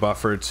going to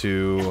buffer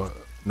to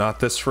not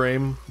this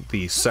frame,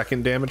 the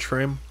second damage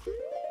frame.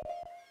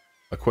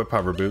 Equip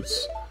hover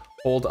boots.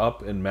 Hold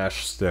up and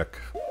mash stick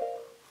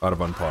out of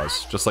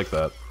unpause, just like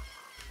that.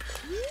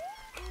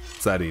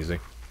 It's that easy.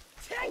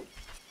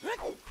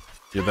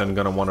 You're then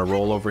going to want to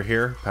roll over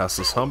here, past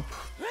this hump.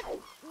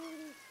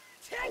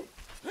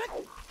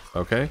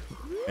 Okay,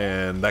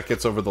 and that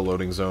gets over the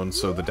loading zone,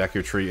 so the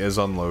Deku tree is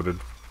unloaded.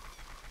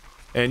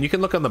 And you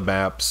can look on the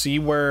map, see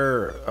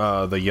where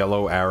the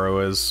yellow arrow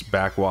is,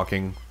 back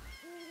walking.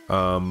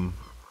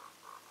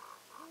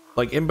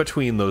 Like in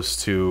between those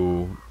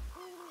two,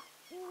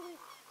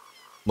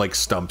 like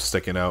stumps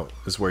sticking out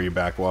is where you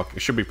back walk.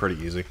 It should be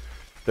pretty easy.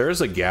 There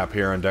is a gap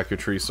here on Deku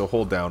tree, so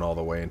hold down all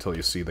the way until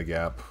you see the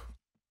gap.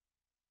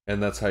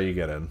 And that's how you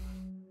get in.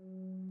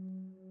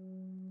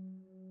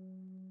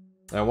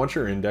 Now once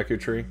you're in Deku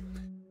tree,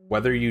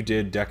 whether you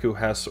did Deku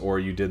Hess or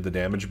you did the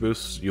damage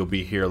boost, you'll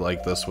be here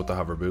like this with the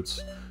hover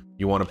boots.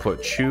 You want to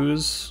put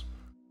choose,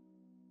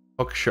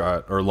 hook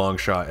shot, or long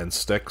shot, and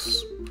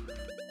sticks.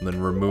 And then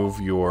remove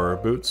your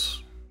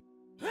boots.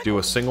 Do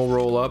a single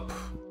roll up,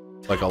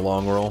 like a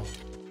long roll.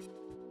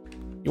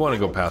 You want to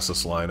go past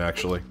this line,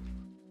 actually.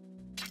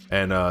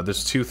 And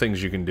there's two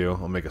things you can do.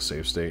 I'll make a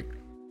save state.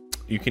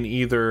 You can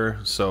either,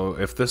 so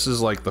if this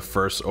is like the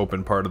first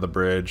open part of the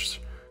bridge,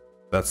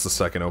 that's the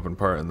second open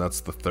part, and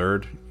that's the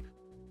third.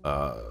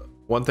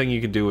 One thing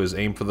you can do is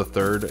aim for the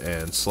third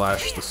and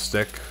slash the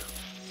stick.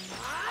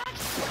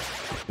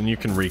 And you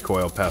can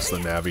recoil past the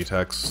Navi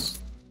text.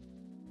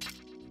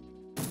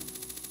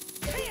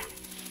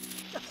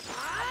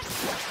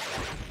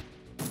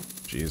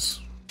 Jeez.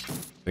 I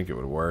think it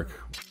would work.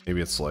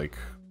 Maybe it's like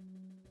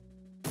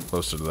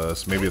closer to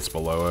this. Maybe it's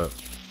below it.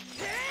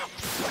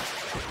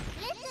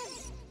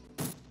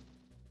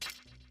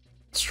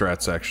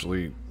 Strat's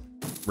actually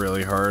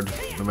really hard,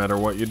 no matter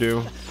what you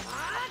do.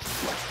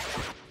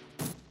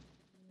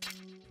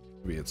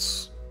 Maybe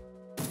it's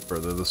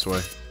further this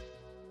way.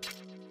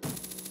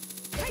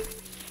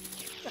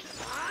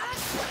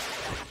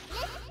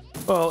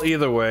 Well,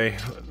 either way,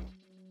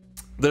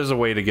 there's a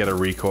way to get a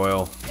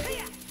recoil.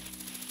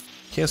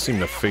 Can't seem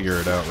to figure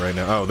it out right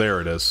now. Oh,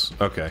 there it is.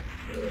 Okay.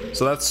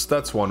 So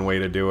that's one way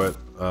to do it.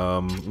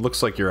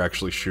 Looks like you're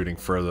actually shooting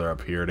further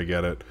up here to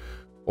get it.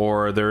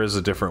 Or there is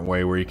a different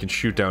way where you can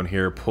shoot down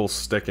here, pull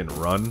stick, and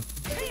run.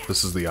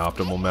 This is the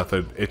optimal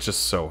method. It's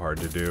just so hard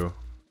to do.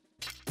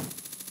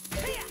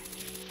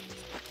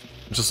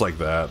 Just like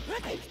that.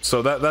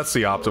 So that's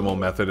the optimal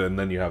method, and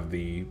then you have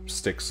the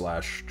stick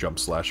slash jump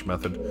slash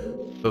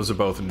method. Those are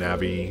both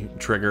Navi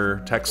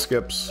trigger tech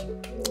skips.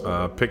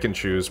 Pick and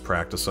choose,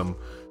 practice them.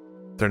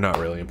 They're not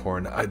really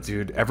important.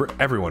 Dude,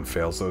 everyone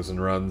fails those in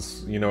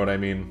runs. You know what I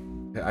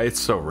mean? It's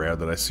so rare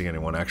that I see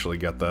anyone actually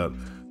get that.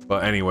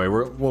 But anyway,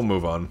 we'll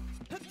move on.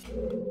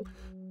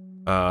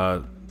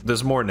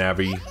 There's more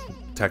Navi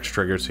text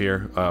triggers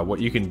here. What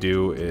you can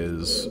do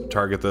is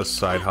target this,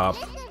 side hop,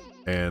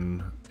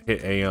 and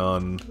hit A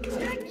on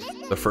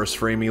the first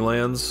frame he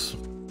lands.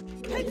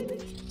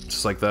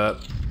 Just like that.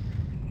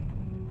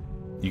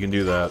 You can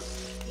do that.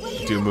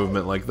 Do a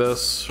movement like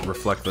this,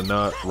 reflect the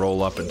nut,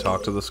 roll up and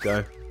talk to this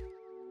guy.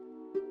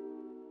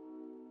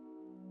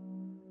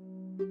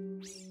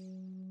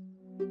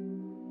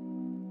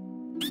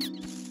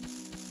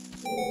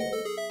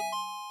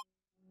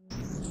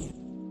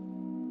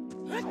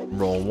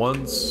 Roll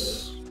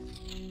once.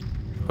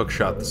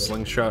 Hookshot the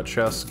slingshot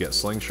chest, get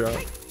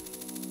slingshot.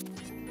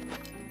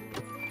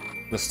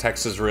 This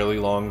text is really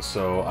long,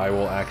 so I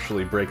will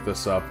actually break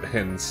this up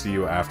and see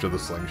you after the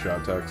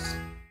slingshot text.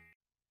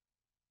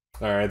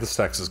 Alright, this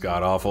text is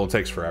god-awful. It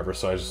takes forever,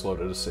 so I just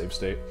loaded a save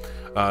state.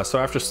 So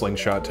after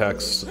slingshot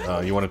text,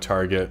 you want to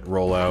target,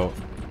 roll out.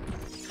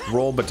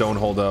 Roll, but don't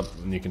hold up,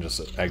 and you can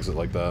just exit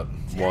like that.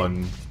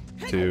 1,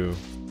 2,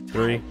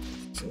 3.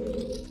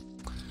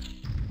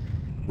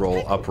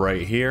 Roll up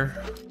right here.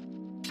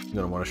 You're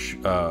gonna want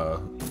to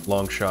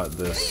long shot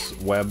this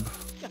web,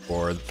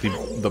 or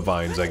the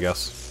vines, I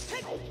guess.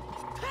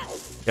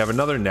 You have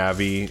another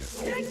Navi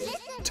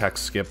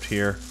text skipped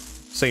here.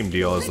 Same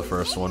deal as the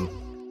first one.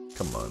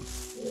 Come on.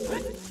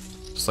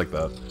 Just like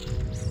that.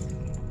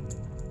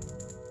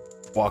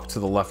 Walk to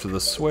the left of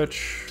the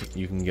switch.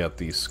 You can get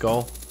the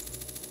skull.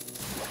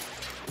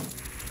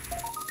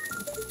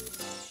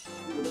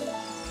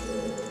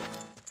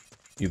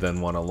 You then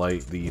want to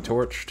light the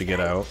torch to get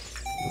out.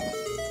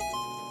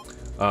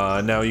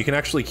 Now you can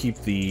actually keep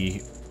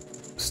the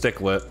stick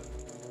lit.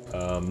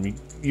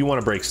 You want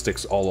to break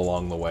sticks all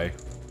along the way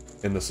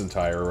in this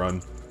entire run,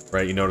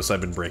 right? You notice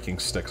I've been breaking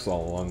sticks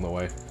all along the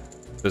way.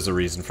 There's a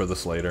reason for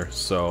this later.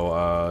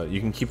 So you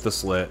can keep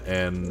this lit,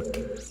 and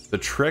the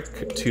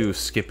trick to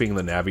skipping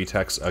the Navi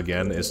text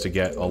again is to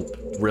get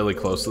really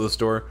close to this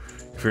door.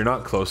 If you're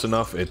not close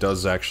enough, it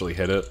does actually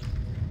hit it.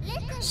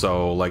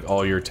 So like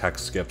all your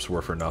text skips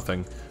were for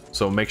nothing.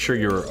 So make sure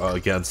you're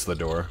against the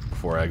door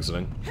before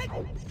exiting.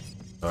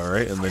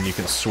 Alright, and then you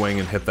can swing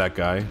and hit that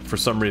guy. For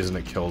some reason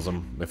it kills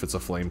him if it's a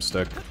flame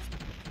stick.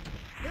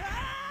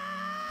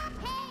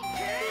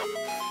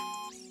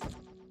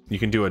 You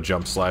can do a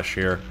jump slash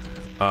here.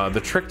 The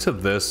trick to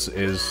this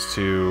is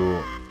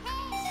to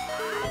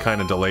kind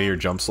of delay your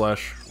jump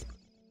slash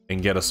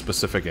and get a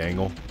specific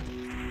angle.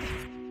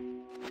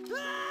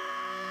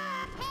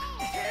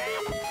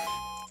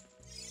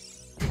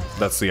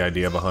 That's the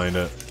idea behind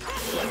it.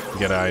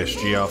 Get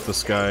ISG off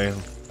this guy.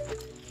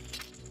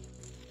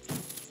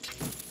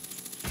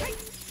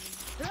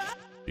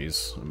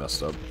 Jeez, I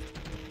messed up.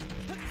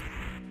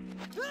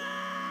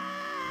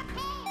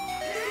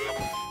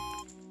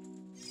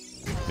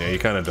 Yeah, you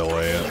kind of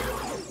delay it.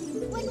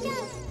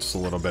 Just a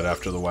little bit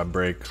after the web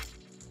break.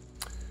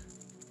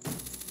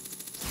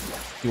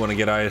 You want to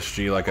get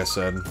ISG, like I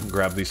said,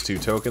 grab these 2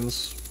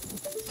 tokens.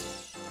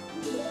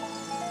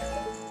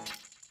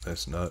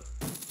 Nice nut.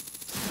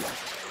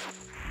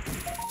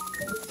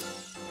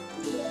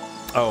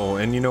 Oh,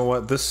 and you know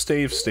what? This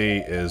save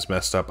state is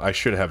messed up. I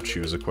should have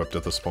choose equipped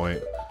at this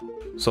point.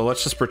 So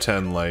let's just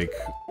pretend like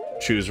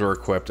choose were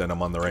equipped and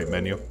I'm on the right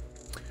menu.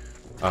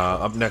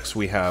 Up next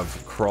we have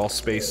crawl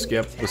space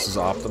skip. This is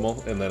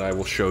optimal, and then I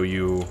will show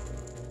you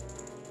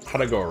how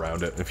to go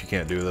around it if you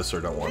can't do this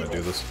or don't want to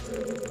do this.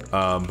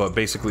 But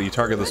basically, you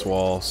target this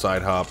wall,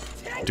 side hop,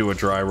 do a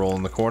dry roll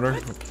in the corner,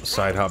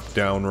 side hop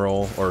down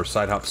roll, or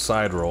side hop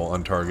side roll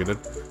untargeted,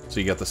 so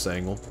you get this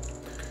angle.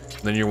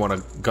 Then you're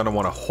gonna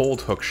want to hold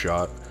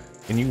Hookshot,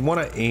 and you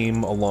want to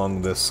aim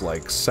along this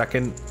like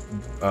second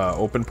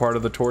open part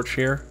of the torch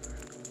here,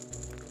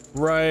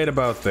 right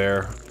about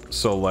there.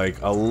 So like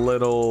a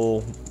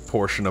little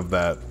portion of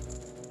that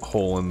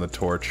hole in the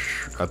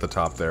torch at the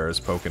top there is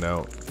poking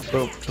out.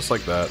 Boom, just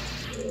like that.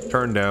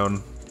 Turn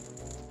down,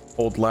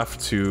 hold left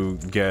to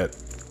get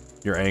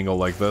your angle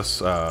like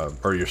this,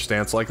 or your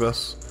stance like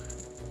this,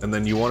 and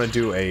then you want to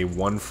do a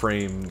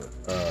 1-frame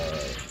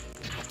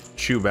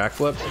shoe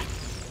backflip,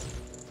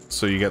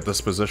 so you get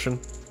this position.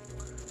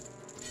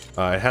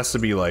 It has to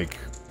be like,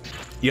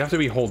 you have to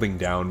be holding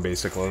down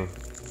basically,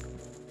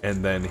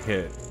 and then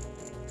hit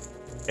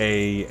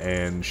A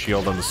and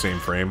shield on the same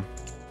frame.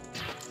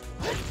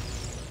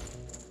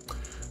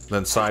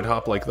 Then side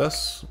hop like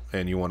this,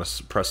 and you want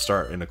to press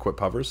start and equip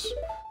hovers.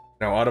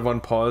 Now out of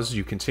unpause,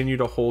 you continue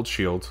to hold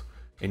shield,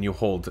 and you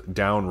hold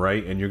down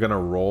right, and you're gonna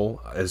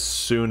roll as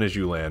soon as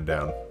you land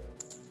down.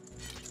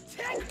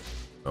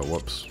 Oh,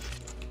 whoops.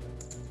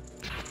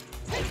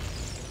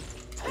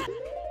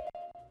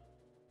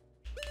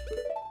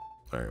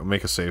 Alright, we'll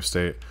make a save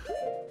state.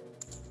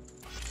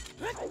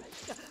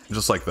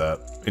 Just like that.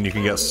 And you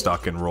can get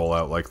stuck and roll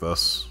out like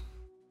this.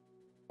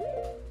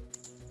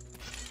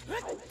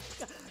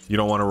 You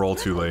don't want to roll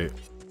too late.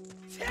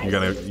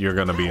 You're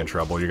gonna be in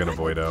trouble. You're gonna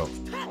void out.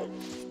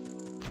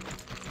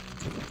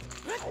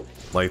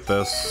 Like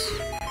this.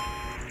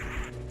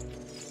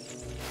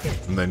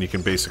 And then you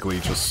can basically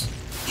just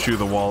chew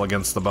the wall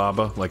against the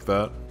baba, like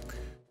that.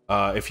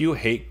 If you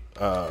hate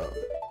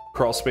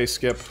crawl space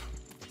skip,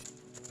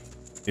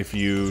 if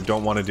you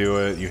don't want to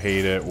do it, you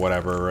hate it,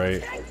 whatever,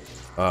 right?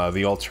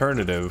 The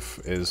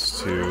alternative is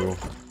to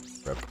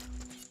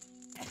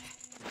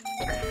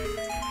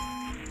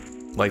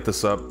light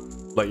this up,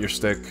 light your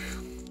stick.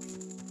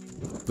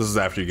 This is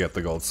after you get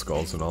the gold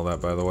skulls and all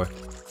that, by the way.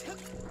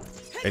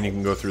 And you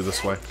can go through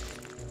this way.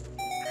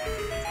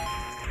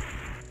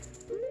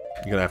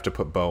 You're gonna have to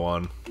put bow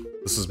on.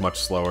 This is much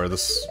slower.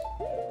 This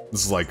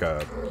is like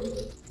a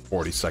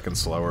 40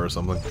 seconds slower or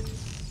something.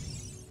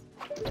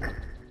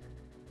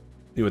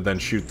 You would then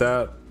shoot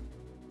that.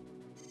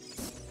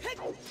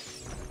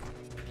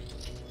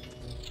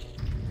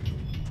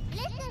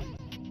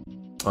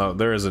 Oh,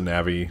 there is a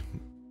Navi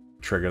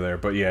trigger there,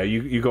 but yeah,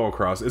 you go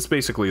across. It's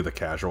basically the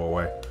casual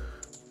way.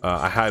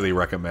 I highly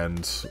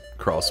recommend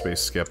crawl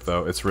space skip,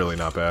 though. It's really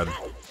not bad.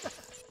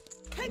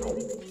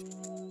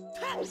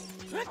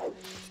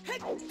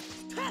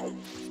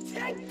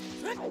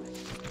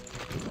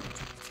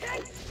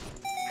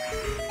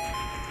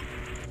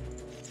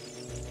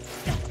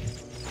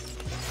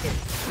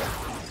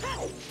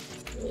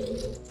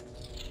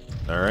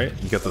 Alright,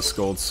 you get this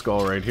gold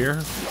skull right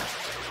here.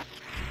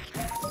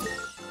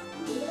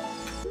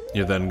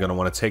 You're then going to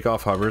want to take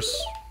off hovers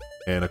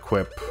and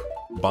equip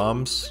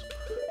bombs,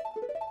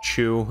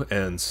 chew,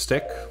 and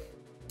stick.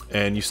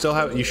 And you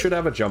should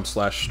have a jump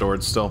slash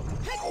stored still.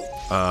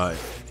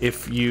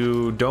 If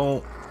you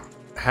don't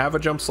have a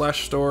jump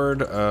slash stored,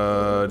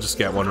 just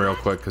get one real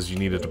quick because you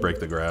need it to break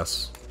the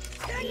grass.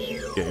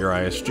 Get your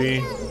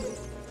ISG.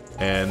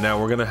 And now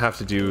we're going to have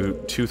to do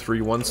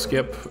 2-3-1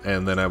 skip,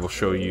 and then I will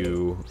show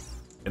you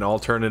an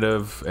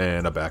alternative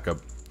and a backup.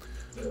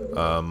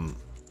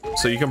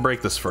 So you can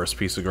break this first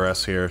piece of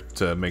grass here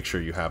to make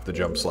sure you have the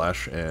jump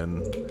slash,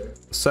 and the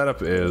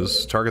setup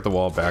is target the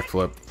wall,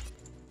 backflip,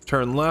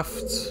 turn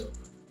left,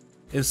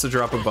 insta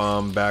drop a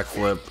bomb,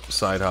 backflip,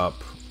 side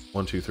hop,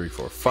 1, 2, 3,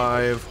 4,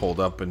 5, hold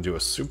up and do a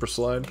super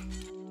slide.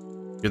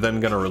 You're then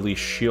going to release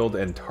shield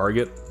and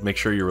target. Make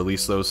sure you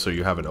release those so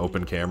you have an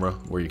open camera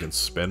where you can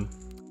spin.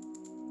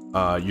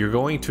 You're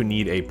going to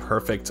need a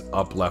perfect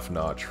up left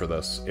notch for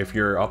this. If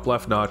your up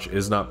left notch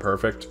is not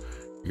perfect,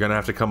 you're gonna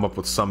have to come up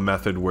with some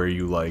method where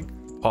you like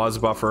pause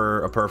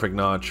buffer a perfect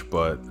notch,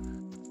 but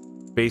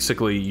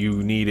basically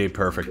you need a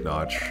perfect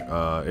notch.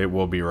 It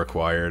will be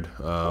required.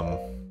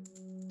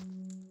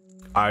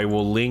 I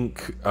will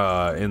link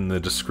in the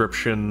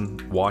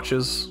description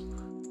watches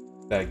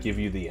that give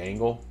you the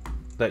angle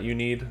that you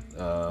need.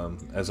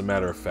 As a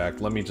matter of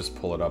fact, let me just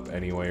pull it up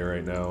anyway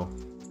right now.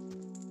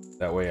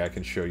 That way I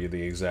can show you the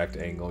exact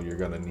angle you're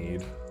gonna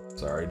need.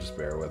 Sorry, just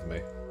bear with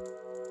me.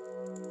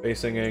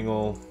 Facing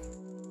angle.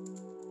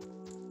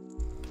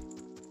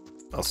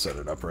 I'll set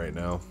it up right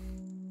now.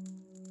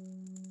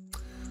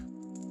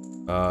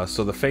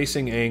 So the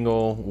facing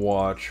angle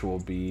watch will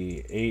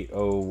be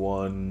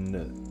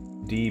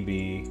 801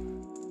 dB,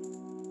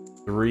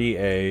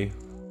 3A,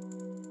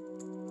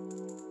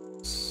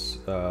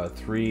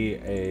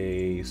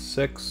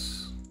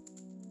 3A6,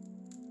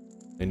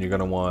 and you're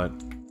gonna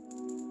want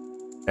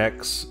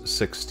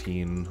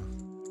X16.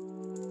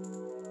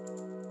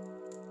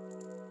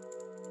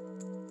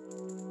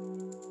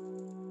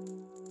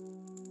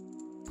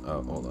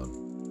 Oh, hold on.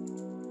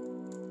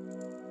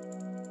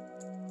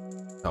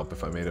 Help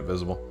if I made it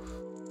visible.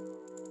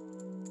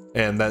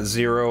 And that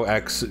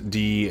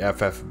 0xdffb,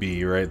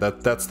 right?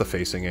 That's the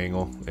facing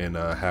angle in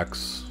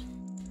Hex.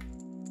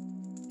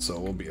 So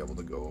we'll be able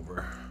to go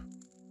over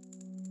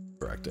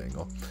correct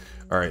angle.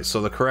 All right,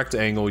 so the correct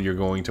angle you're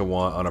going to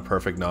want on a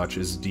perfect notch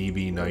is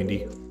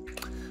db90.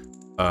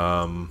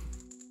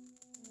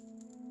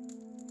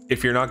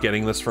 If you're not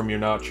getting this from your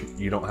notch,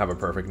 you don't have a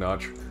perfect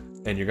notch,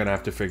 and you're gonna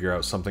have to figure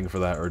out something for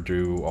that or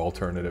do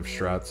alternative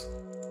strats.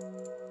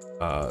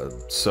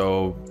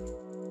 So,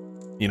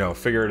 you know,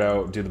 figure it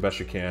out, do the best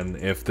you can.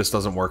 If this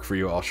doesn't work for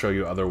you, I'll show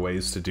you other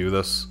ways to do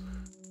this.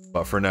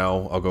 But for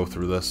now, I'll go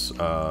through this.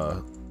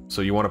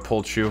 So you want to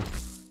pull Chew,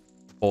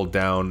 hold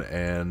down,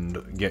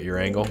 and get your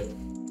angle.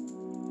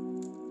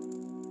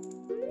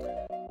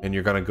 And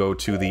you're gonna go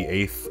to the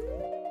 8th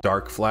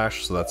dark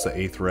flash, so that's the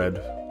 8th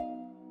red.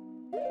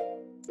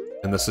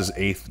 And this is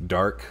 8th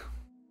dark.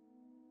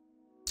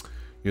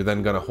 You're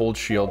then gonna hold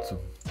shield.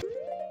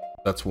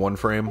 That's 1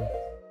 frame.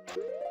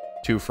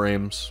 2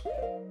 frames.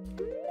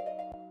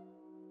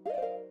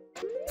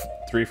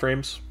 3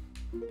 frames.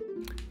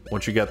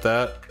 Once you get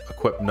that,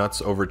 equip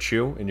Nuts over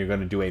Chew, and you're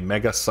gonna do a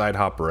mega side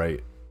hop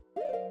right.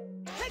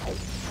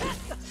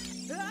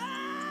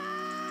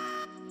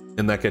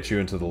 And that gets you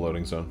into the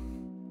loading zone.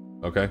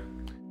 Okay?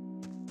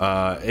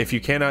 If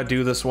you cannot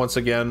do this once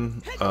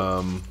again,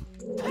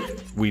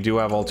 we do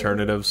have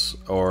alternatives,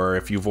 or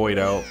if you void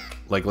out,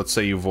 like let's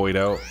say you void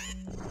out,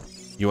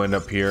 you end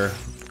up here,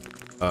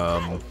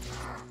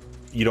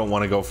 you don't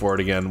want to go for it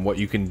again, what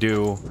you can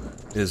do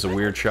is a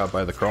weird shot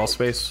by the crawl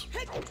space.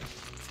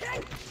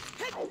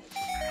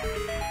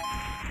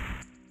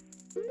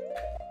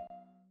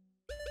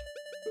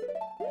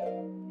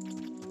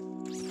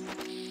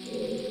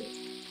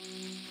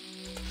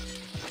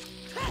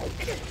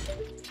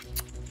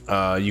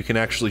 You can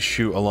actually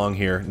shoot along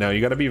here. Now you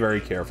gotta be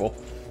very careful.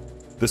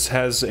 This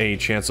has a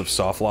chance of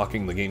soft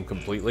locking the game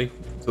completely,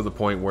 to the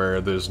point where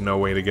there's no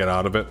way to get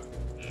out of it.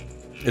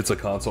 It's a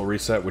console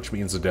reset, which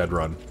means a dead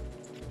run.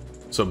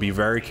 So be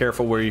very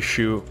careful where you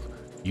shoot.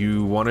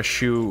 You want to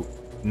shoot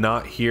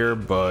not here,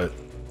 but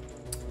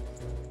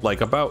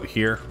like about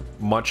here,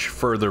 much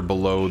further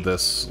below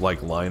this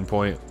like line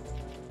point.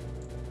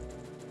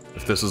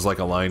 If this is like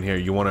a line here,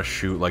 you want to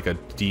shoot like a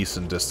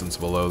decent distance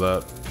below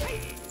that.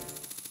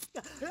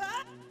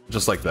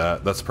 Just like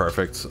that. That's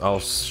perfect. I'll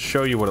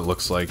show you what it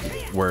looks like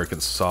where it can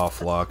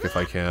soft lock if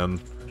I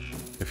can.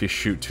 If you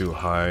shoot too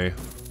high.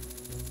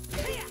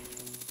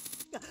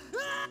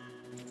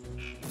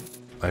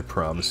 I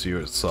promise you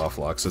it soft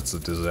locks. It's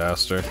a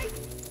disaster.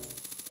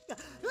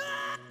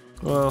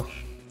 Well,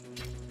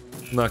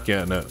 not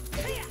getting it.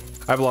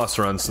 I've lost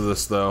runs to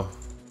this though.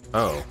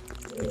 Oh,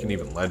 you can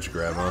even ledge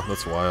grab, huh?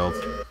 That's wild.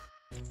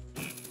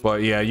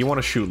 But yeah, you want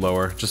to shoot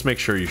lower. Just make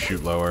sure you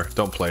shoot lower.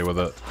 Don't play with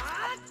it.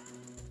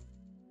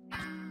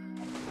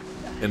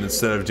 And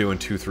instead of doing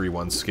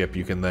 2-3-1 skip,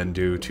 you can then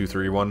do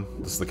 2-3-1.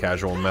 This is the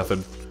casual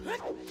method.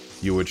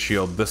 You would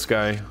shield this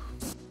guy.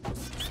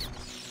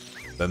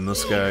 Then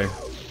this guy.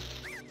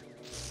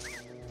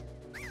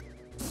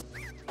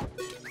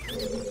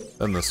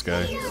 Then this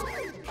guy.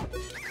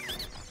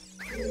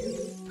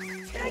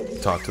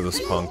 Talk to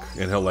this punk,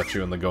 and he'll let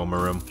you in the Goma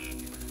room.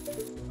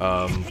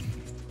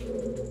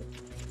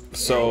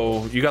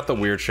 So, you got the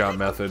weird shot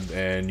method,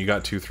 and you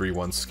got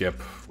 2-3-1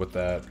 skip with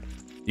that.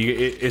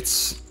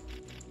 It's...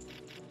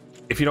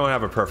 If you don't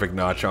have a perfect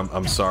notch,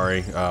 I'm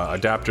sorry.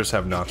 Adapters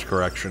have notch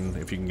correction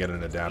if you can get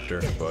an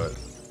adapter, but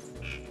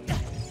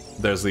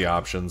there's the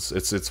options.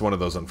 It's one of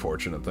those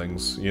unfortunate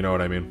things, you know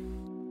what I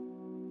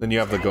mean? Then you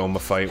have the Goma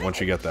fight. Once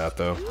you get that,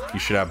 though, you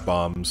should have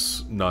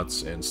bombs,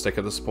 nuts, and stick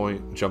at this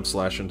point. Jump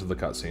slash into the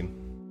cutscene.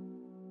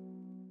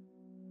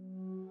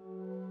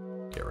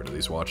 Get rid of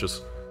these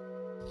watches.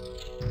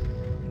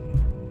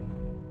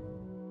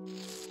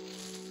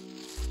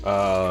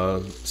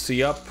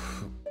 See up.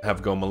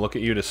 Have Goma look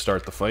at you to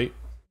start the fight.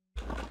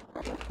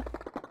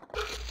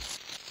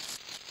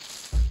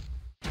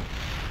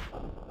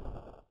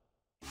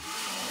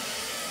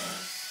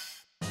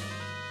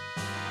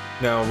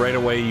 Now, right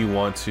away, you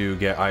want to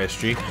get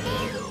ISG.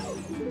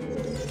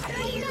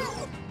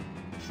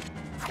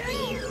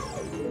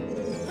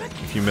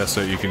 If you miss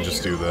it, you can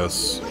just do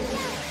this.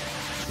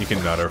 You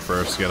can nut her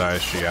first, get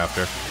ISG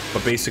after.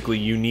 But basically,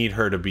 you need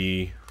her to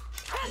be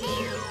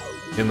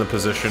in the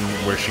position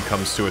where she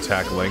comes to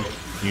attack Link.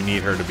 You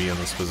need her to be in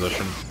this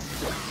position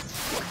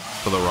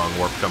for the wrong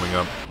warp coming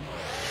up.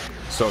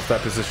 So if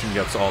that position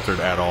gets altered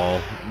at all,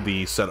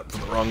 the setup for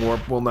the wrong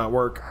warp will not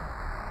work.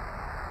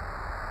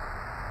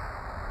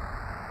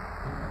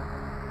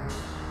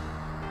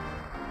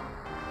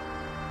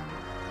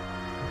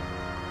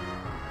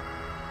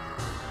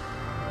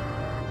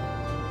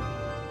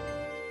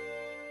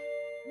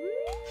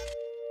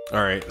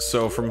 Alright,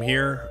 so from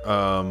here,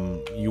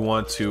 you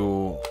want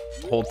to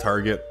hold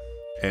target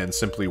and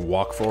simply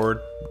walk forward.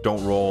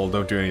 Don't roll,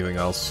 don't do anything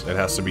else. It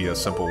has to be a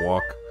simple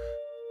walk.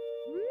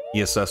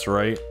 ESS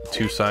right,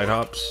 2 side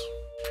hops,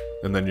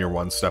 and then you're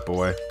 1 step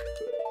away.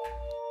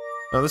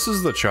 Now this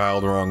is the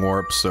child wrong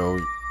warp, so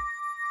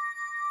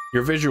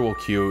your visual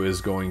cue is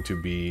going to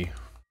be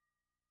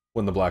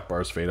when the black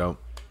bars fade out.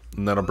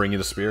 and that'll bring you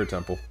to Spirit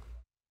Temple.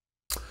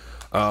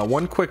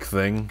 One quick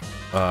thing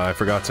I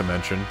forgot to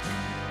mention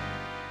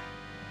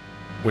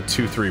with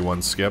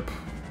 2-3-1 skip.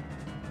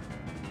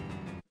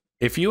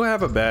 If you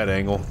have a bad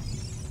angle,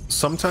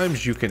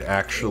 sometimes you can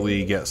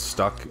actually get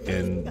stuck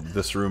in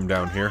this room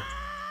down here.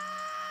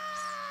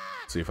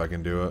 Let's see if I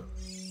can do it.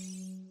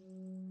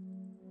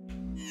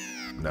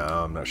 No,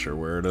 I'm not sure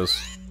where it is.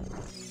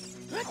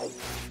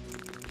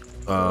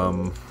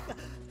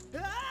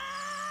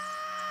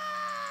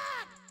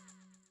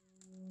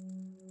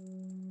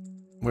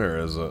 Where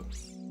is it?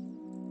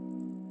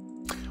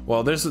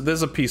 Well, there's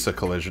a piece of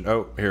collision.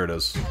 Oh, here it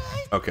is.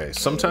 Okay,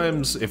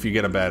 sometimes if you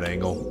get a bad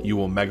angle, you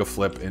will mega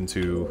flip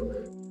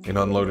into an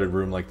unloaded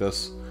room like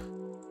this.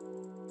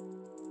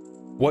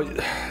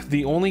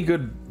 The only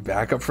good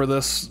backup for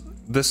this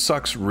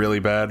sucks really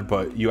bad,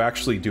 but you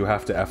actually do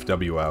have to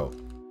FW out.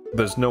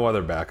 There's no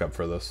other backup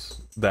for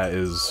this that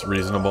is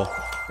reasonable,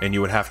 and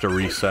you would have to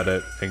reset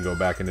it and go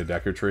back into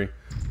Deku Tree,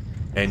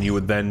 and you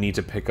would then need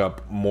to pick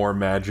up more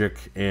magic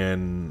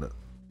in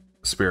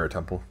Spirit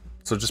Temple.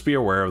 So just be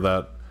aware of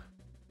that.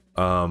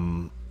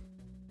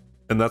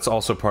 And that's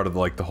also part of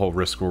like the whole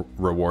risk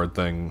reward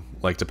thing,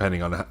 like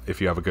depending on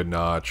if you have a good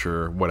notch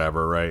or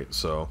whatever, right?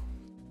 So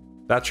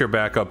that's your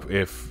backup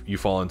if you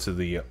fall into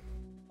the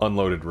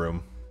unloaded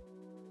room.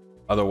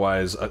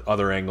 Otherwise,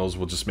 other angles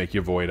will just make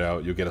you void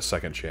out. You'll get a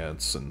second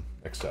chance, and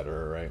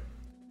etc. Right?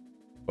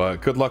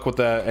 But good luck with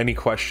that. Any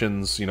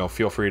questions, you know,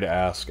 feel free to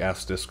ask.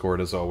 Ask Discord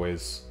as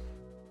always.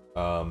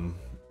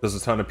 There's a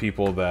ton of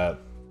people that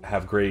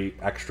have great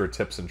extra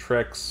tips and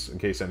tricks in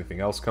case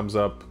anything else comes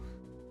up.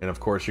 And of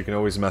course, you can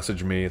always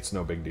message me. It's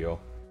no big deal.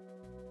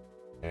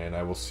 And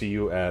I will see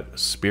you at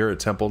Spirit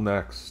Temple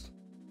next.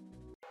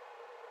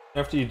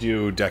 After you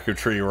do Deku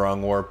Tree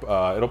Wrong Warp,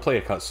 it'll play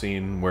a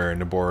cutscene where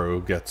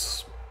Noboru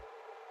gets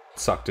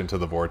sucked into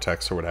the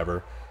vortex or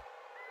whatever.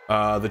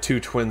 The two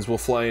twins will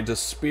fly into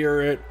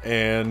Spirit,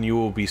 and you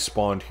will be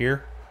spawned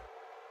here.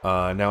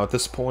 Now at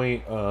this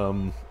point,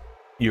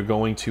 you're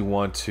going to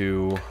want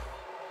to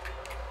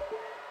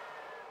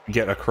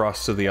get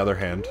across to the other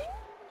hand.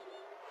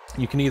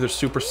 You can either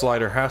super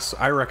slide or Hess.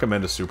 I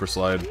recommend a super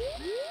slide.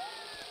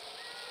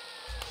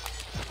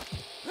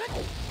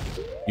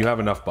 You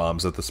have enough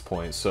bombs at this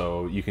point,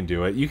 so you can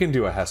do it. You can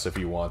do a Hess if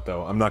you want,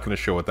 though. I'm not going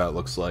to show what that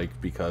looks like,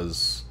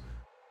 because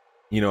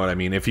you know what I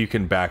mean. If you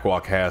can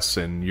backwalk Hess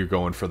and you're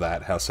going for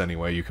that Hess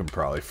anyway, you can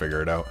probably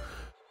figure it out.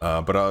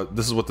 But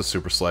this is what the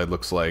super slide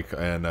looks like,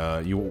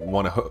 and you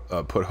want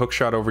to put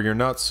Hookshot over your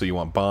nuts, so you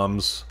want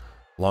bombs,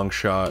 long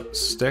shot,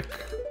 stick,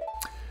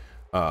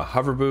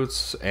 hover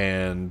boots,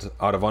 and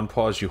out of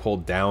unpause you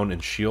hold down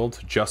and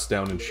shield, just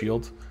down and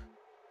shield.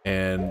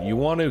 And you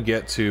want to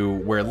get to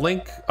where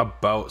Link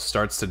about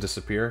starts to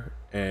disappear,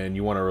 and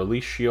you want to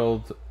release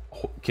shield,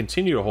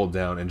 continue to hold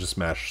down, and just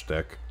mash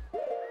stick.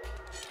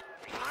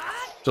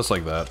 Just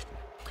like that.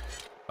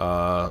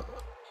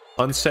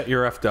 Unset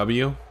your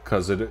FW,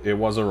 because it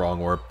was a wrong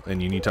warp,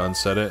 and you need to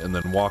unset it, and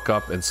then walk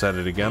up and set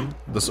it again.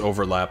 This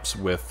overlaps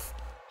with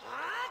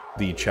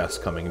the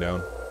chest coming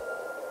down.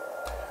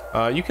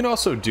 You can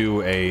also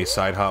do a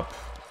side hop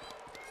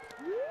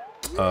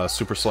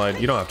super slide.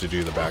 You don't have to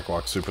do the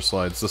backwalk super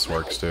slides. This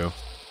works too.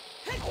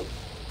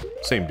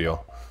 Same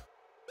deal.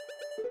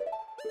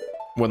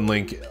 When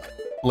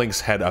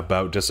Link's head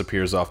about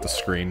disappears off the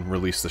screen,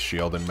 release the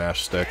shield and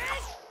mash stick.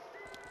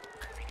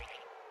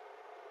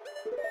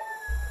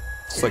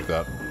 Just like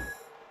that.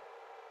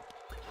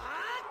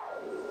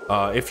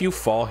 If you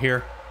fall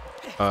here,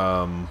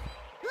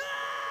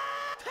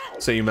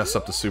 say you mess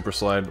up the super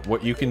slide,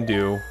 what you can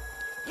do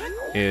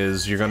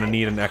is you're gonna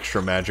need an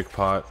extra magic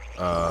pot.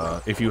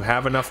 If you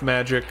have enough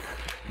magic,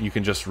 you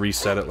can just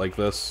reset it like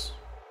this.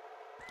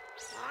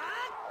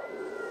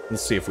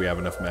 Let's see if we have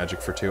enough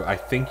magic for 2. I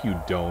think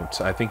you don't.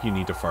 I think you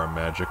need to farm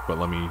magic, but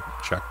let me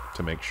check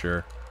to make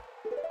sure.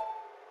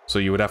 So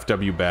you would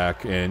FW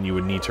back, and you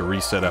would need to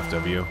reset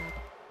FW.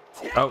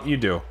 Oh, you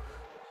do.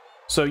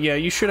 So yeah,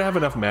 you should have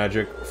enough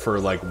magic for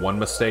like 1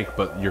 mistake,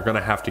 but you're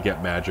gonna have to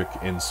get magic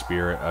in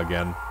Spirit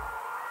again.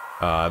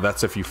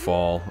 That's if you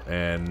fall,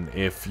 and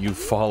if you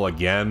fall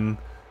again,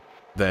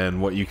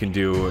 then what you can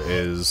do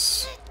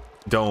is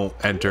don't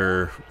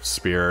enter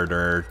Spirit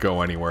or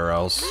go anywhere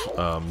else.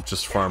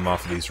 Just farm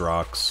off of these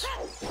rocks.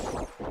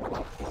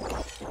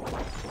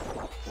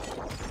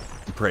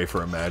 Pray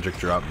for a magic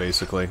drop,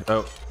 basically.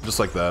 Oh, just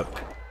like that.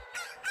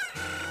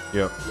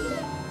 Yep.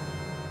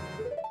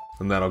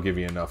 And that'll give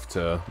you enough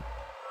to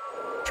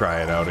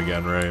try it out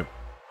again, right?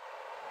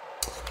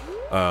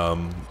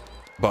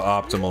 But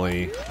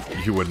optimally,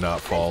 you would not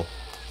fall.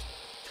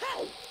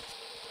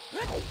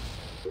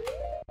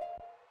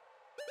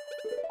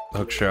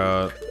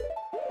 Hookshot.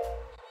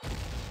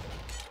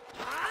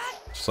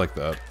 Just like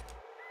that.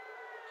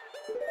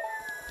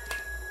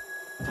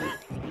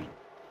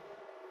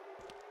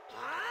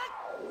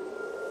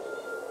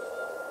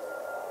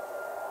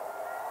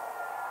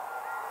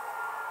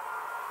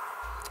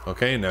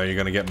 Okay, now you're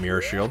gonna get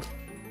Mirror Shield.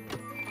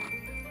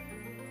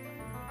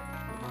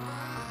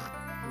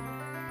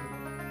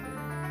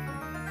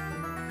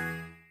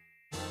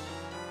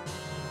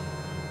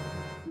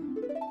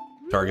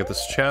 Target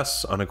this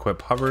chest,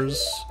 unequip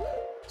hovers,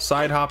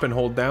 side hop and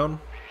hold down.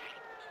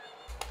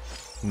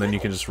 And then you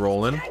can just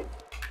roll in.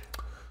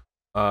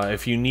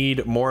 If you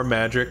need more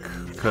magic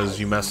because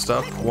you messed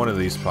up, one of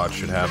these pots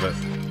should have it.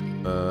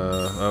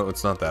 Oh,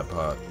 it's not that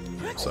pot.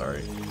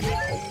 Sorry.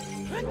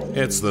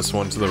 It's this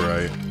one to the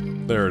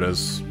right. There it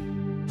is.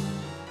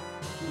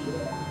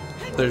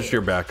 There's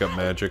your backup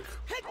magic.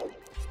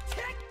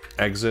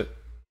 Exit.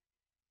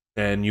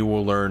 And you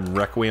will learn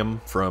Requiem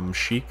from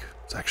Sheik.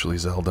 It's actually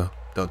Zelda.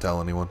 Don't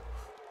tell anyone.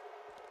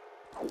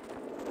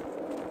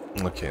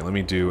 Okay, let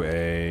me do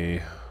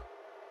a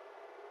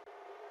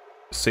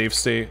save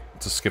state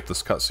to skip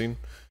this cutscene.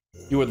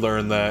 You would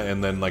learn that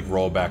and then like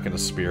roll back into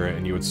spirit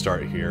and you would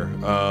start here.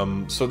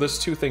 So there's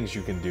two things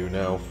you can do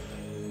now.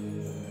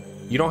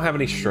 You don't have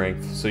any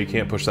strength, so you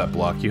can't push that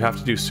block. You have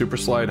to do super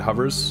slide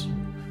hovers.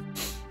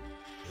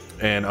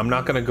 And I'm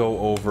not gonna go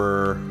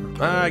over...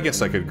 I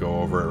guess I could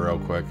go over it real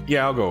quick.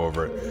 Yeah, I'll go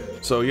over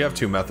it. So you have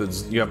two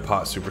methods. You have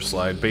pot super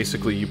slide.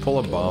 Basically, you pull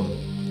a bomb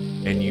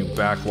and you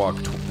back walk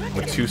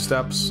with 2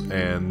 steps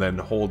and then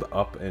hold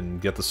up and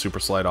get the super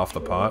slide off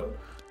the pot.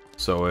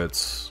 So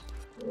it's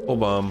pull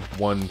bomb,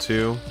 1,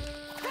 2,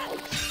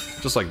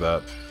 just like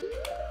that.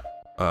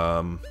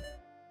 And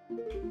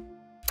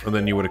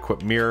then you would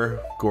equip mirror,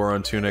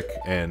 Goron tunic,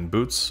 and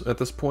boots at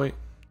this point.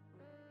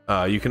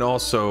 You can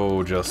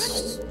also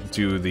just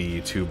do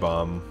the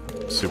 2-bomb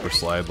super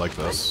slide like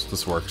this.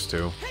 This works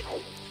too.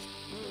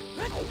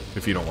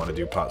 If you don't want to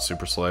do pot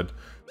super slide.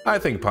 I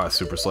think pot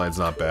super slide's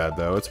not bad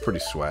though. It's pretty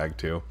swag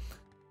too.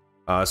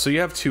 So you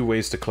have 2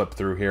 ways to clip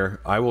through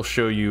here. I will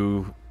show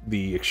you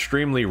the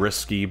extremely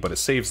risky, but it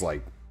saves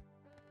like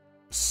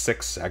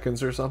 6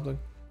 seconds or something.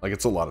 Like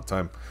it's a lot of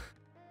time.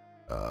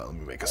 Let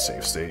me make a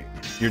save state.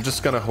 You're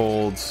just gonna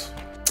hold...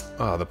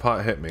 Oh, the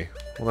pot hit me.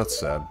 Well, that's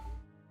sad.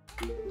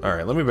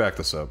 Alright, let me back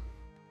this up.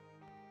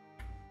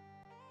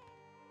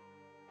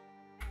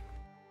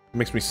 It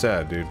makes me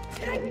sad, dude.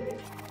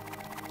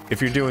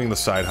 If you're doing the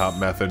side hop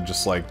method,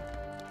 just like...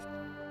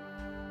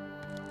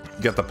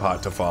 get the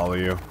pot to follow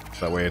you.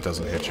 That way it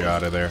doesn't hit you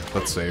out of there.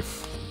 That's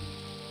safe.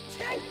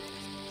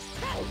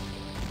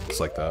 Just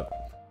like that.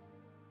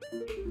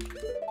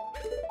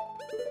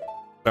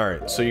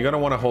 Alright, so you're gonna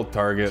want to hold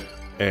target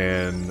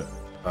and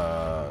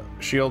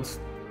shield.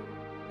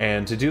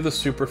 And to do the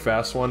super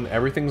fast one,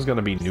 everything's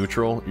gonna be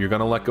neutral. You're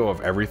gonna let go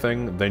of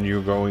everything, then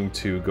you're going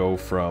to go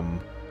from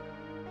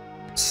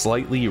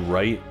slightly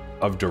right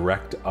of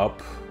direct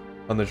up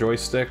on the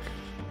joystick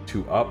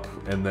to up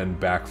and then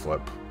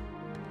backflip.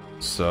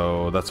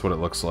 So that's what it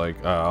looks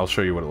like. I'll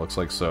show you what it looks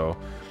like. So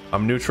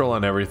I'm neutral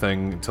on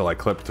everything until I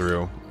clip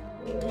through.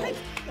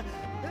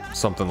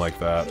 Something like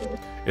that.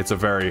 It's a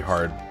very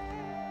hard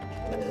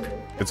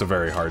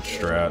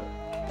strat.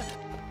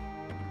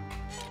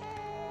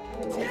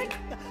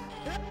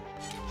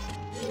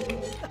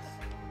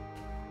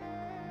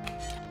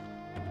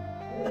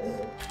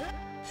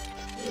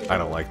 I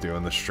don't like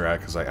doing this strat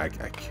because I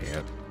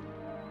can't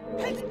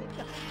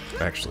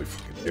actually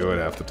fucking do it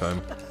half the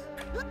time.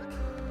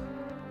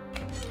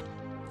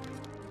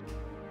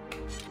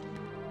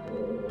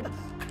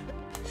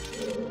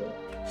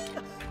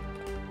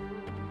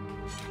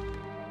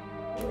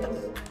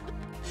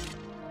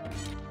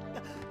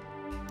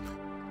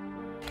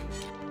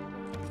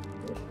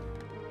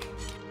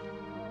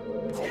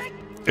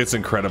 It's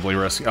incredibly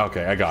risky.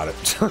 Okay, I got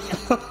it.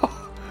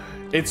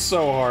 It's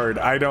so hard.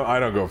 I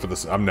don't go for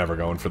this. I'm never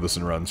going for this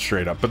in runs,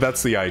 straight up. But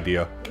that's the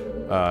idea.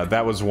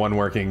 That was one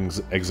working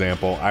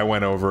example. I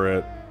went over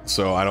it,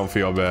 so I don't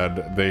feel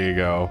bad. There you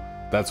go.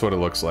 That's what it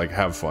looks like.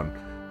 Have fun.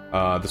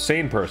 The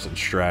sane person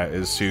strat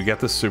is to get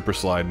this super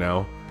slide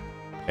now,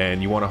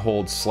 and you want to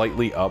hold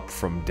slightly up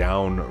from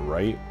down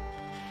right.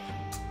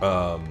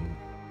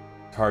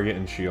 Target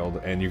and shield,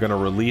 and you're going to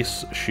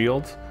release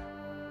shield,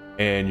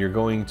 and you're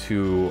going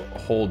to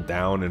hold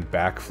down and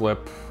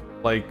backflip,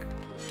 like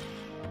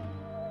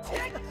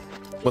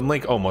when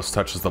Link almost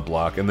touches the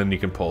block, and then you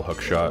can pull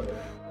Hookshot.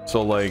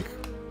 So like,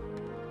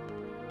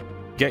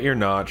 get your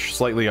notch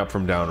slightly up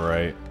from down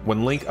right.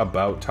 When Link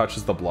about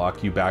touches the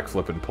block, you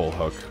backflip and pull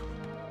hook.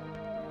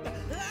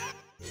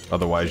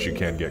 Otherwise you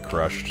can get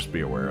crushed, just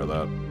be aware of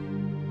that.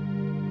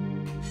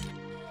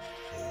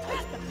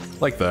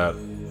 Like that.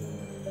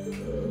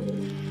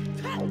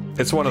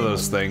 It's one of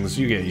those things,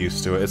 you get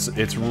used to it.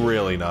 It's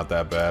really not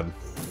that bad.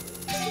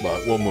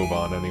 But we'll move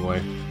on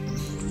anyway.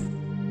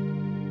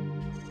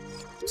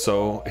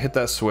 So, hit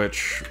that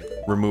switch,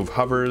 remove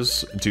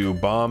hovers, do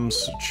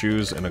bombs,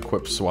 choose and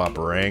equip swap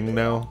Rang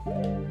now.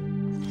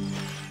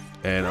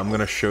 And I'm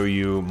gonna show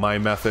you my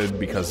method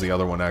because the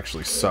other one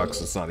actually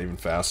sucks, it's not even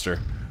faster.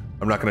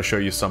 I'm not gonna show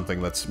you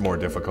something that's more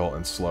difficult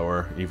and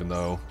slower, even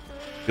though...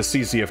 Because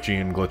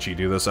CCFG and Glitchy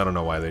do this, I don't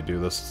know why they do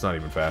this, it's not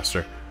even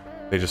faster.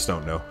 They just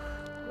don't know.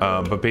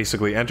 But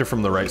basically, enter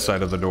from the right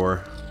side of the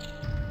door.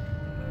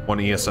 1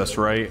 ESS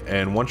right,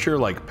 and once you're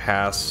like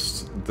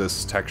past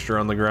this texture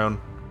on the ground,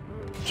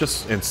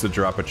 just insta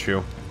drop a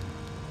chew.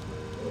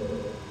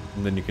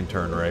 And then you can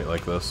turn right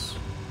like this.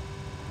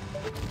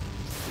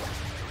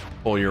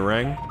 Pull your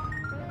Rang.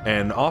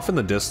 And off in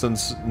the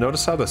distance,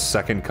 notice how the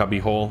second cubby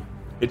hole,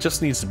 it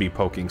just needs to be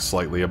poking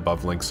slightly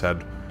above Link's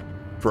head.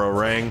 Throw a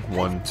rang,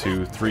 1,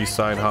 2, 3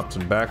 side hops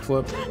and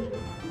backflip.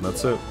 And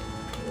that's it.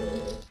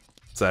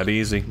 It's that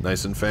easy,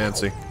 nice and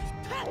fancy.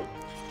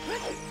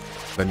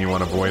 Then you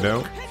want to void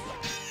out.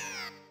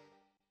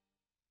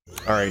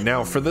 Alright,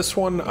 now for this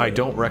one, I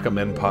don't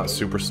recommend Pot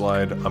Super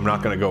Slide. I'm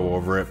not going to go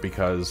over it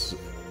because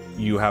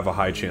you have a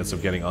high chance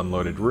of getting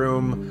unloaded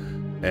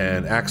room,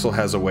 and Axel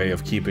has a way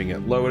of keeping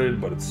it loaded,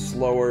 but it's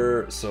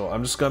slower, so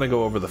I'm just going to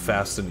go over the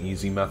fast and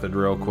easy method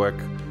real quick.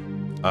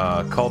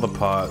 Call the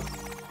pot,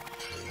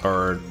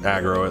 or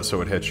aggro it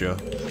so it hits you.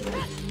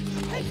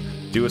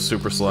 Do a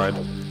Super Slide.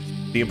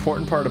 The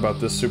important part about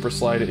this Super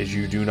Slide is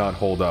you do not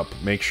hold up.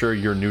 Make sure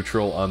you're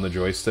neutral on the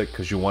joystick,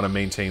 because you want to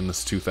maintain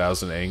this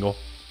 2000 angle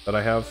that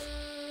I have.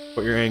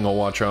 Put your angle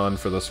watch on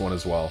for this one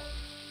as well.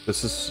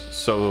 This is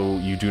so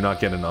you do not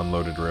get an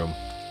unloaded room.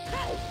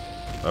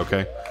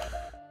 Okay?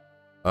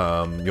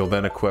 You'll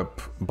then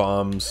equip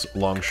bombs,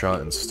 long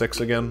shot, and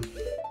sticks again.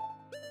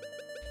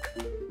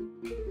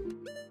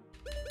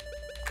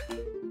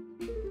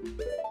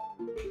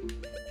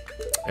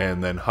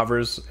 And then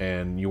hovers,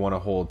 and you want to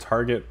hold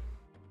target,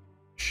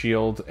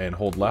 shield, and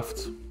hold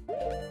left.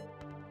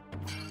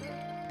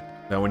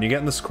 Now when you get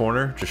in this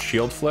corner, just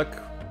shield flick.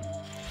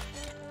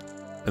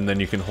 And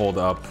then you can hold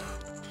up,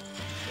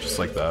 just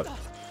like that,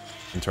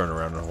 and turn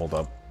around and hold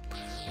up.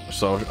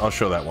 So I'll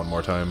show that one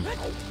more time.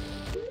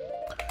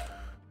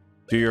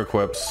 Do your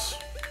equips.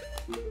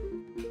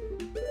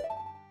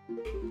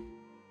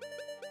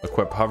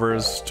 Equip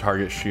hovers,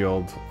 target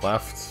shield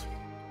left.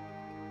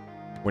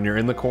 When you're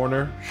in the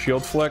corner,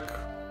 shield flick.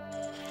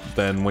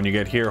 Then when you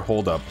get here,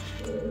 hold up.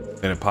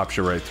 And it pops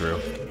you right through.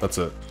 That's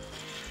it.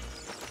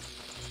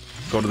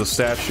 Go to the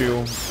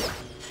statue.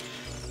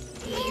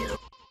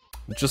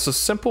 Just a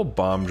simple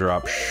bomb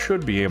drop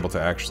should be able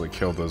to actually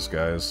kill those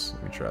guys.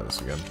 Let me try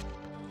this again.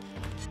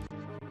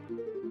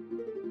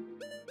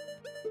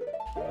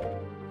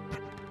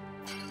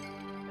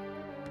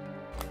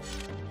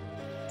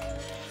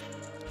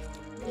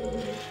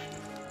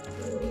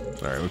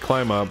 Alright, we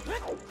climb up.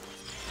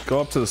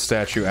 Go up to the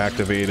statue,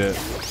 activate it.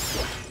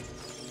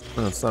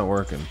 Oh, it's not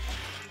working.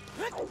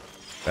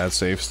 Bad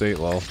save state,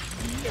 lol.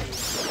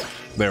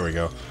 There we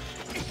go.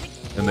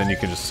 And then you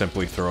can just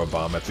simply throw a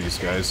bomb at these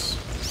guys.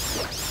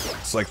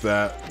 Just like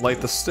that.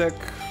 Light the stick.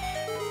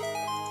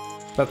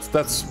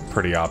 That's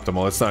pretty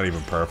optimal. It's not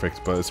even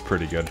perfect, but it's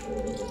pretty good.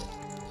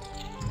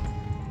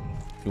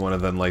 You want to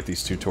then light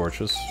these 2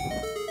 torches.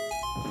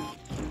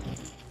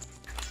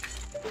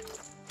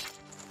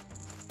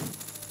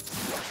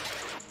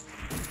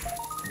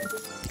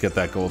 Get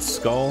that gold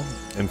skull,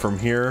 and from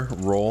here,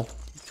 roll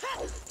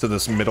to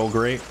this middle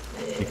grate.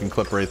 You can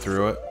clip right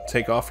through it.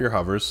 Take off your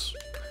hovers.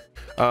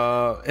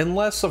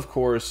 Unless, of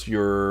course,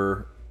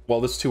 you're...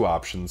 Well, there's 2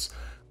 options.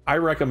 I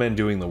recommend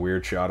doing the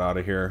weird shot out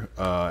of here.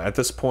 At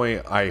this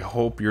point, I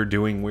hope you're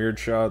doing weird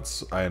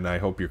shots, and I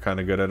hope you're kind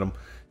of good at them.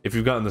 If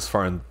you've gotten this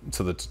far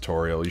into the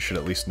tutorial, you should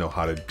at least know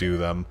how to do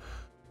them.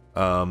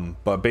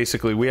 But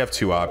basically, we have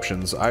 2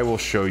 options. I will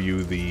show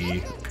you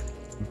the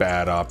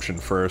bad option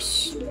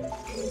first.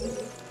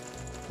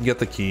 Get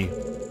the key.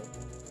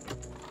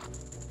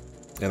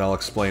 And I'll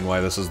explain why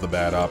this is the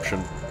bad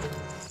option.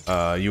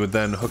 You would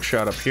then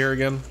hookshot up here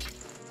again.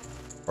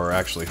 Or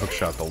actually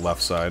hookshot the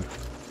left side.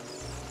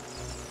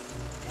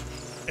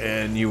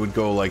 And you would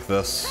go like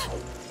this.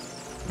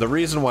 The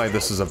reason why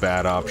this is a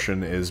bad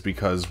option is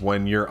because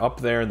when you're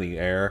up there in the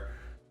air,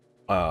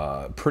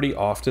 pretty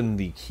often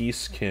the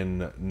keys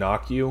can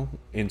knock you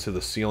into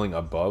the ceiling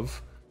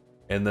above.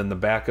 And then the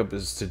backup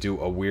is to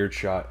do a weird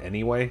shot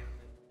anyway.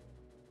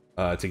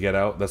 To get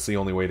out. That's the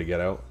only way to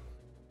get out.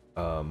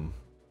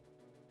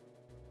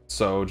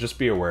 So just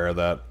be aware of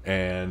that,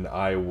 and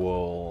I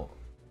will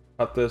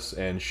cut this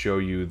and show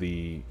you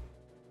the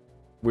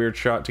weird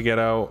shot to get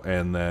out,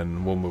 and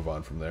then we'll move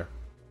on from there.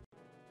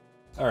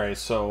 Alright,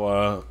 so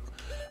I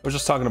was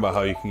just talking about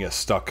how you can get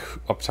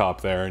stuck up top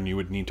there, and you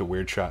would need to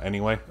weird shot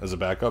anyway as a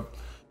backup.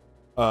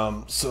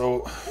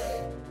 So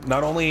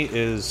not only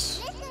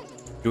is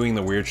doing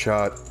the weird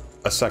shot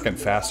a second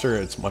faster,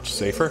 it's much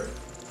safer.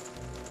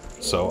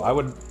 So I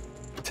would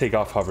take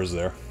off hovers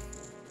there.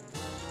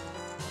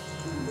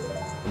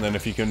 And then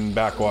if you can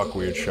backwalk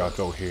weird shot,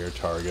 go here,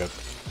 target.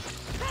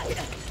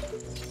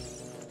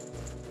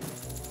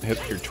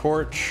 Hit your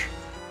torch.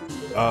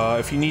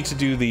 If you need to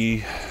do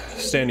the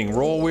standing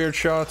roll weird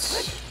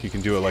shots, you can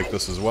do it like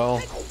this as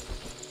well.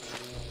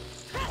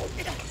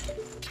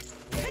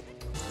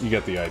 You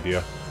get the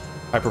idea.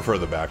 I prefer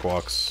the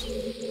backwalks,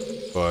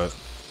 but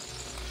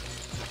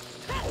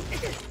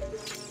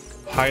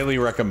highly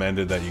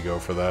recommended that you go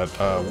for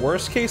that.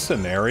 Worst case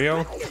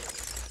scenario,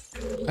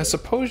 I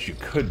suppose you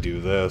could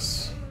do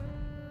this.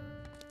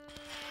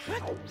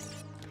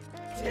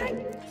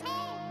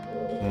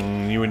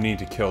 You would need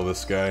to kill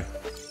this guy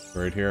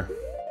right here.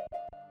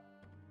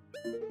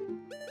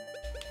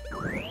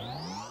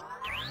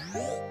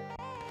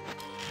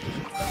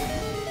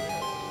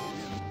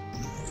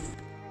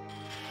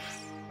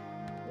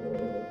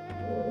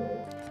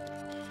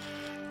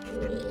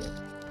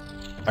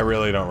 I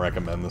really don't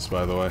recommend this,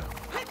 by the way.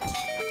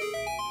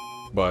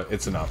 But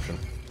it's an option.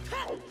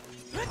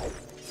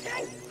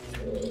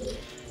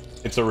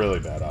 It's a really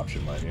bad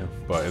option, mind you,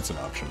 but it's an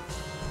option.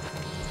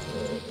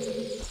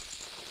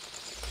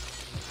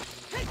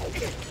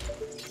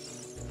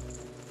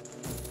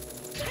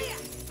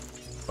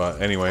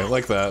 But anyway,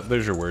 like that,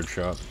 there's your weird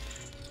shot.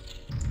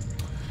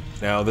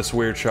 Now, this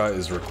weird shot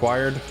is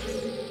required.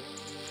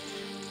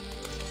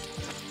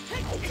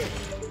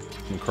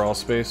 In crawl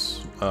space,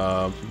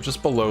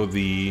 just below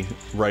the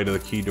right of the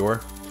key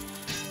door.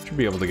 Should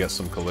be able to get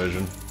some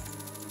collision.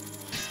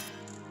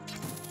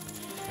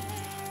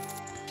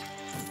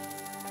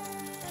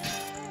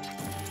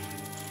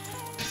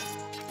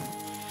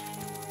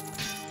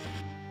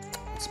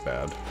 It's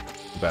bad.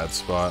 Bad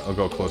spot. I'll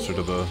go closer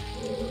to the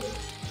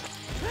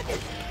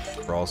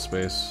crawl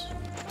space.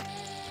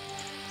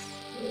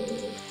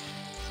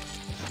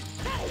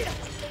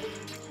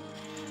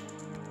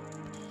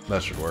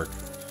 That should work.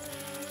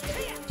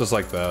 Just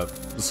like that.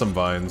 Just some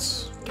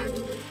vines.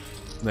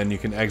 Then you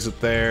can exit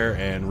there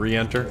and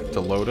re-enter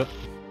to load it.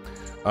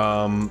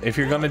 If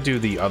you're gonna do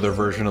the other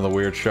version of the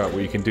weird shot,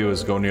 what you can do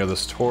is go near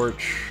this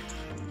torch,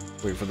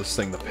 wait for this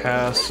thing to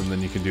pass, and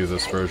then you can do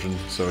this version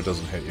so it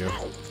doesn't hit you.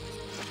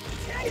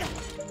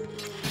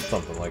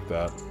 Something like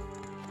that.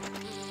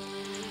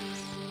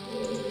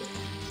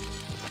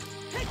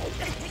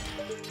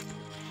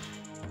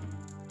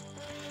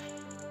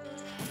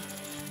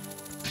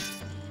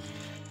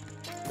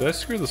 Did I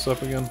screw this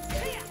up again?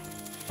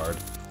 Hard.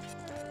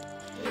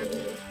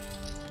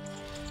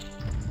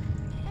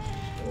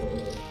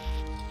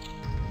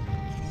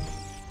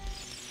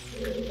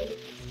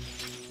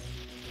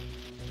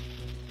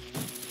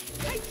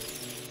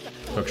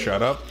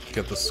 Hookshot up,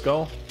 get the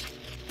skull.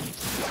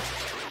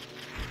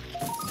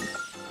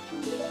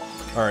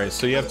 Alright,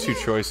 so you have two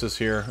choices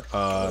here.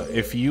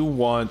 If you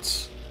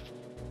want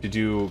to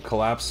do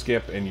collapse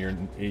skip and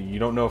you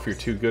don't know if you're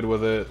too good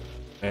with it,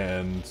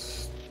 and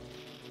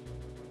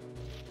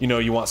you know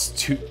you want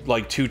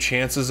two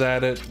chances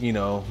at it, you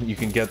know, you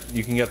can get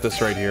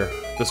this right here.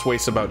 This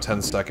wastes about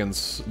 10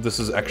 seconds. This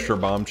is extra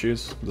bomb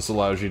choose. This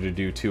allows you to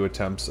do 2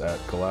 attempts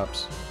at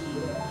collapse.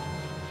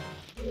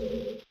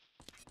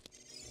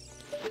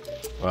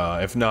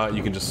 If not,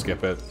 you can just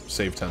skip it,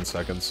 save 10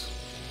 seconds.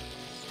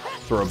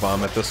 Throw a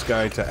bomb at this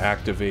guy to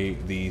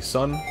activate the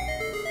sun.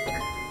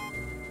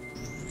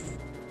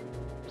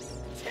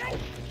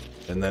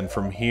 And then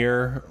from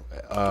here,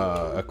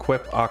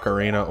 equip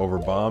Ocarina over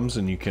bombs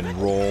and you can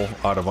roll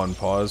out of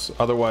unpause.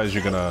 Otherwise,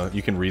 you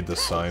can read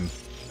this sign.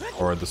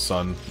 Or the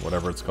sun,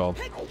 whatever it's called.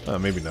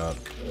 Maybe not.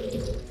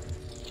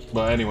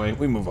 But anyway,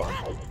 we move on.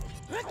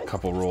 A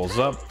couple rolls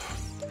up.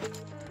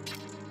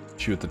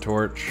 Shoot the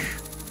torch.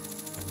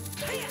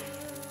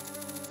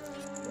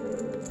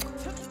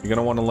 You're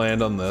gonna want to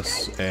land on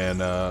this,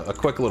 and a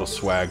quick little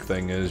swag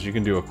thing is you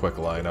can do a quick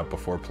lineup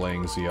before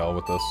playing ZL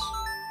with this.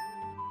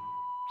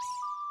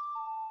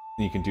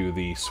 You can do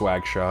the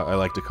swag shot, I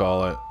like to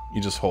call it.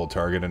 You just hold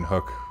target and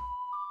hook.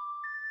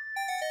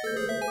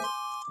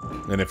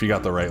 And if you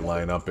got the right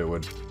lineup, it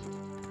would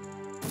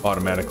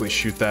automatically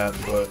shoot that,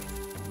 but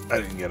I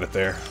didn't get it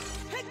there.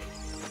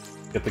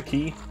 Get the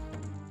key.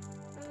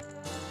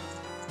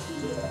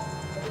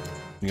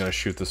 You're gonna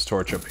shoot this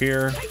torch up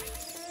here.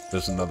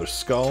 There's another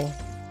skull.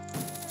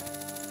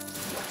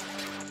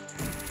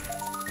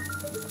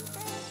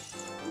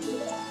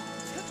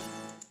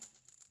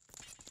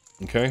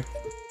 Okay.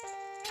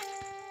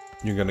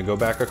 You're gonna go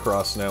back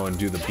across now and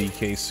do the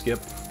BK skip.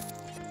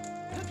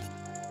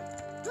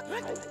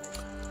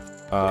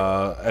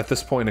 At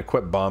this point,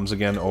 equip bombs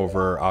again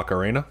over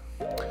Ocarina.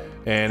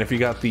 And if you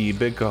got the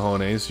big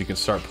cojones, you can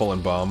start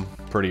pulling bomb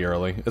pretty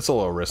early. It's a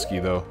little risky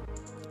though.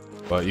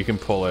 But you can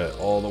pull it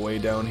all the way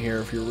down here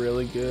if you're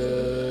really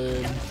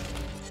good.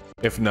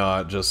 If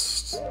not,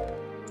 just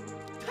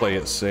play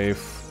it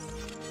safe.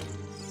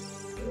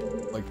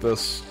 Like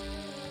this.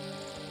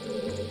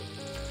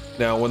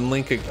 Now, when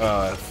Link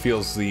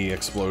feels the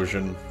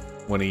explosion,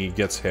 when he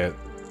gets hit,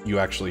 you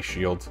actually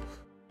shield.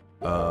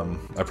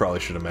 I probably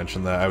should have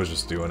mentioned that. I was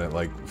just doing it,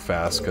 like,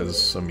 fast,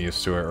 because I'm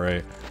used to it,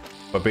 right?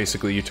 But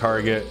basically, you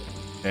target,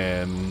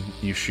 and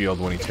you shield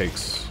when he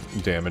takes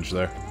damage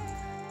there.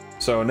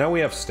 So now we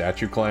have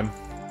Statue Climb.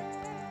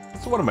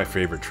 It's one of my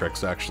favorite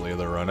tricks, actually, of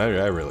the run.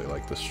 I really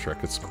like this trick.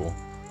 It's cool.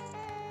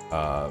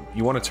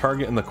 You want to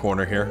target in the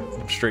corner here.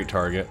 Straight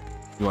target.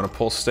 You want to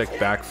pull stick,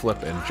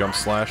 backflip, and jump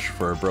slash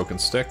for a broken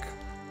stick.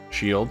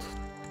 Shield.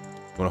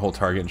 You want to hold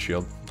target and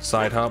shield.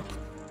 Side hop.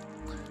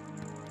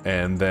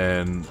 And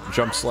then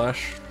jump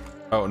slash.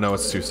 Oh, no,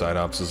 it's 2 side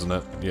hops, isn't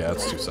it? Yeah,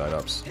 it's 2 side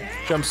hops.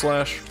 Jump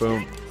slash.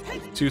 Boom.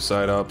 2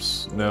 side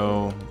hops.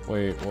 No.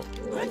 Wait.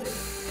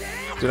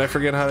 What? Did I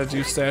forget how to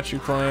do statue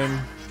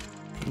climb?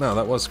 No,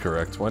 that was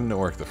correct. Why didn't it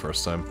work the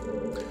first time?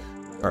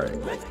 Alright.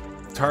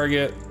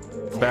 Target.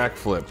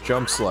 Backflip.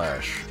 Jump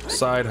slash.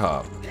 Side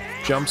hop.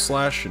 Jump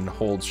slash and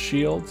hold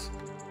shield.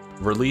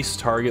 Release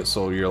target,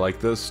 so you're like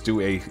this. Do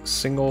a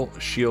single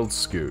shield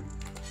scoot.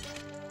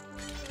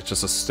 It's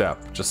just a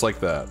step, just like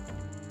that.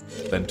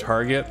 Then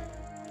target.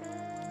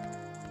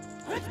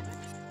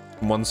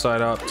 1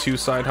 side hop, 2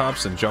 side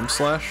hops, and jump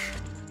slash.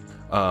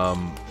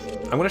 I'm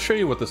going to show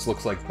you what this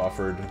looks like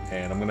buffered,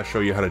 and I'm going to show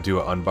you how to do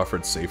it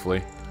unbuffered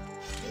safely.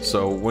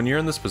 So when you're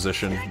in this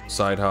position,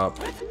 side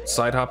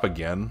hop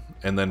again,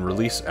 and then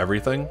release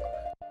everything.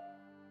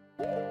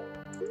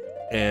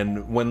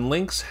 And when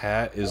Link's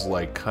hat is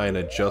like kind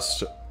of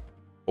just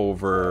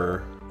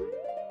over,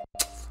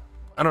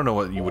 I don't know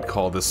what you would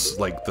call this,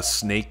 like the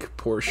snake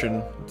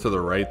portion to the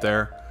right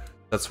there.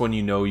 That's when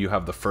you know you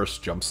have the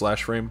first jump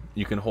slash frame.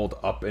 You can hold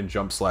up and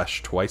jump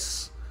slash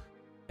twice.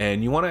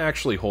 And you want to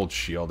actually hold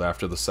shield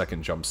after the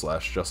second jump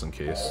slash, just in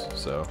case.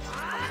 So,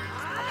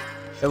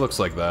 it looks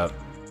like that.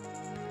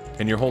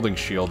 And you're holding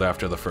shield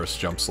after the first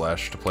jump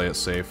slash to play it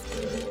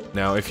safe.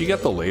 Now, if you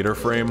get the later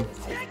frame,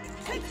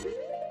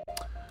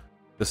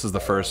 this is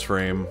the first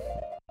frame,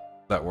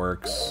 that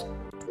works.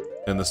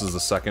 And this is the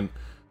second.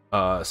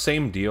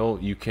 Same deal,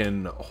 you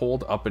can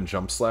hold up and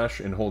jump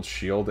slash and hold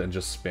shield and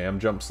just spam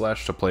jump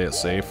slash to play it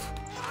safe.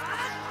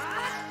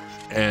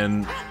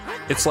 And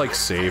it's like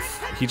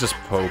safe, he just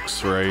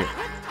pokes, right?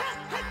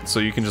 So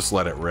you can just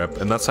let it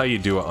rip, and that's how you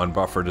do it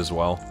unbuffered as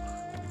well.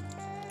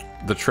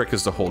 The trick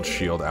is to hold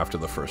shield after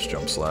the first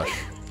jump slash.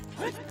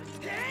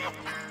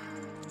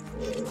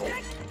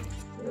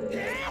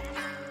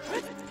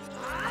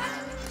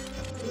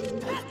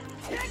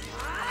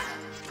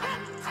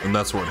 And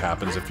that's what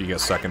happens if you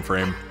get second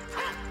frame.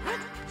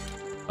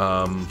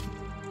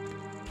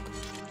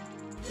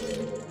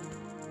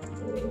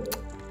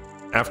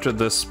 After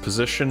this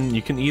position,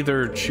 you can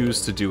either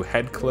choose to do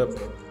head clip,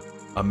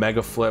 a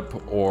mega flip,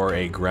 or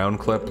a ground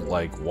clip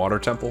like Water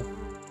Temple.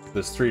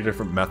 There's 3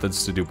 different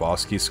methods to do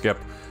boss key skip.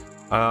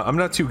 I'm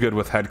not too good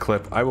with head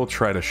clip. I will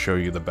try to show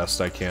you the best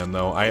I can,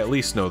 though. I at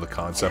least know the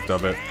concept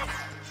of it.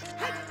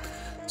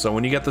 So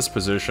when you get this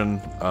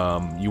position,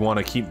 you want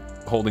to keep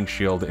holding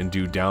shield and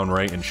do down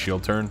right and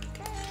shield turn.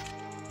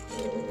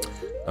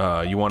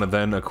 You want to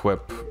then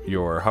equip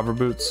your hover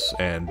boots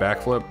and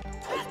backflip.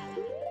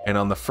 And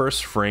on the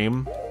first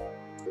frame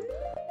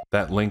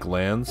that Link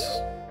lands,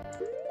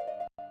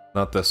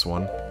 not this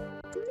one,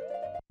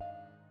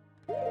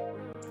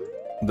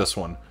 this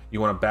one, you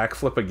want to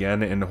backflip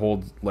again and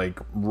hold like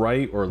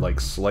right or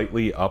like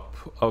slightly up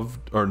of,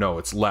 or no,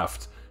 it's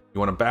left. You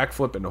want to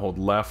backflip and hold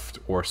left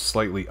or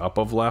slightly up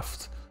of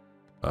left.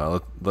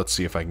 Let's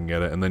see if I can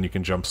get it, and then you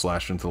can jump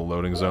slash into the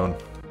loading zone.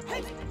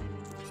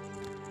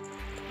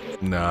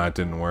 Nah, it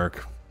didn't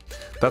work.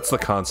 That's the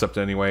concept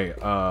anyway.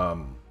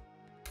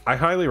 I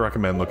highly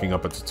recommend looking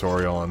up a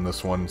tutorial on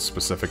this one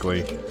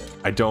specifically.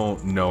 I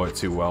don't know it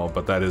too well,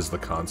 but that is the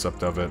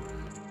concept of it.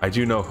 I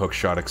do know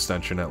Hookshot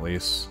extension at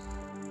least,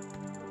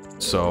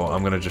 so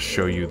I'm gonna just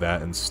show you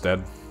that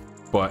instead.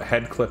 But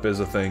head clip is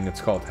a thing,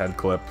 it's called head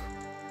clip.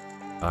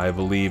 I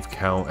believe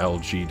Count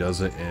LG does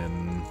it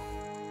in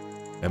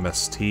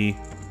MST.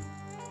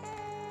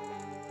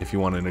 If you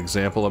want an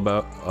example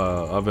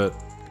of it,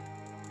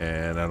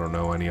 and I don't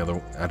know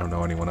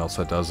anyone else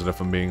that does it, if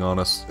I'm being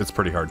honest. It's a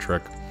pretty hard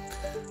trick.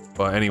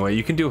 But anyway,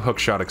 you can do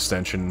hookshot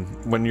extension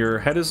when your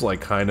head is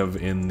like kind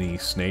of in the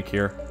snake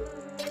here.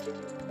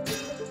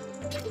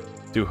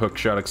 Do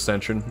hookshot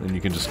extension and you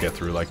can just get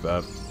through like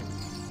that.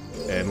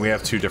 And we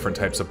have 2 different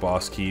types of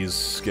boss keys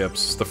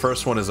skips. The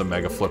first one is a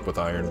mega flip with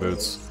iron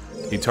boots.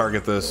 You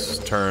target this,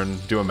 turn,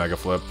 do a mega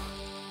flip.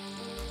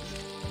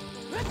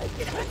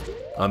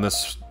 On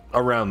this,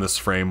 around this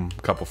frame,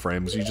 couple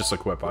frames, you just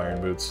equip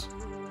iron boots.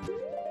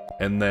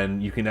 And then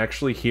you can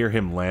actually hear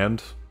him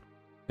land.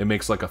 It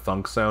makes like a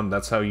thunk sound.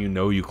 That's how you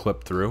know you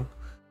clip through.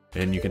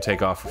 And you can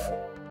take off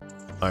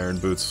iron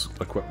boots,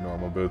 equip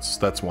normal boots.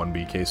 That's one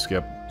BK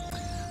skip.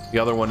 The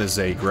other one is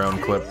a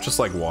ground clip, just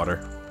like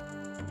water.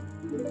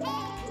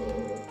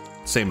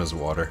 Same as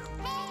water.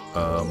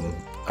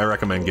 I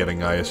recommend getting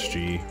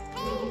ISG.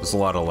 There's a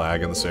lot of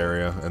lag in this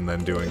area, and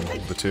then doing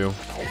the 2.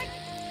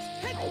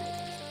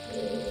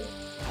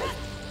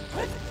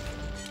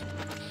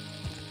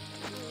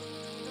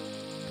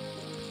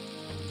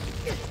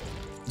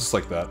 Just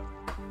like that.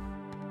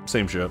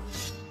 Same shit.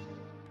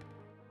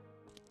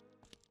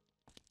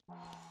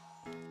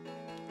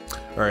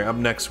 Alright, up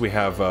next we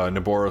have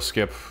Naboro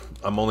skip.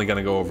 I'm only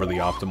gonna go over the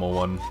optimal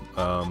one.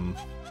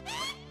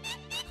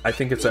 I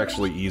think it's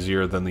actually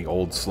easier than the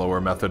old,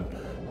 slower method.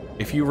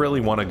 If you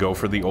really want to go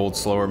for the old,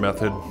 slower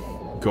method,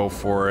 go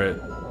for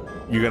it.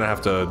 You're gonna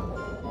have to...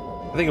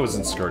 I think it was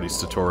in Skirty's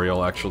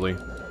tutorial, actually.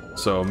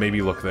 So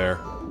maybe look there.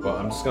 But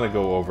I'm just gonna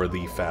go over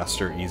the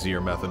faster,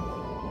 easier method.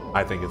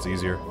 I think it's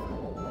easier.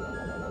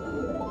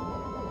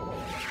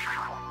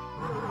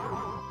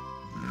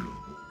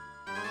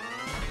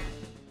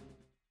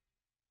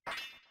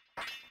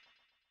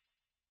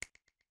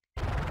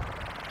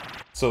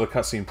 So the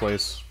cutscene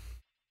plays.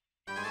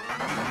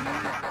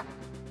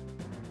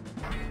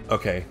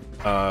 Okay,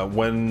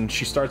 when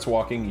she starts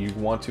walking, you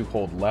want to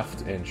hold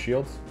left and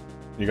shield.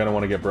 You're gonna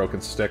want to get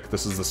Broken Stick.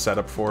 This is the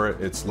setup for it.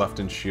 It's left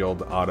and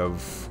shield out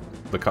of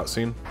the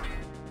cutscene.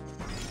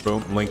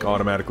 Boom, Link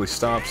automatically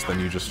stops, then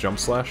you just jump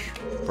slash,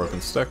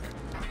 Broken Stick.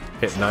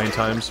 Hit 9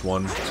 times,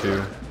 1,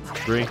 2,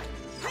 3,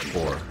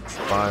 4,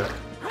 5,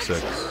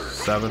 6,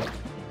 7.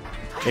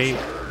 8,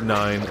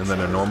 9, and then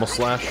a normal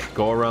slash.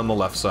 Go around the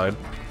left side.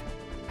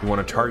 You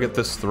want to target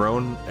this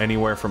throne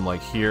anywhere from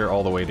like here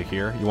all the way to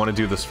here. You want to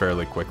do this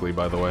fairly quickly,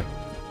 by the way.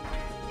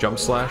 Jump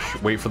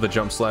slash, wait for the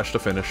jump slash to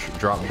finish.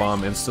 Drop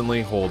bomb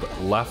instantly, hold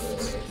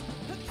left,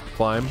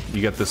 climb.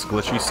 You get this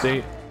glitchy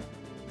state.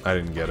 I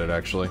didn't get it,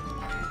 actually.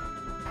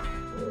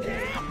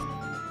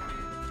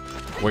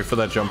 Wait for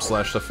that jump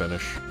slash to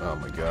finish. Oh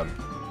my god.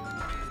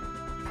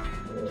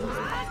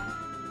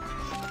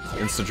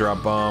 Insta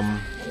drop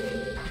bomb.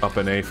 Up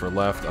and A for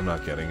left. I'm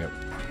not getting it.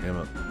 Damn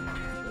it.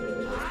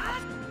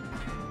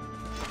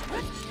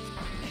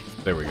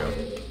 There we go.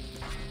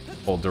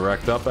 Hold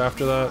direct up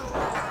after that.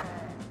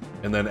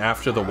 And then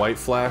after the white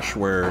flash,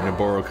 where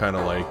Niboro kind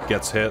of like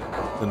gets hit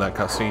in that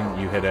cutscene,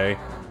 you hit A,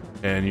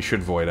 and you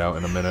should void out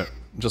in a minute.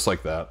 Just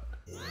like that.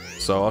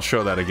 So I'll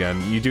show that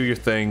again. You do your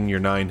thing, your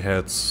 9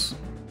 hits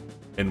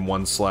in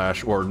 1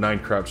 slash, or 9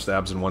 crouch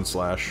stabs in 1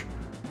 slash.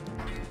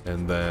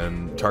 And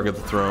then target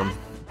the throne.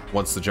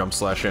 Once the jump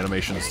slash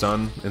animation is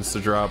done,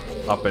 insta drop,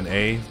 up and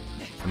A,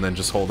 and then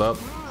just hold up.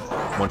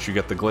 Once you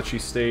get the glitchy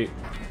state,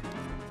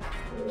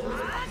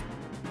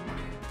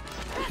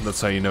 that's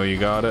how you know you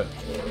got it.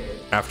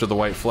 After the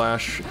white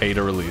flash, A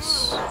to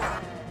release.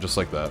 Just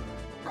like that.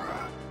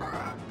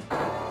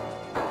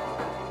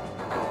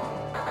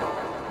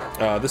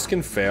 This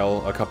can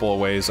fail a couple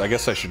of ways. I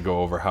guess I should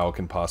go over how it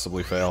can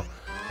possibly fail.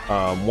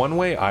 One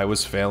way I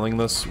was failing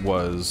this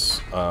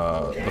was,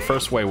 the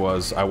first way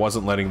was I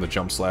wasn't letting the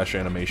jump slash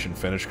animation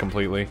finish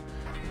completely.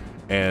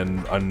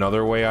 And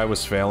another way I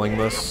was failing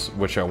this,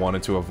 which I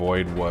wanted to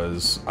avoid,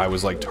 was I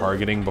was like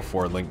targeting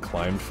before Link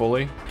climbed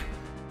fully.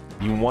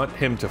 You want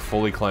him to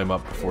fully climb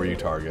up before you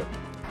target.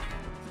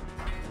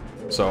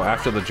 So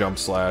after the jump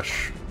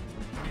slash,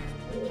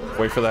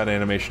 wait for that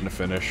animation to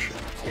finish,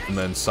 and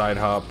then side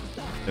hop,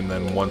 and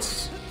then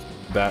once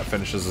that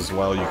finishes as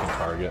well, you can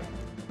target.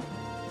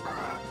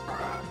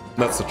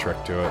 That's the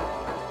trick to it.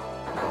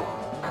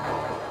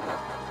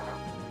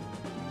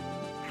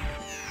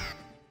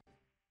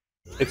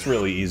 It's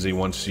really easy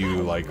once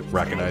you, like,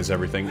 recognize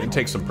everything. It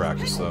takes some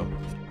practice, though.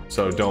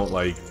 So don't,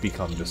 like,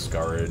 become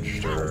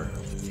discouraged or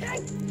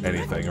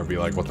anything, or be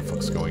like, what the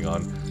fuck's going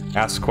on?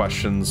 Ask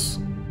questions.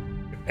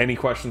 Any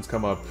questions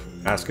come up,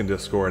 ask in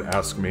Discord,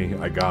 ask me.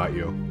 I got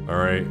you.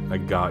 Alright? I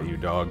got you,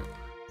 dog.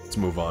 Let's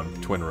move on.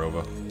 Twin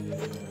Rova.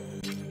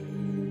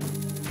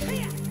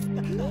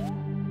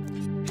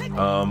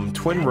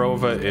 Twin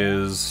Rova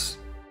is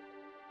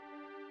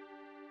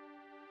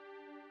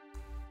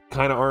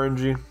kind of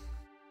RNG.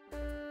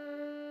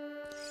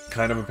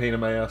 Kind of a pain in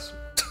my ass.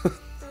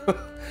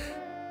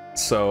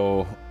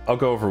 So, I'll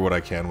go over what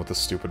I can with this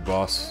stupid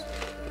boss.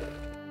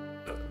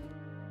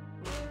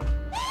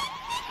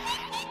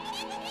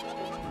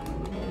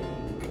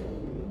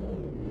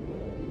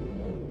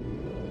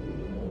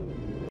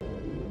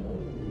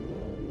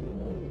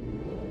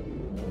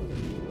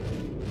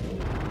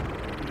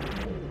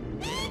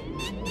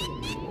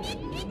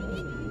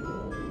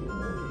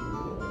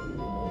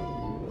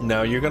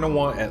 Now, you're gonna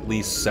want at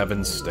least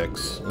 7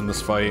 sticks in this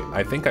fight.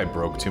 I think I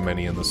broke too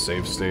many in the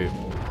save state.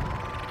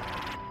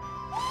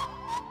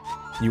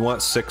 You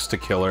want 6 to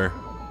kill her.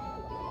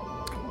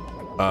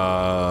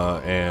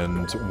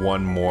 And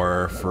 1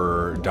 more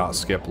for dot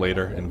skip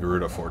later in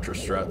Gerudo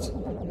Fortress strats.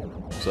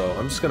 So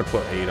I'm just gonna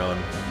put 8 on,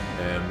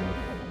 and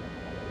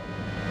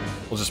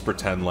we'll just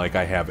pretend like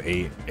I have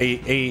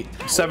 8.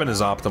 7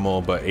 is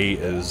optimal, but 8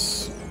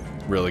 is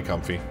really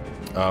comfy.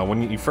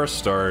 When you first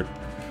start,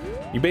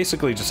 you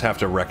basically just have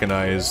to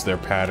recognize their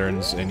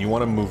patterns, and you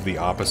want to move the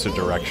opposite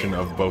direction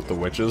of both the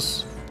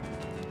witches.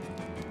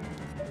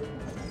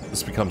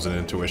 This becomes an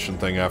intuition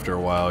thing after a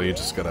while. You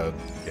just gotta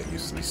get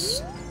used to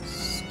these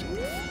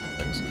stupid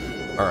things.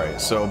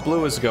 Alright, so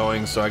blue is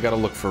going, so I gotta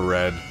look for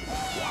red.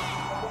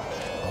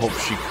 Hope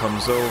she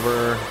comes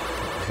over.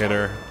 Hit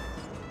her.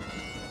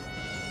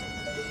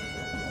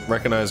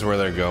 Recognize where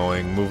they're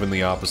going. Move in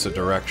the opposite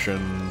direction.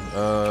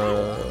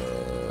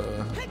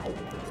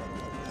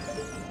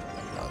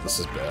 This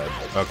is bad.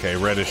 Okay,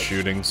 red is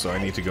shooting, so I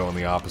need to go in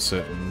the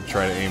opposite and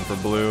try to aim for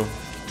blue.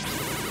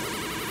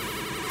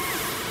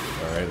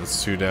 Alright,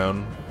 that's 2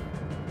 down.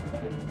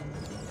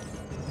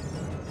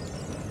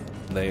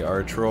 They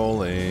are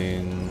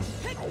trolling.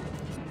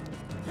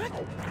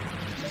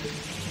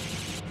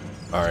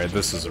 Alright,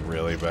 this is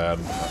really bad.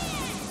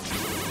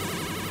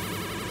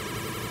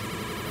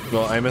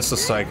 Well, I missed a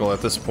cycle.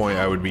 At this point,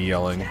 I would be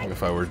yelling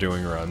if I were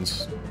doing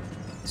runs.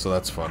 So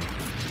that's fun.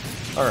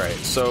 Alright,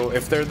 so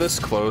if they're this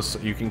close,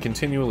 you can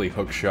continually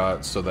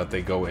hookshot so that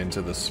they go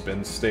into the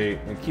spin state.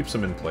 It keeps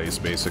them in place,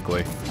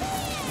 basically,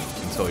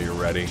 until you're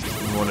ready.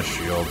 You want a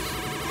shield.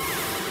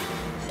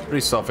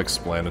 Pretty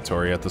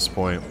self-explanatory at this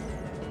point.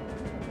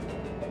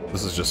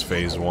 This is just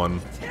phase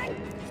 1.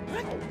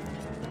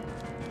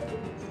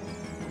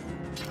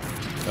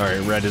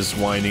 Alright, red is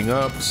winding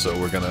up, so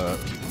we're gonna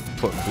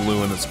put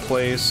blue in its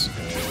place,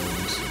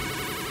 and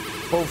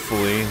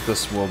hopefully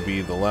this will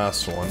be the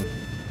last one.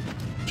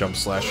 Jump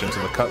slash into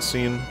the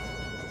cutscene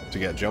to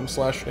get jump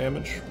slash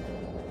damage.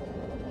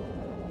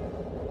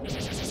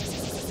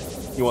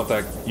 You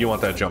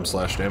want that jump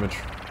slash damage.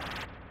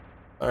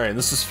 Alright,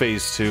 this is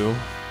phase 2.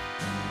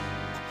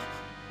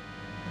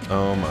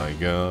 Oh my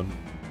god.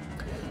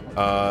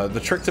 The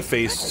trick to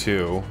phase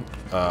 2,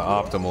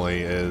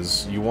 optimally,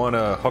 is you want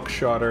to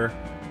hookshot her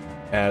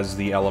as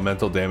the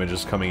elemental damage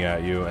is coming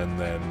at you, and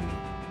then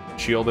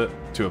shield it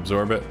to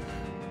absorb it.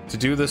 To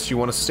do this, you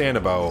want to stand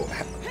about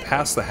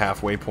past the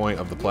halfway point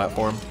of the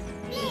platform,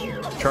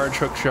 charge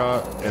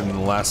hookshot, and in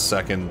the last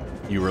second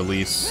you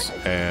release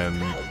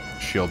and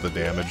shield the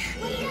damage.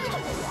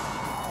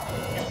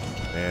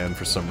 And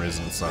for some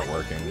reason it's not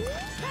working.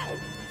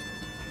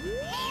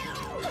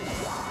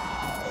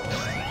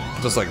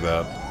 Just like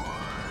that.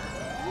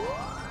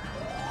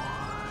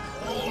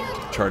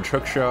 Charge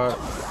hookshot,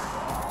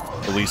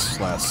 release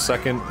last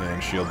second,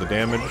 and shield the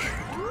damage.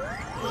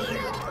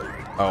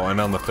 Oh,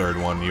 and on the third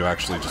one, you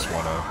actually just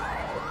want to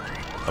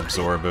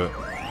absorb it.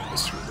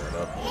 Just screw that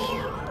up.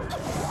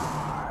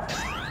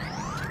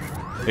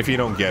 If you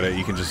don't get it,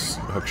 you can just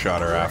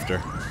hookshot her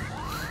after.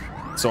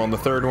 So on the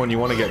third one, you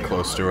want to get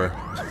close to her.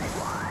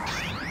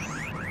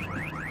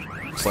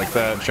 Just like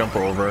that, jump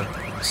over,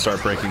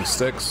 start breaking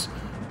sticks.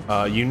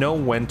 You know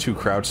when to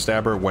crouch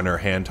stab her when her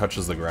hand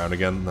touches the ground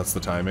again. That's the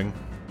timing.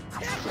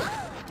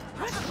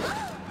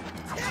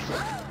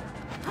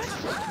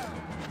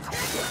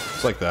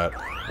 Just like that.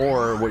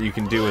 Or what you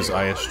can do is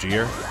ISG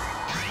her.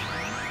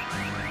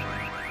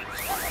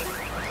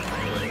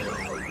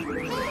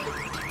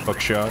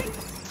 Hookshot.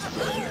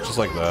 Just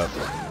like that.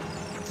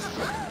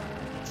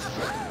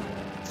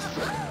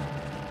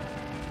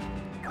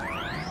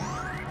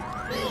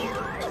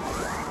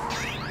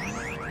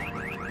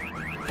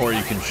 Or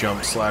you can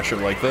jump slash her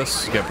like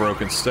this, get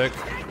broken stick.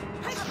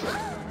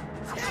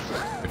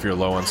 If you're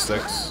low on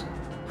sticks.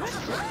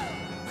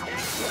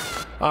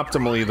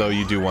 Optimally, though,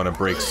 you do want to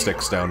break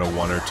sticks down to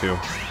 1 or 2.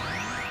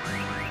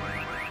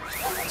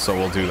 So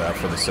we'll do that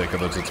for the sake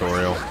of the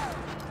tutorial.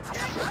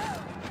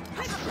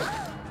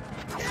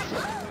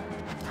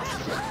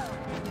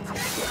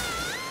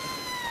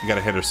 You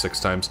gotta hit her 6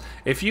 times.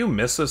 If you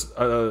miss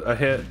a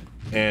hit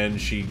and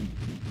she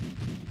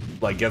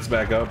like gets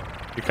back up,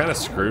 you're kind of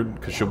screwed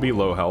because she'll be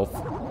low health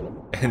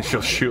and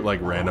she'll shoot like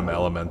random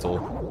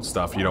elemental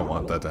stuff. You don't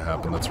want that to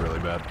happen. That's really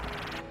bad.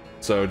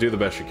 So do the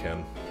best you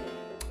can.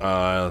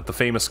 The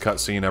famous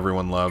cutscene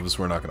everyone loves,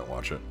 we're not gonna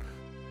watch it.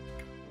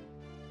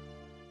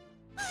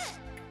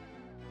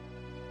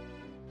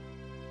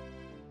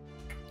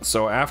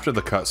 So after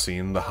the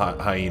cutscene, the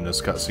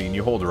hyenas cutscene,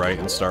 you hold right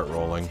and start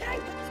rolling.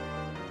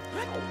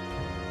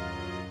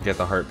 Get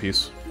the heart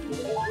piece.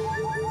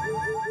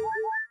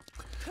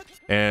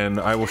 And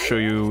I will show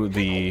you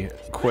the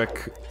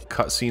quick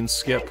cutscene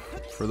skip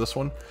for this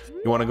one.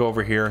 You want to go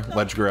over here,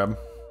 ledge grab,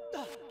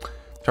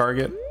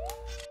 target,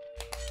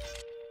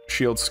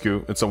 shield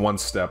scoot. It's a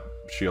 1-step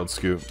shield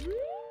scoot.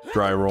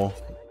 Dry roll,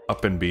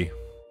 up and B.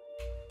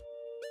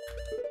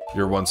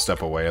 You're 1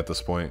 step away at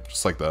this point,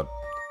 just like that.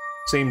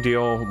 Same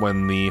deal,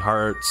 when the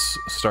hearts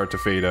start to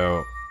fade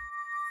out,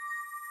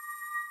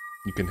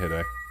 you can hit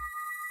A.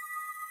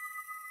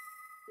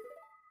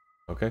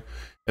 Okay,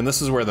 and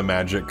this is where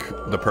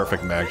the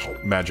perfect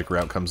magic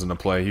route comes into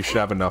play. You should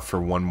have enough for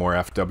 1 more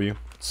FW.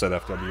 Set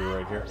FW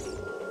right here.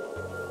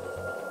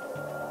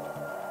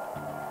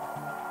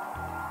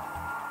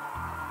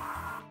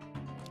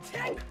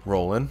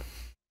 Roll in.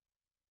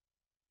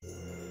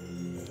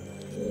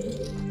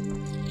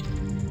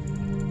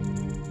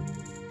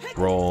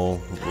 Roll,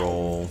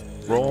 roll,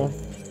 roll.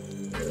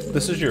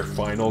 This is your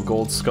final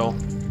gold skull.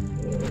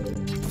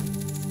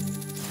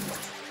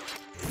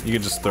 You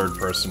can just third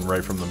person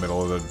right from the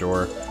middle of the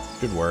door.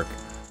 Good work.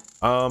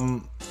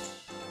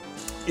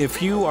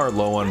 If you are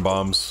low on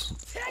bombs,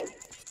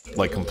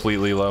 like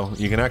completely low,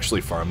 you can actually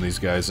farm these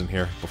guys in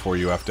here before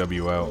you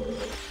FW out.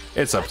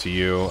 It's up to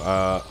you.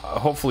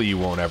 Hopefully you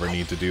won't ever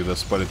need to do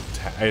this, but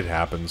it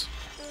happens.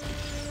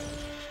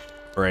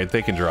 Right,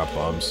 they can drop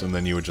bombs, and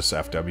then you would just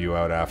FW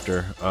out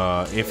after.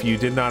 If you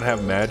did not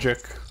have magic,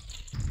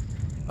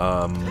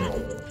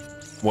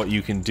 what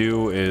you can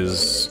do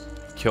is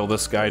kill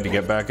this guy to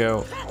get back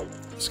out.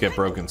 Just get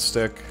broken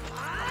stick.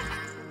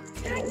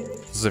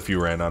 As if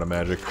you ran out of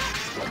magic.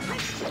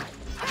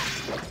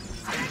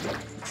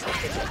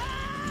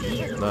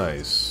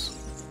 Nice.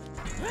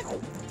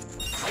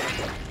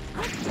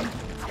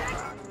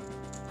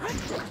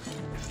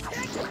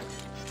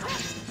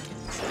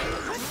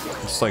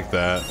 Just like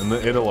that, and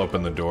it'll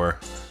open the door.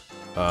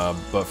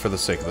 But for the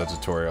sake of the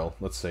tutorial,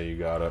 let's say you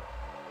got it.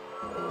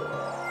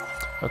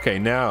 Okay,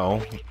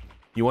 now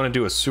you want to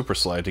do a super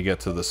slide to get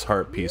to this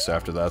heart piece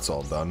after that's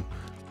all done.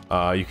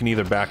 You can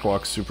either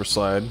backwalk super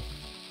slide,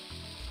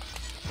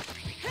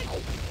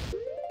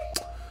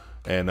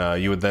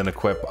 and you would then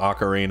equip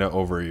Ocarina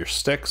over your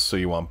sticks, so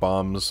you want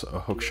bombs,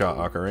 a hookshot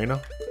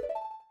Ocarina.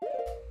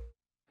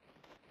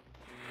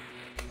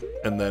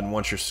 And then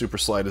once your super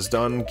slide is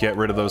done, get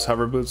rid of those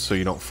hover boots so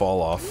you don't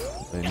fall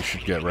off, and you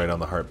should get right on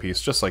the heart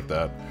piece, just like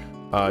that.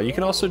 You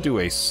can also do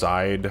a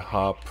side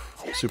hop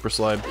super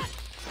slide.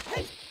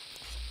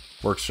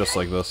 Works just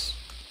like this.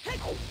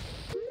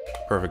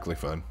 Perfectly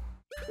fine.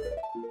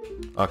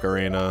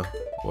 Ocarina,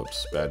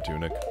 Whoops, bad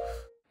tunic.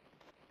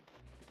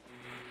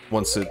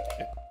 Once the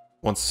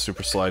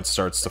super slide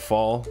starts to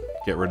fall,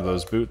 get rid of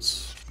those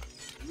boots.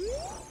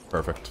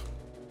 Perfect.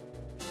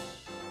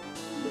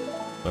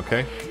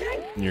 Okay,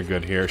 you're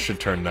good here. Should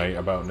turn night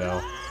about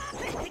now.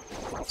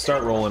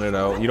 Start rolling it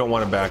out. You don't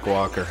want to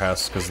backwalk or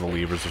Hess because the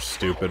levers are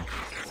stupid.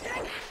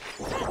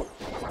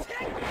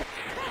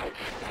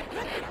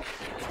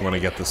 You want to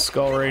get the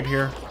skull right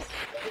here.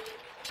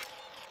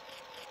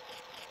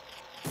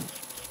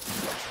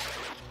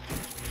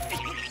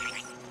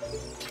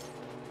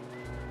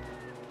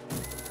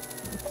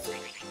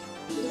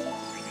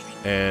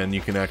 And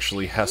you can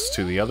actually Hess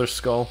to the other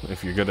skull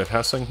if you're good at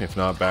Hessing. If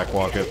not,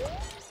 backwalk it.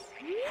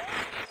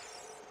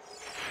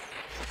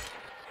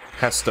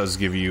 Hess does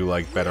give you,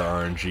 like, better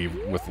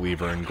RNG with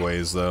lever and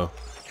glaze, though.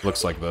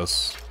 Looks like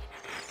this.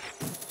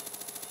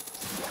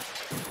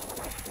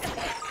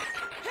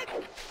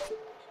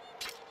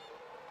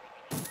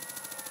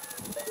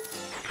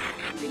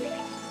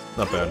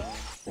 Not bad.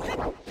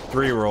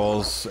 3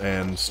 rolls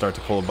and start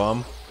to pull a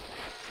bomb.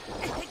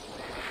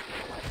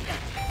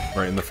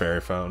 Right in the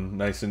fairy fountain.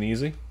 Nice and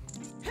easy.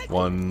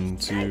 1,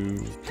 2,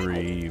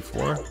 3,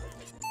 4.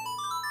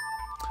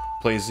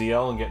 Play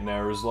ZL and get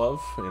Nara's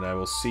Love, and I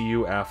will see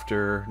you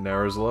after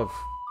Nara's Love.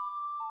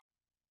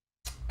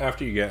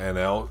 After you get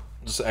NL,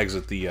 just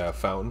exit the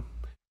fountain.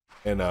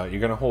 And you're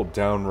going to hold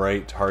down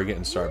right target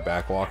and start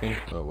backwalking.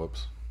 Oh,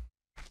 whoops.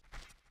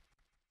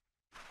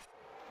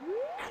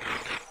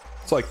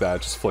 It's like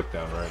that, just flick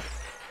down right.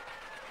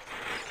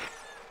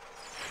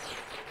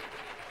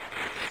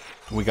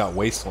 We got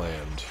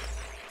Wasteland.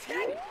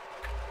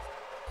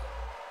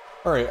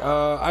 Alright,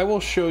 I will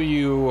show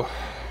you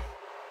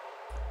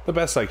the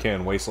best I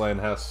can Wasteland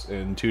Hess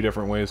in 2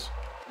 different ways.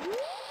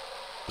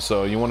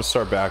 So you want to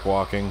start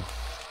backwalking.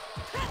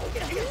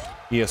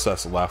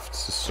 ESS left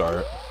to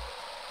start.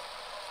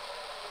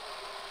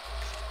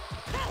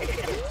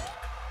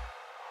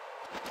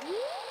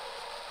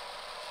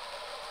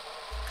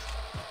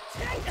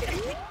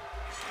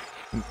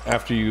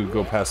 After you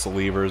go past the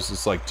levers,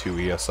 it's like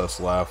 2 ESS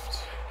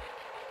left.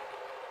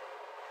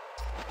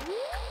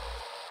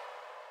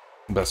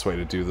 Best way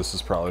to do this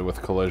is probably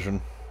with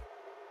collision.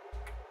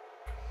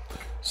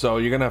 So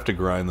you're gonna have to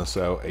grind this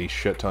out a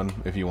shit ton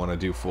if you want to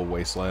do full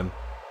Wasteland.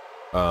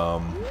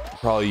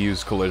 Probably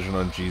use collision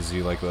on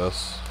GZ like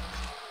this.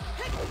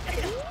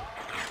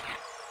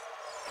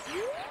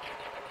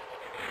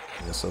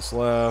 ESS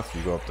left,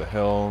 you go up the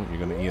hill, you're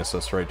gonna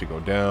ESS right to go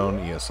down,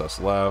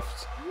 ESS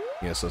left,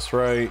 ESS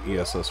right,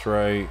 ESS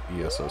right,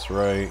 ESS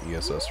right,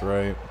 ESS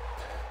right.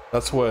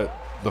 That's what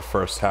the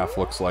first half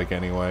looks like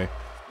anyway.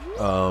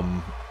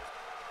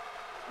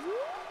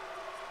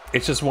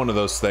 It's just one of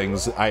those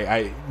things.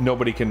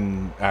 Nobody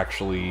can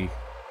actually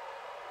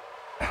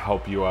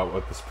help you out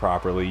with this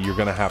properly. You're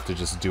gonna have to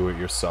just do it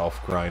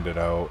yourself, grind it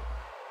out.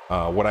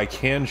 What I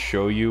can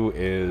show you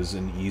is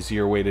an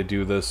easier way to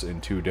do this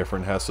in 2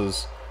 different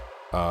Hesses.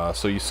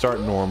 So you start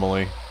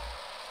normally,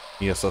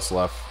 ESS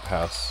left,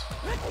 Hess.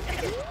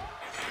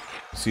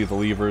 See the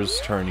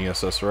levers, turn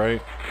ESS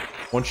right.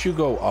 Once you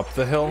go up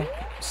the hill,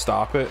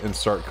 stop it and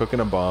start cooking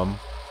a bomb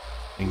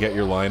and get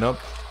your lineup.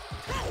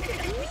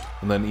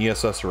 And then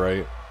ESS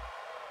right.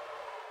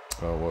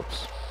 Oh,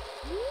 whoops.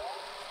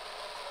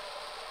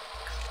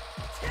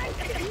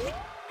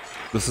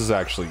 This is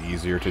actually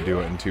easier to do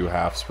it in 2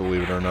 halves,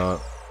 believe it or not.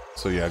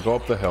 So yeah, go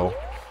up the hill.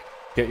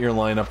 Get your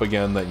lineup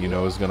again that you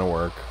know is gonna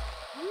work.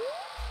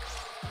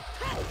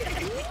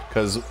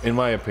 Because, in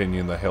my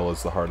opinion, the hill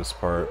is the hardest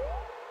part.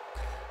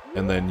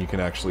 And then you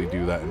can actually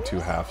do that in 2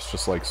 halves,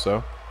 just like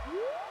so.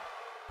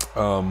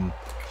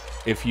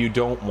 If you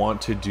don't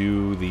want to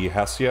do the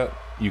Hess yet,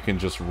 you can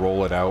just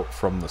roll it out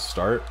from the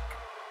start,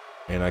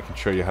 and I can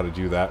show you how to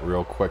do that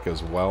real quick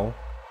as well.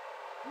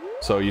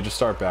 So you just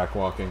start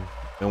backwalking,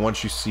 and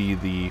once you see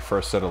the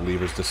first set of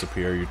levers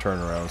disappear, you turn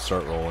around and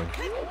start rolling.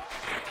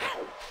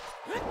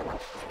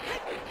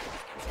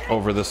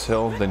 Over this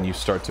hill, then you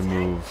start to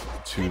move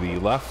to the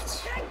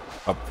left,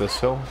 up this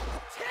hill.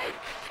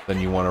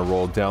 Then you want to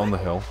roll down the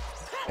hill,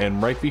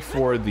 and right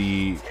before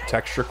the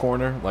texture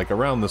corner, like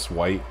around this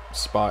white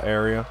spot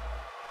area,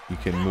 you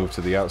can move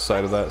to the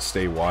outside of that,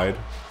 stay wide.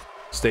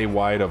 Stay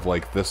wide of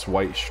like this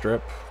white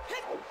strip.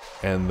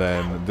 And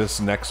then this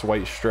next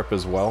white strip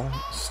as well.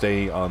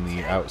 Stay on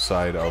the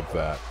outside of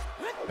that.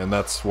 And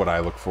that's what I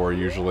look for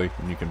usually,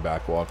 and you can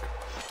backwalk.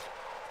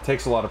 It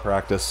takes a lot of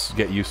practice,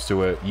 get used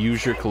to it.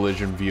 Use your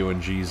collision view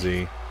in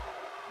GZ.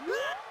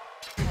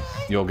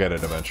 You'll get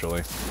it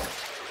eventually.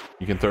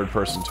 You can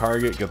 3rd-person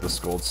target, get this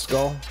gold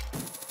skull.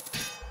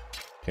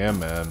 Yeah,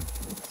 man.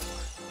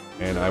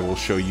 And I will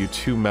show you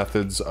 2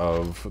 methods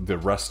of the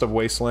rest of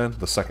Wasteland,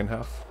 the second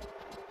half.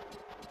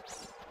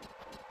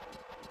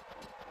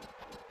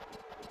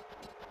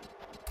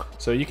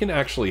 So you can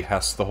actually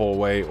Hess the whole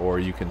way, or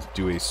you can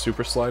do a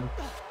super slide.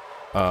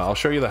 I'll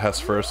show you the Hess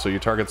first. So you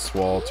target this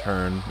wall,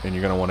 turn, and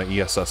you're going to want to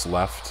ESS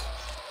left.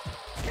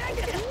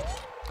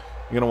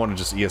 You're going to want to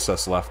just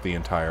ESS left the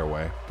entire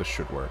way. This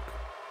should work.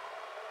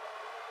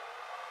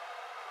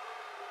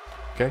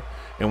 Okay,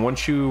 And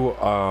once you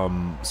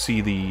see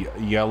the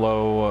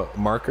yellow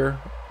marker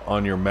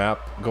on your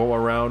map, go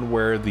around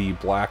where the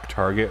black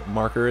target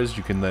marker is.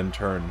 You can then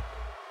turn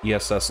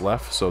ESS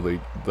left, so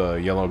the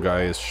yellow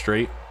guy is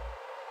straight,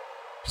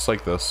 just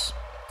like this.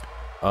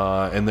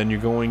 And then you're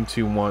going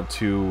to want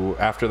to,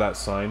 after that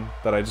sign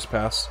that I just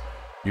passed,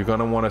 you're going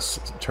to want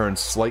to turn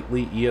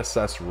slightly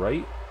ESS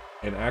right,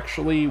 and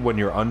actually when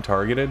you're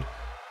untargeted,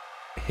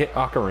 hit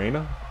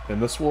Ocarina,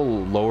 and this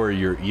will lower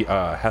your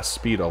Hess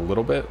speed a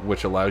little bit,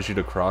 which allows you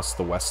to cross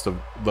the rest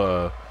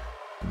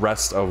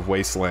of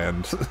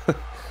Wasteland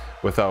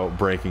without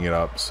breaking it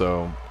up.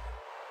 So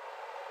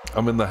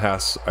I'm in the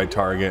Hess, I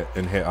target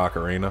and hit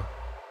Ocarina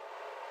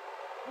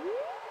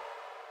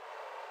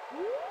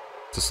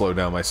to slow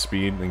down my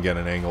speed and get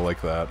an angle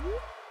like that.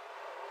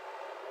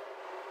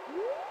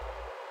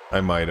 I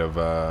might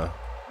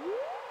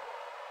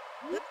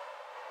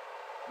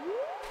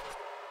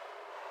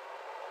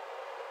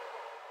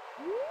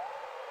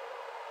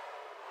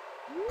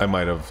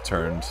have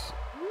turned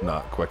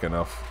not quick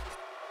enough,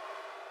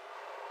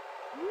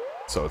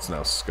 so it's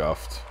now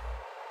scuffed.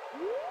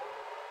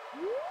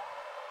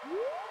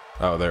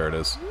 Oh, there it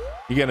is.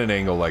 You get an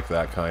angle like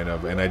that, kind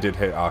of, and I did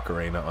hit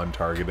Ocarina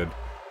untargeted,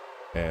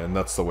 and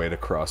that's the way to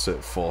cross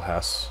it full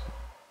Hess.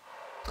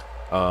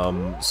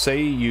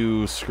 Say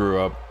you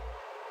screw up,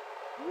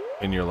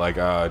 and you're like,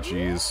 ah,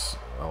 geez,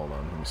 hold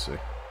on, let me see.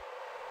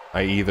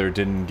 I either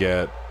didn't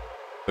get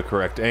the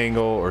correct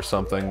angle or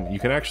something. You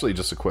can actually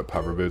just equip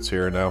hover boots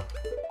here now,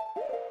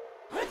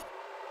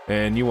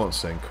 and you won't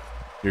sink.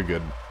 You're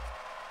good.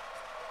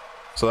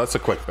 So that's a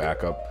quick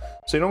backup.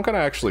 So you don't gotta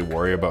actually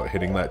worry about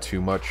hitting that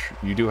too much.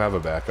 You do have a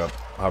backup.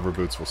 Hover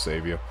boots will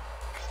save you.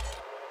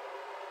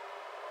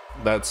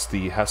 That's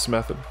the Hess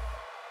method.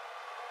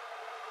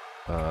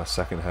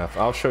 Second half.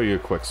 I'll show you a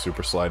quick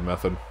super slide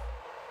method.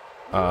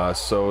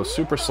 So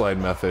super slide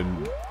method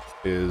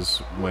is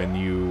when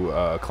you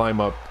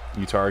climb up,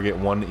 you target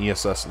one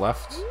ESS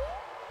left,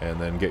 and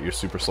then get your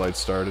super slide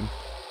started.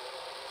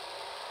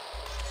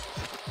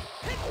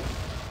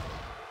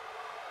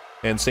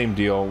 And same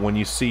deal, when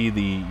you see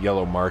the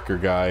yellow marker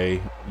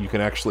guy, you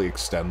can actually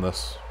extend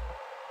this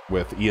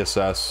with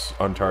ESS,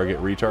 untarget,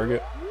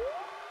 retarget.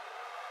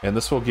 And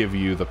this will give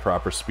you the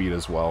proper speed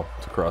as well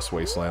to cross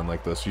Wasteland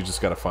like this. You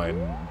just gotta find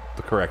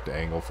the correct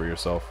angle for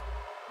yourself.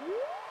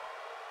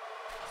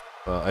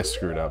 I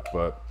screwed up,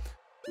 but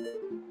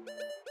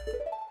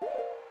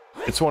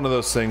it's one of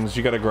those things,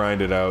 you gotta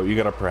grind it out, you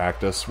gotta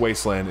practice.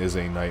 Wasteland is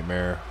a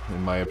nightmare,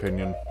 in my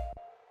opinion.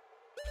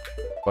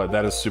 But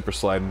that is Super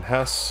Slide and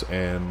Hess,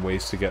 and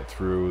ways to get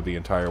through the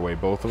entire way,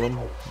 both of them.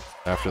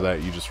 After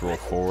that, you just roll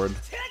forward.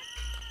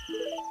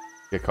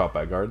 Get caught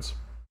by guards.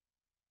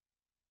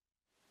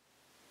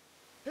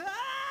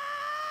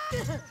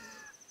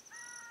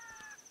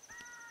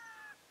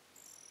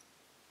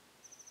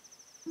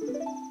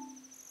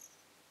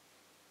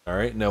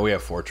 Alright, now we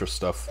have fortress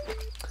stuff.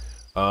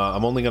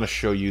 I'm only going to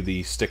show you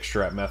the stick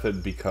strap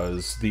method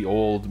because the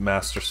old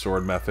Master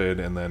Sword method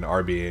and then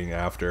RBing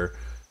after,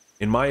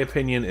 in my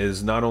opinion,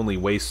 is not only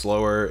way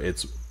slower,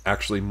 it's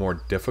actually more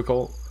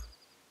difficult,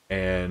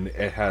 and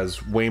it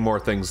has way more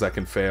things that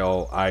can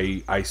fail.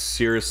 I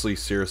seriously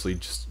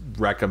just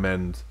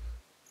recommend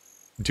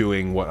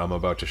doing what I'm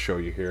about to show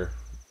you here,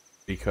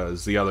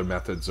 because the other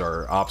methods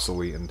are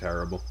obsolete and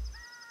terrible.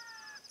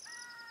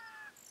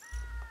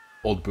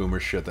 Old boomer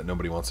shit that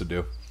nobody wants to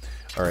do.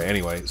 Alright,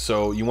 anyway,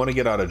 so you want to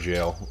get out of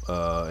jail,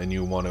 and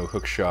you want to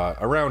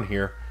hookshot around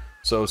here.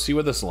 So see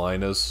where this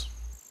line is?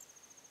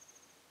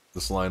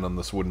 This line on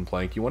this wooden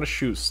plank. You want to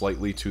shoot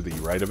slightly to the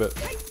right of it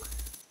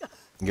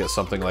and get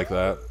something like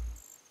that.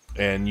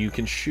 And you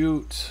can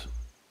shoot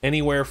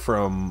anywhere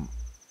from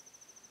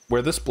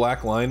where this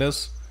black line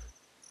is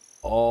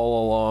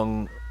all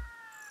along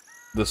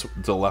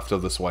the left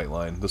of this white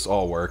line. This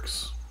all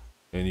works,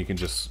 and you can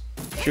just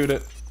shoot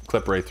it,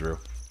 clip right through.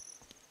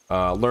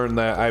 Learn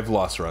that. I've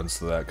lost runs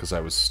to that because I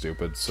was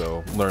stupid,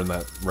 so learn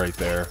that right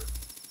there.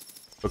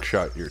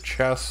 Hookshot your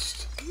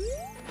chest,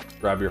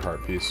 grab your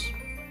heart piece.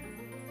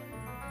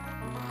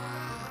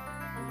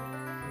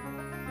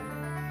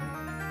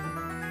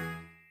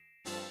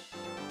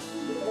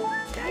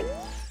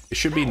 It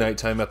should be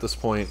nighttime at this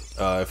point.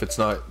 If it's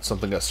not,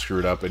 something got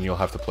screwed up and you'll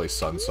have to play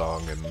Sun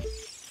Song and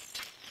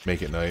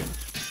make it night.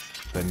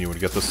 Then you would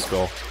get the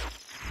skull.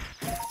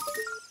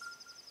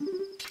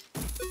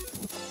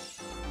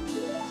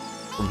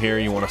 From here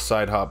you want to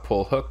side hop,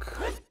 pull hook.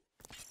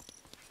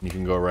 You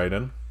can go right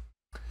in.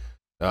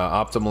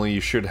 Optimally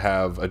you should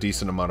have a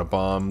decent amount of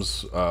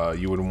bombs.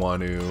 You would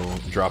want to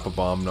drop a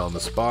bomb on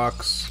this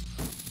box,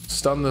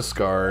 stun this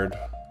guard,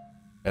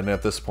 and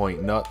at this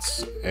point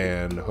nuts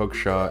and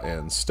hookshot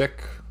and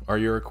stick are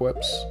your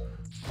equips.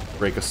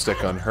 Break a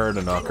stick on her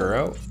to knock her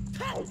out.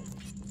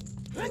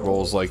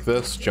 Rolls like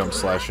this, jump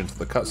slash into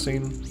the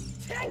cutscene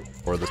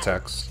or the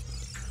text.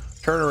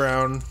 Turn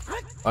around,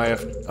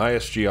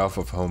 ISG off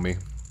of homie,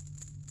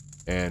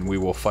 and we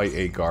will fight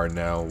a guard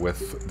now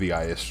with the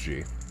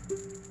ISG.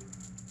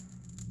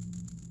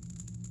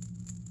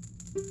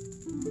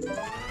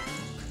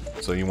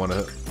 So you want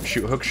to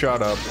shoot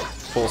Hookshot up,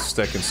 full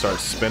stick, and start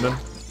spinning.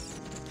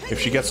 If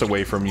she gets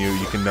away from you,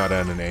 you can nut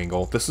at an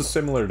angle. This is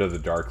similar to the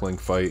Darkling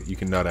fight. You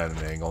can nut at an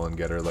angle and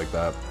get her like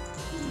that.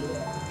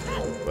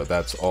 But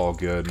that's all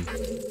good.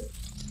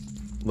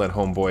 Let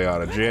homeboy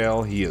out of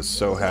jail. He is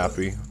so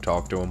happy.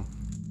 Talk to him.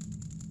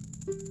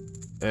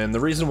 And the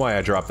reason why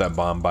I dropped that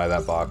bomb by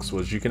that box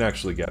was you can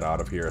actually get out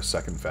of here a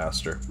second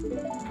faster.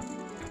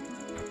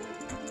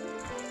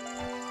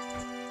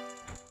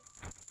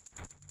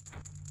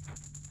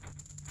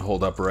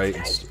 Hold up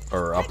right,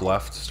 or up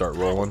left, start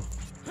rolling.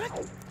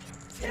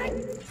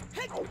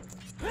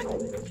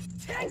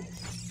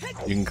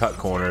 You can cut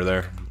corner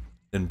there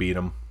and beat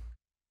him.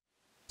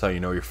 That's how you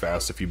know you're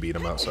fast, if you beat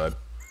him outside.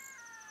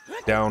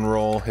 Down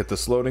roll, hit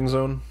this loading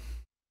zone.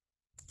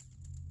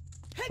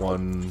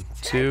 1,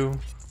 2,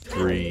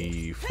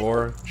 3,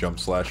 4. Jump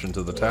slash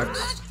into the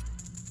text.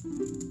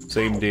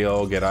 Same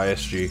deal, get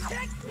ISG.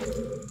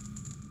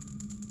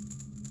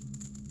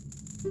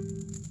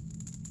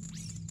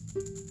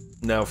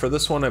 Now for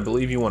this one, I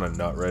believe you want to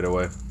nut right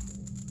away.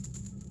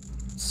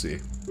 Let's see.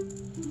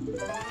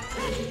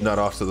 Nut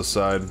off to the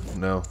side,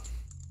 no.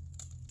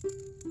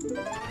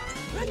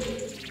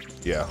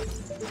 Yeah.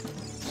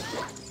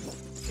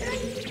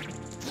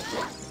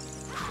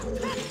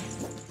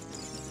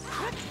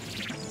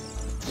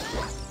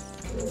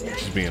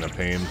 She's being a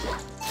pain.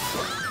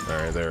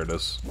 Alright, there it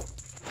is.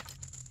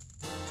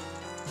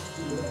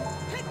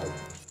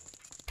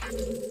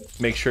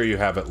 Make sure you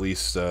have at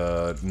least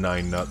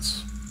 9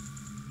 nuts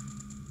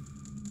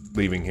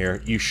leaving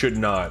here. You should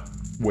not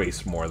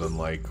waste more than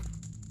like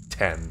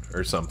 10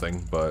 or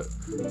something, but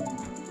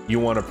you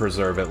want to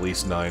preserve at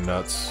least 9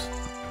 nuts.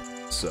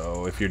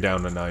 So if you're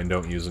down to 9,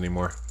 don't use any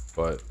more.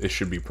 But it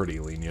should be pretty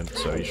lenient,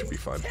 so you should be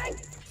fine.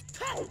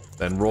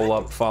 Then roll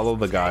up, follow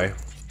the guy.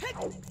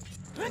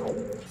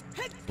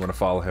 You want to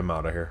follow him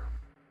out of here.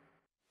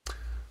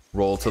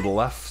 Roll to the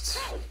left,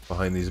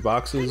 behind these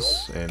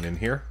boxes, and in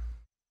here.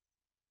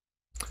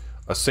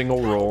 A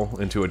single roll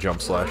into a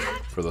jump slash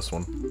for this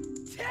one.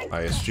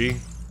 ISG.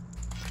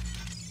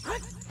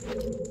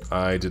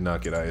 I did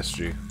not get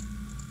ISG.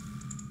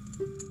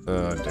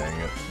 Dang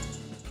it.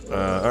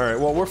 Alright,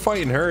 well, we're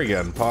fighting her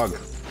again, Pog.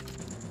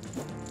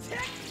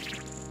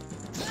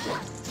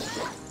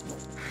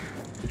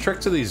 The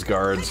trick to these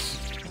guards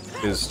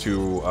is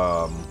to,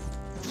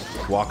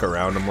 walk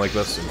around them like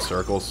this in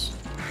circles.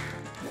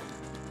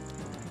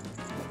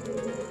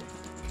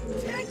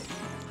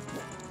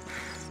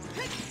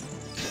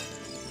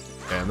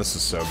 Man, this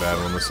is so bad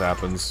when this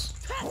happens.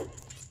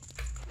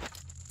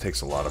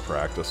 Takes a lot of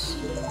practice.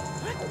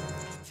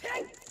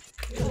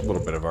 A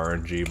little bit of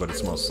RNG, but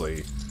it's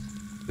mostly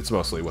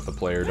what the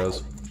player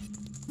does.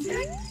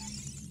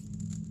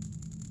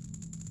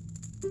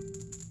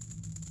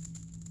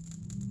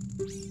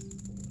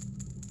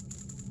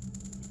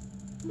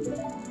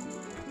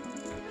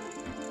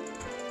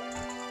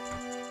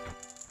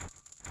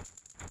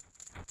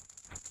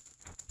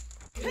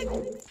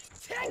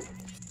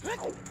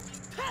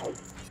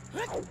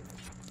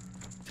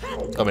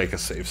 I'll make a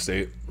save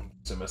state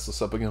to mess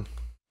this up again.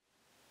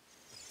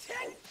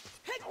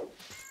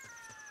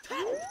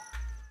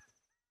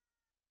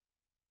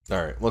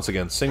 Alright, once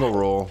again, single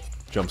roll,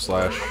 jump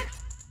slash,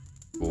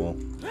 cool,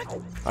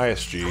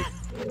 ISG,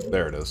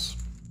 there it is.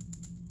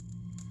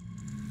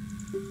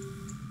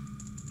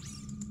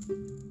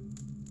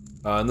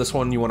 And this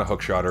one you want to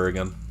hookshot her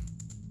again,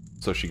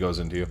 so she goes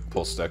into you,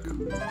 pull stick.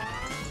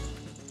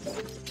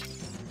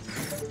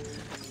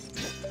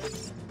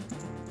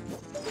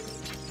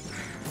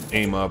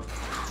 Aim up.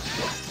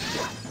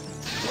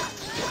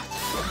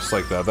 Just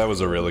like that. That was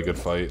a really good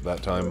fight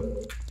that time.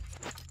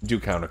 Do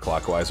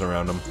counterclockwise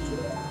around him.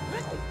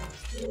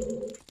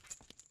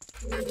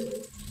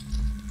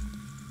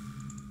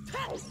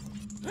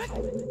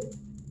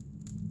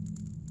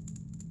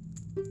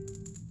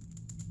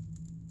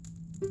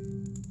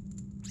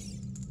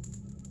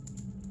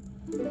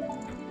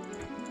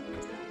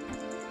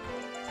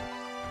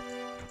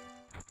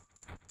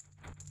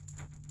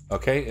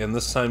 Okay, and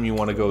this time you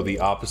want to go the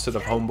opposite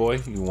of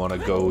homeboy. You want to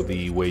go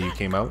the way you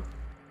came out.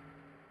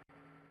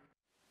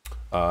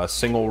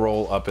 Single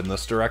roll up in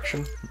this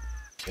direction,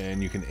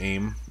 and you can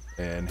aim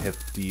and hit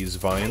these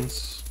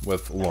vines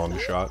with long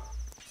shot.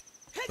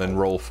 Then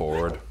roll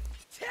forward.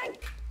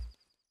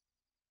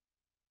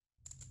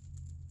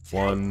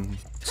 1,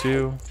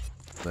 2,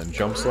 then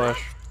jump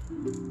slash.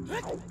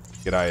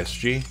 Get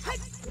ISG.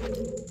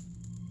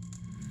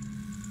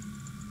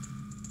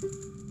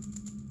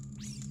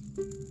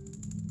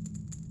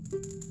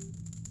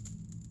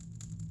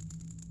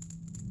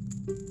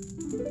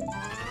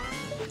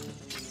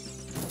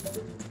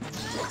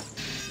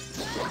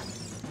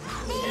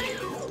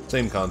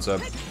 Same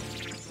concept.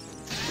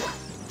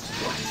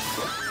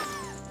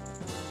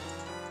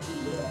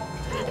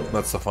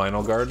 That's the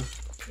final guard.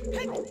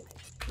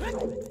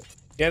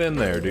 Get in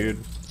there, dude.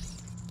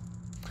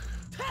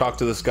 Talk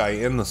to this guy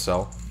in the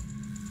cell.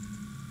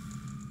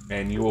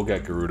 And you will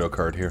get Gerudo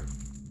card here.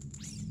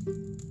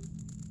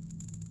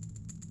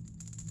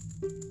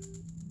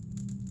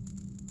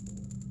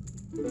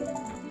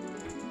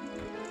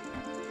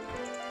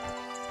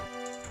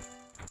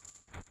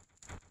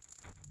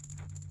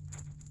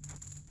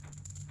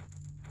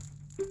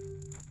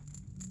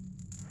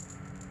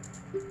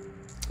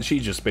 she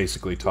just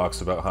basically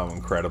talks about how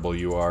incredible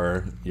you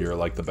are. You're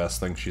like the best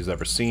thing she's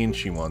ever seen.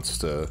 She wants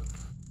to,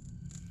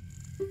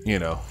 you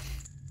know,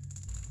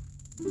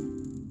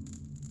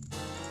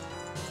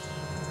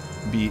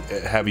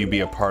 have you be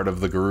a part of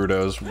the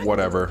Gerudos,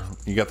 whatever.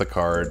 You get the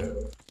card.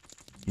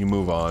 You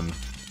move on.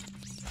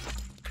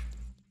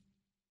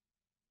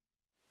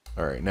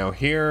 Alright, now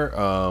here,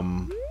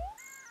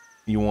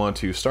 you want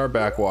to start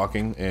back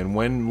walking, and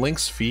when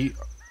Link's feet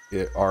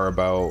are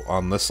about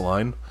on this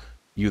line,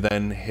 you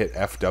then hit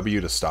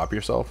FW to stop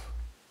yourself.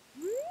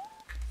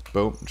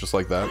 Boom, just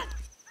like that.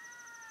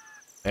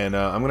 And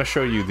I'm going to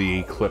show you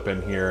the clip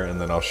in here, and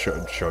then I'll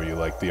show you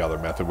like the other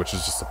method, which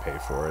is just to pay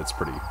for it. It's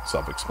pretty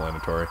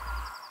self-explanatory.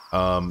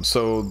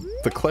 So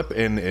the clip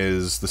in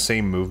is the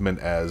same movement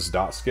as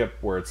dot skip,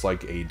 where it's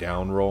like a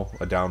down roll,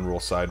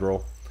 side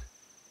roll.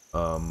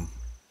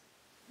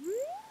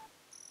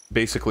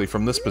 Basically,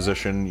 from this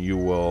position, you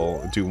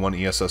will do one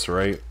ESS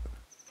right,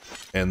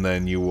 and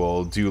then you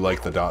will do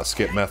like the dot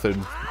skip method.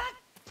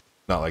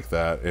 Not like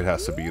that, it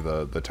has to be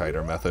the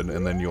tighter method,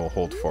 and then you'll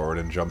hold forward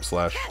and jump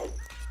slash.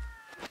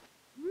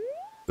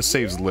 This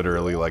saves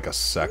literally like a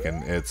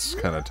second, it's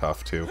kind of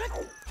tough too.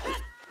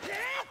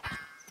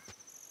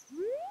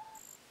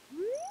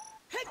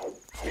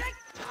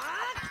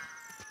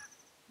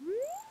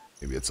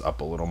 Maybe it's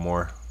up a little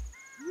more.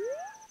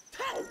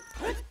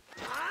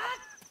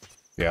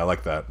 Yeah, I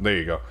like that. There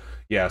you go.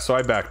 Yeah, so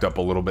I backed up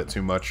a little bit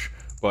too much,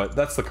 but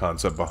that's the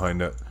concept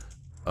behind it.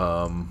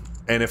 And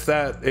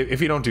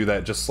if you don't do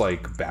that, just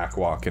like back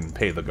walk and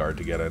pay the guard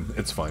to get in.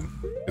 It's fine.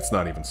 It's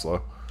not even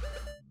slow.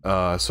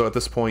 So at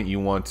this point, you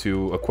want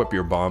to equip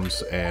your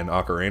bombs and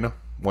Ocarina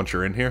once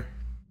you're in here.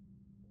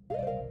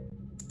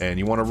 And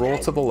you want to roll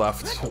to the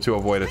left to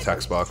avoid a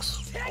text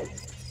box.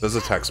 There's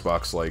a text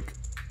box, like,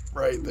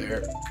 right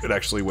there. It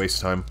actually wastes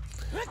time.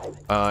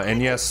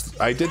 And yes,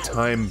 I did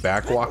time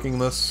backwalking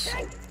this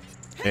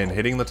and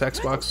hitting the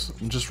text box.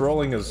 Just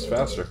rolling is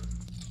faster.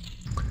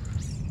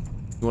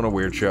 You want a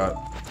weird shot?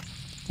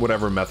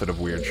 Whatever method of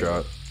weird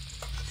shot.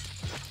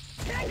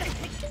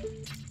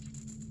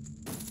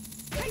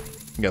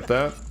 Get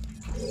that?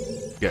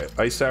 Get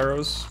ice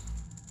arrows.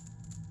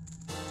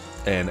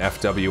 And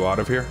FW out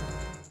of here.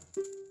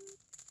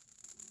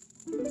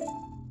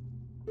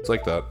 It's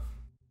like that.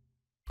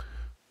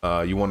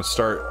 You want to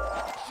start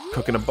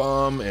cooking a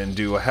bomb and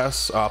do a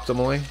Hess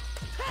optimally,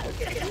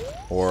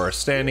 or a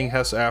standing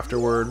Hess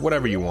afterward,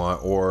 whatever you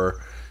want,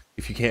 or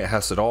if you can't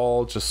Hess at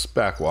all, just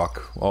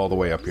backwalk all the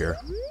way up here.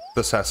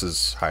 This Hess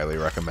is highly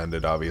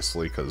recommended,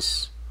 obviously,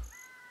 because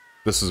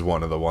this is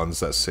one of the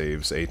ones that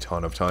saves a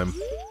ton of time.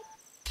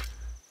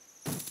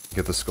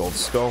 Get the gold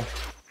skull.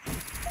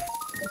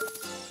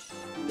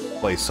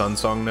 Play Sun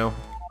Song now.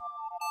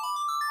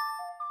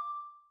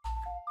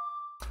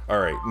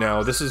 Alright,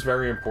 now this is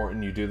very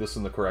important you do this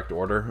in the correct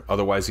order,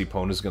 otherwise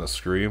Epona is going to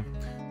screw you.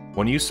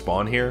 When you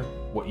spawn here,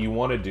 what you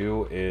want to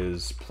do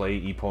is play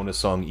Epona's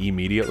song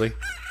immediately.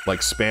 Like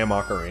spam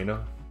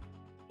Ocarina,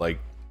 like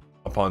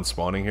upon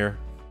spawning here.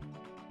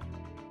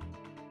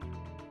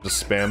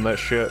 Just spam that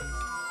shit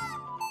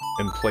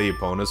and play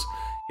Epona's.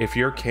 If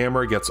your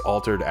camera gets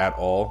altered at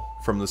all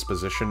from this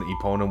position,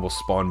 Epona will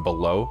spawn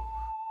below.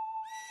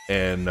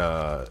 And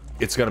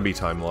it's going to be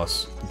time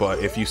loss, but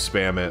if you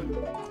spam it,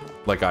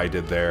 like I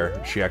did there,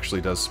 she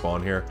actually does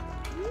spawn here.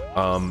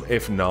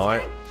 If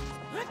not,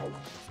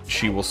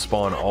 she will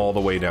spawn all the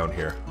way down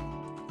here.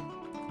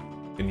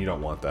 And you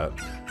don't want that.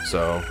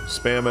 So,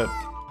 spam it.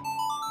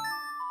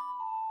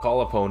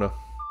 Call Epona.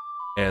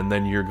 And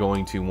then you're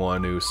going to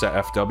want to set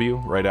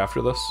FW right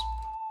after this.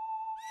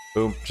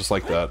 Boom, just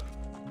like that.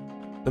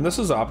 And this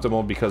is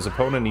optimal because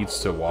Epona needs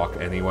to walk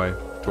anyway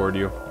toward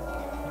you.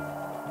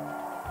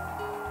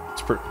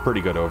 It's pretty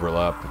good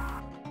overlap.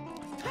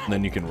 And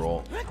then you can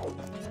roll.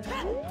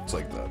 It's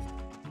like that.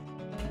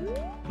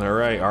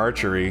 Alright,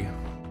 archery.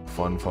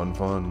 Fun, fun,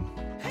 fun.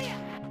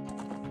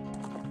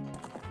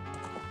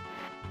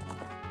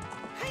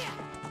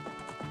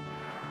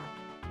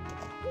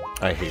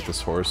 I hate this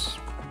horse.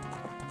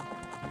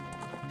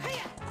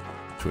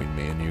 Between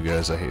me and you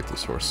guys, I hate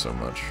this horse so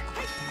much.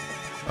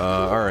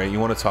 Alright, you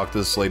want to talk to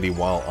this lady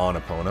while on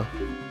Epona.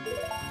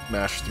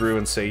 Mash through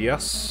and say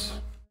yes.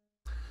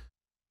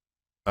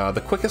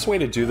 The quickest way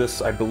to do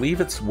this, I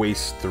believe it's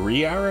waste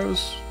 3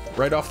 arrows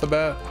right off the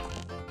bat.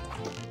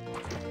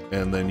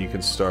 And then you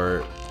can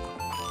start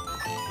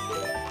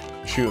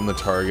shooting the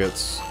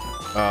targets.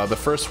 The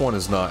first one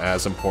is not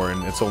as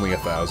important, it's only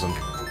 1,000.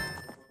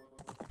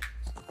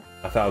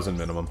 1,000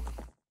 minimum.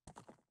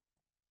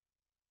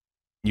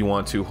 You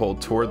want to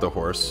hold toward the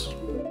horse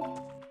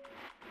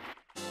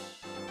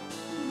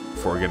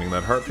before getting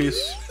that heart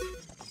piece.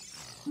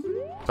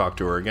 Talk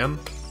to her again.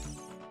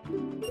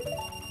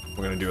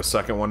 We're gonna do a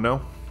second one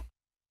now.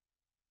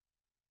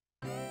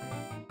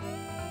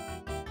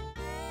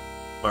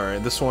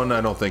 Alright, this one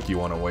I don't think you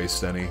want to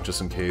waste any,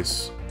 just in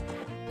case.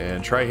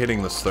 And try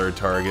hitting this third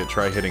target,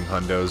 try hitting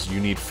hundos.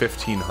 You need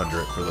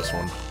 1,500 for this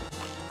one.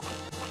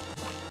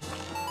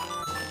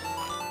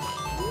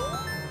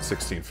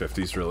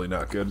 1,650 is really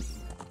not good,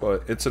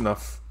 but it's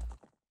enough.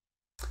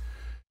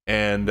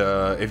 And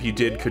if you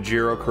did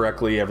Kajiro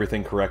correctly,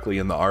 everything correctly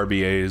in the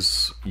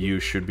RBAs, you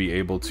should be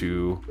able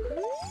to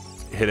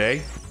hit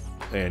A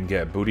and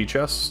get booty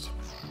chest.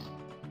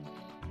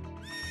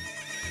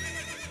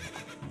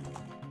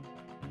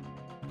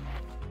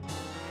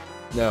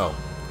 Now,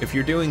 if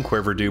you're doing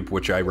Quiver Dupe,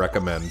 which I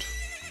recommend,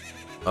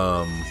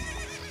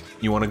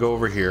 you want to go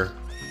over here,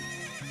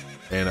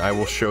 and I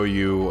will show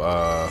you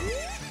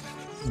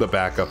the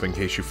backup in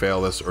case you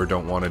fail this or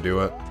don't want to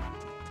do it.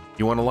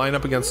 You want to line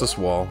up against this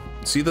wall.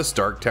 See this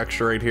dark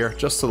texture right here?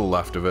 Just to the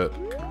left of it.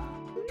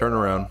 Turn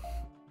around.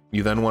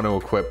 You then want to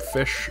equip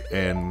Fish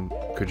and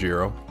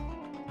Kajiro.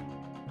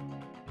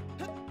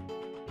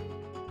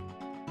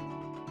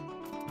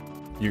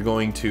 You're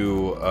going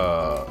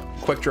to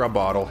quick draw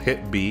bottle,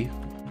 hit B,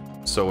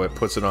 so it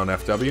puts it on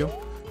FW,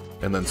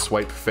 and then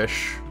swipe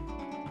Fish.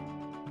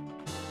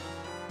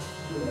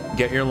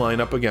 Get your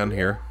line up again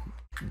here.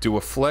 Do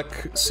a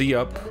flick, C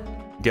up,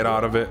 get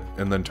out of it,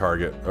 and then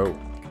target. Oh.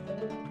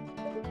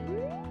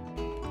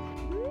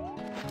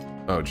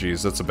 Oh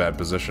geez, that's a bad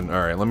position.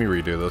 Alright, let me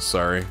redo this,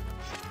 sorry.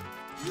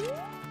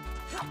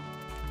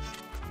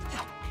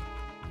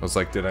 I was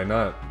like, did I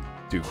not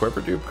do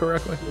Quiver Dupe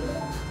correctly?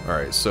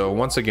 Alright, so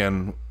once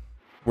again,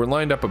 we're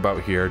lined up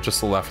about here, just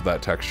the left of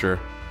that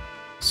texture.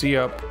 C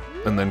up,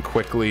 and then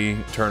quickly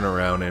turn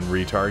around and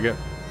retarget.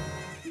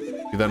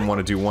 You then want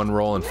to do one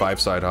roll and 5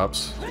 side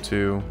hops.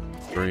 2,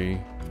 3,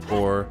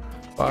 4,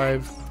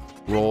 5.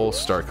 Roll,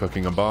 start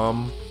cooking a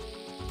bomb.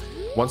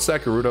 Once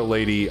that Gerudo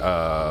lady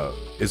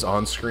is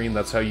on screen,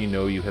 that's how you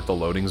know you hit the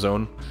loading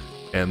zone,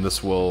 and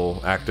this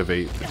will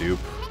activate the dupe.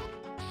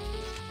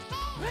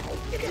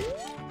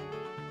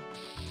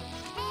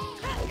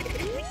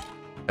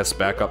 S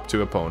back up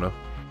to Epona.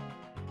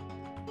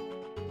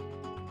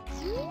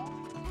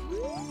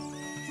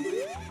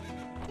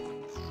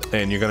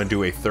 And you're gonna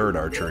do a third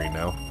archery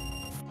now.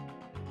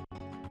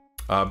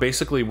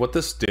 Basically, what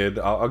this did,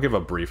 I'll give a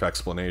brief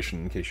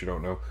explanation in case you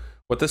don't know.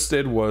 What this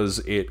did was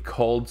it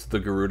called the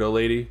Gerudo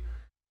lady.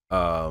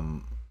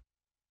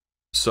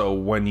 So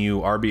when you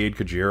RBA'd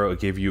Kajiro, it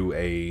gave you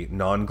a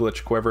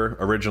non-glitch quiver.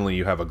 Originally,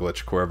 you have a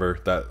glitch quiver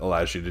that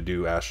allows you to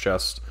do Ash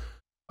Chest.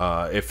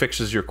 It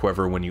fixes your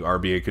quiver when you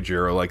RBA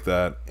Kajiro like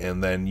that,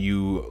 and then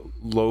you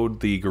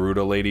load the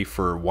Gerudo lady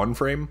for 1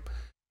 frame,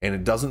 and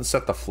it doesn't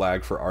set the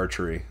flag for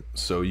archery,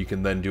 so you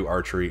can then do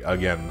archery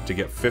again to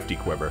get 50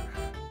 quiver.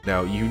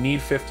 Now, you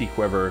need 50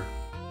 quiver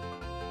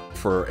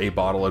for a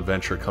bottle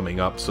adventure coming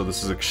up, so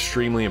this is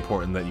extremely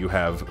important that you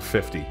have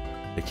 50.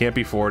 It can't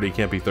be 40, it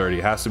can't be 30,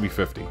 it has to be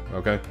 50,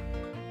 okay?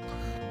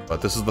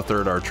 But this is the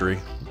third archery.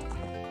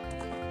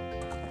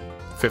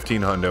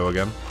 15 hundo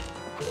again.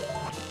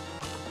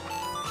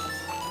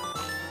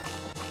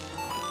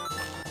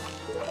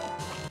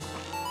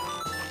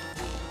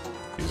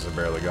 Jeez, I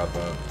barely got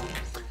that.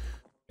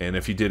 And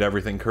if you did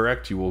everything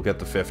correct, you will get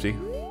the 50.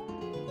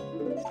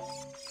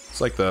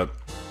 It's like that.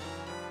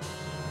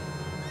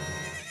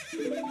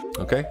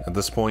 Okay, at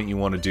this point you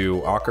want to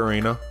do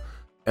Ocarina,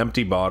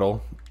 empty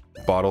bottle,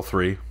 bottle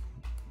 3,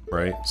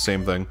 right?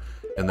 Same thing.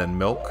 And then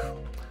milk.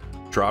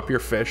 Drop your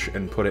fish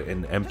and put it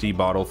in empty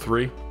bottle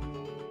 3.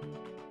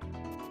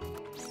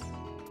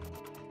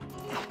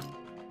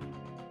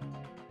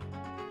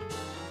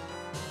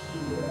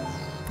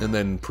 And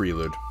then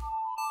prelude.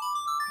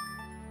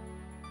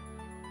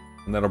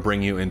 And that'll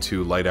bring you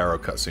into Light Arrow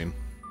cutscene.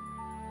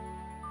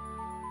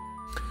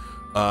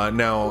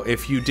 Now,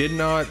 if you did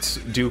not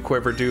do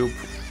Quiver Dupe,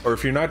 or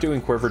if you're not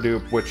doing Quiver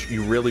Dupe, which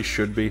you really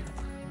should be,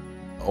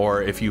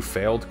 or if you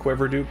failed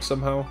Quiver Dupe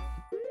somehow,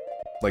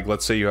 like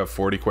let's say you have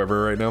 40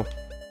 Quiver right now,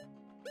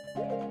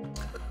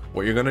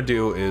 what you're gonna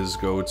do is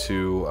go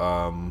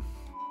to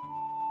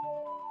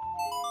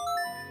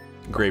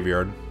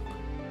Graveyard.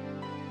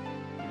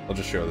 I'll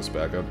just show this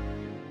back up.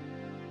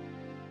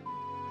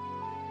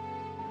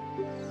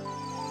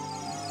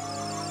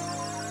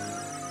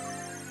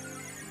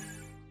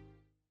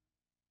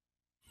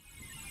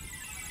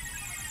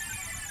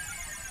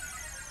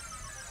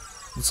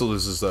 This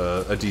loses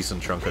a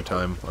decent chunk of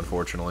time,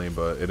 unfortunately,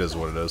 but it is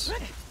what it is.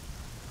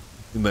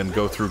 And then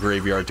go through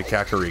Graveyard to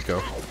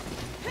Kakariko.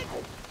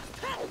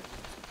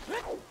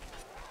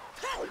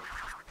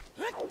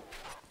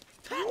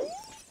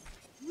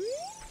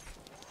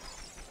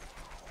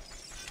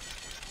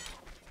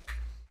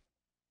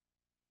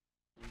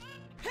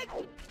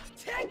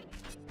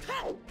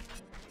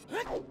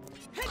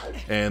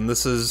 And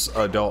this is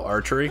Adult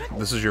Archery.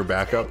 This is your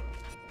backup.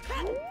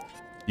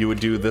 You would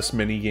do this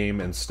mini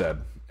game instead.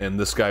 And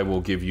this guy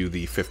will give you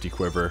the 50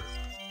 quiver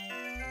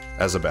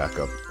as a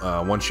backup.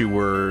 Once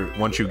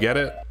you get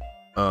it,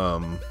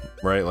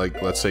 right,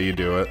 like let's say you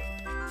do it,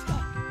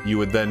 you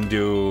would then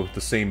do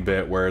the same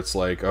bit where it's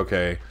like,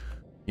 okay,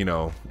 you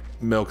know,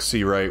 milk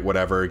C right,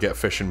 whatever, get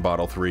fish in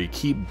bottle 3,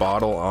 keep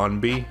bottle on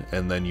B,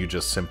 and then you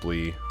just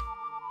simply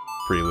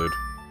prelude.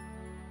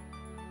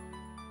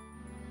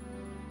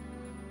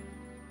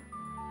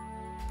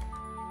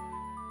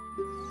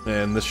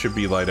 And this should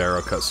be Light Arrow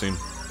cutscene.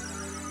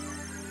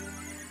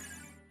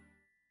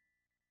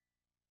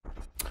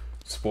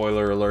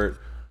 Spoiler alert,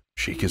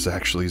 Sheik is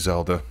actually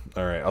Zelda.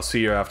 Alright, I'll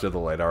see you after the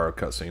light arrow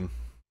cutscene.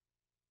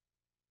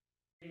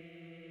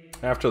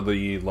 After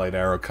the light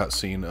arrow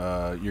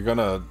cutscene, you're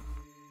gonna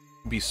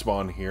be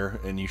spawned here,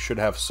 and you should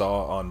have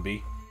Saw on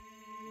B.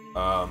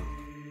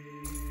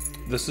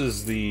 This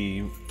is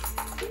the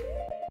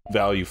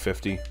value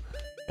 50,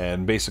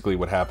 and basically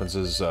what happens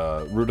is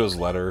Rudo's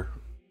letter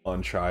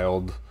on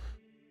child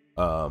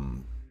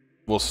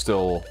will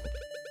still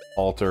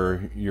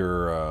alter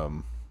your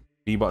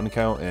B button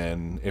count,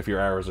 and if your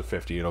arrows are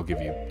 50, it'll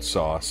give you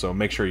Saw. So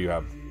make sure you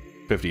have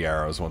 50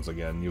 arrows once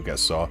again, you'll get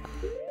Saw.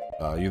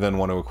 You then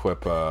want to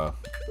equip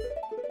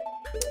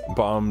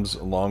bombs,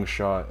 long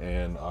shot,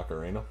 and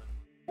ocarina.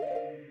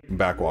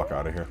 Backwalk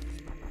out of here.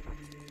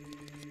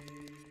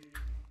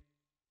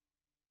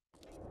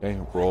 Okay,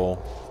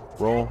 roll,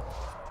 roll,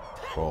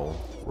 roll,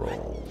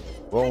 roll,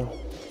 roll.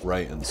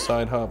 Right and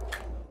side hop.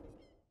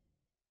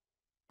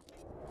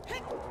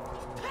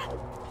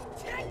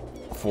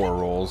 4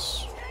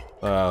 rolls.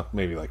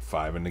 Maybe like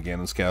 5 into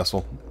Ganon's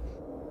castle.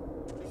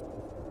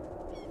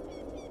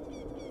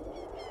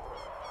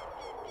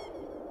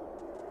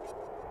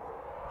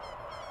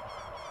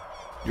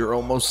 You're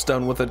almost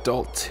done with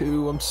Adult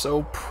 2. I'm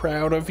so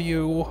proud of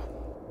you.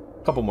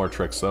 Couple more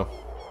tricks, though.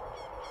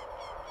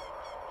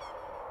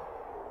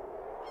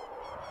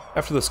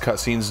 After this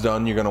cutscene's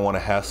done, you're going to want to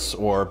Hess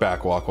or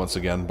backwalk once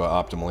again, but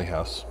optimally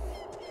Hess.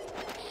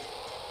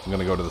 I'm going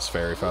to go to this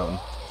fairy fountain.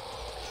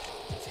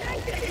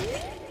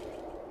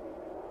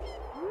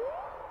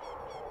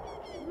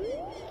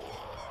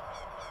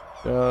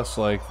 Just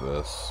like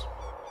this.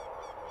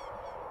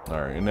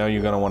 Alright, now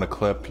you're going to want to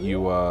clip. You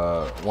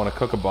want to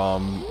cook a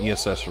bomb,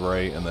 ESS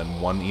right, and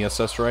then 1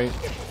 ESS right.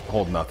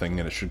 Hold nothing,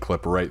 and it should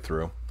clip right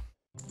through.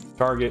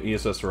 Target,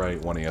 ESS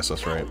right, 1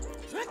 ESS right.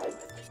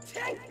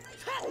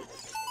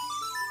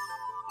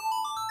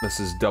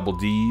 This is double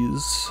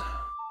D's.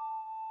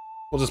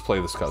 We'll just play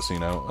this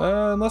cutscene out.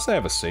 Unless I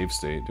have a save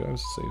state. Do I have a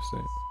save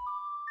state?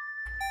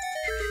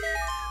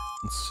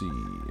 Let's see.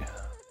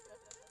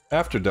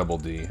 After double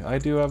D, I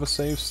do have a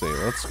save state.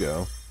 Let's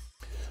go.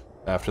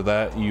 After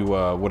that, you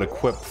would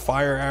equip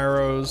fire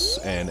arrows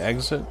and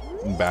exit.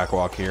 And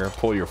backwalk here.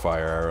 Pull your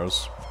fire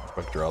arrows.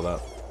 Quick draw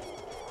that.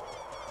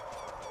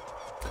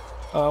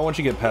 Once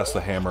you get past the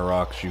hammer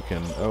rocks, you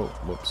can... Oh,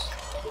 whoops.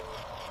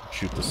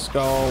 Shoot the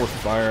skull with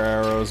fire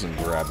arrows and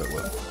grab it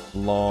with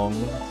long.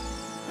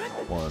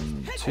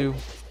 1, 2,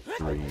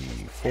 3,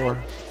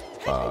 4,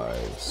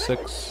 5,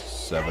 6,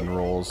 7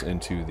 rolls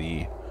into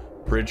the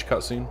bridge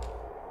cutscene.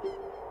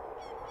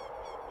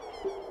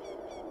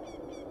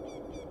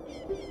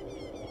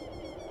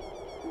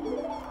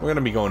 We're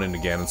gonna be going into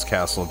Ganon's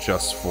castle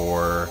just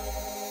for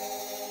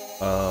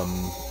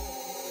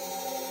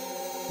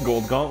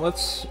gold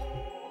gauntlets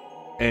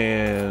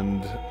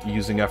and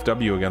using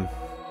FW again.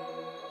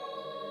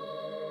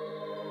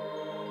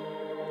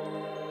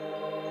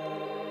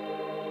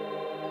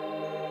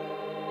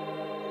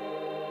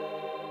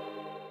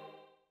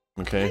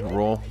 Okay,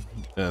 roll,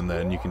 and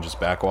then you can just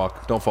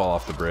backwalk. Don't fall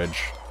off the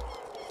bridge.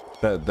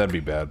 That'd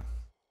be bad.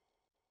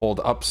 Hold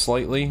up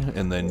slightly,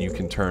 and then you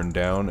can turn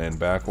down and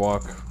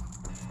backwalk.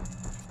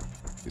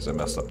 Because I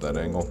messed up that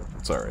angle.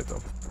 It's alright though.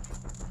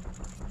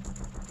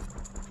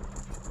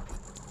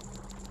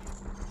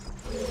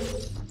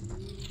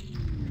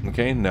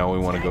 Okay, now we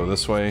want to go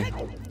this way.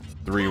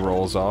 3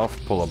 rolls off,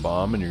 pull a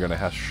bomb, and you're gonna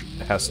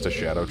Hess to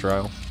Shadow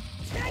Trial.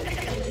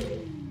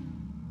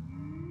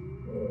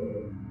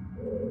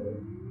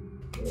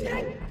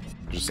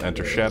 Just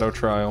enter Shadow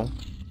Trial.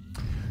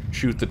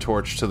 Shoot the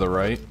torch to the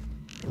right.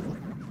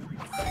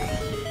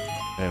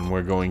 And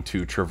we're going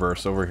to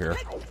traverse over here.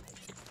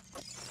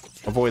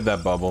 Avoid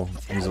that bubble.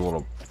 He's a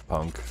little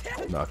punk.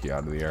 Knock you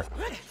out of the air.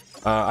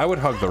 I would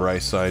hug the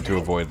right side to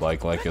avoid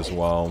like as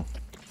well.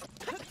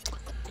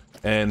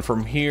 And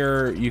from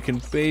here, you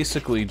can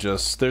basically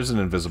just... There's an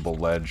invisible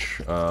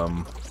ledge.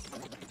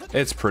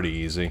 It's pretty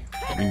easy.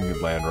 You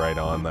can land right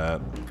on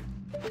that.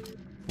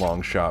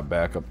 Long shot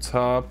back up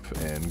top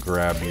and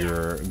grab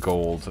your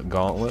gold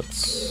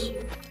gauntlets.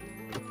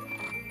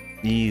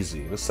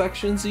 Easy. The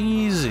section's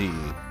easy.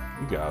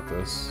 You got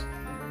this.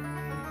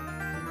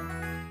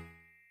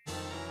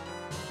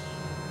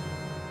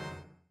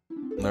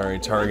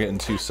 Alright, target and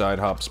 2 side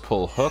hops,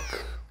 pull hook.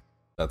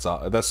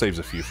 That saves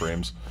a few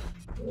frames,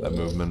 that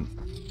movement.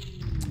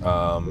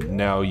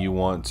 Now you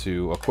want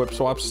to equip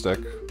swap stick,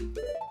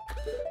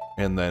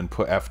 and then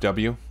put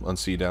FW on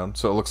C down.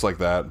 So it looks like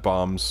that.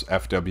 Bombs,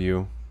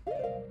 FW,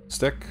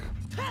 stick,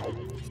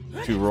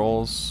 2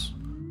 rolls.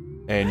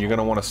 And you're going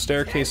to want to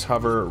staircase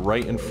hover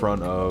right in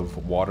front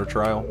of water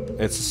trial.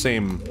 It's the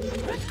same,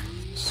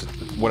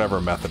 whatever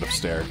method of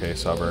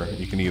staircase hover.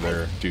 You can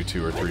either do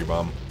 2 or 3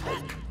 bomb.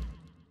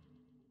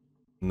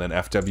 And then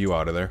FW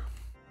out of there.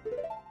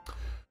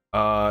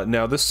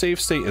 Now this save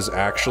state is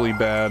actually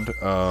bad.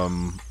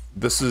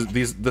 This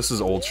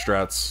is old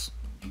strats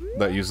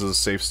that uses a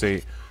save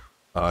state.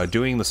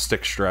 Doing the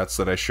stick strats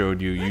that I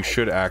showed you, you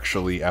should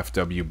actually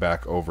FW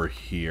back over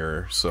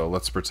here. So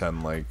let's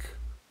pretend like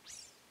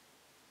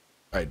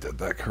I did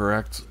that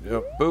correct.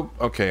 Yep, boop.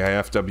 Okay,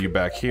 I FW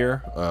back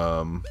here.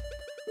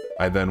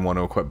 I then want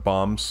to equip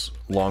bombs,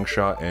 long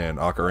shot, and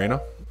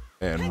ocarina,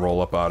 and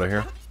roll up out of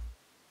here.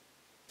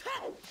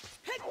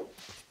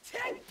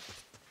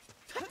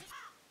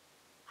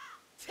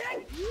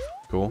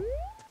 Cool.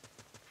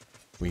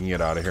 We can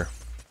get out of here.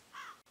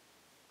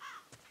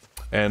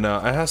 And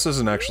IHS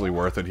isn't actually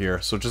worth it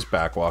here, so just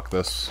backwalk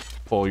this.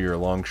 Pull your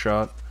long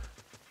shot.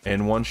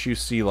 And once you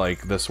see,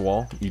 like, this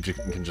wall, you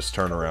can just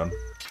turn around.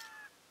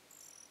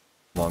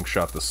 Long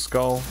shot the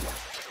skull.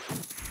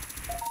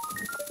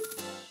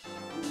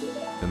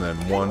 And then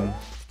 1,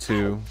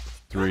 2,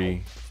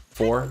 3,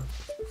 4.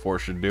 4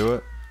 should do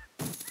it.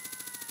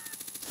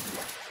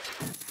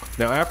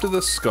 Now after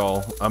this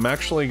skull, I'm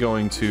actually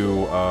going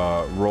to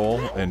roll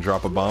and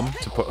drop a bomb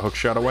to put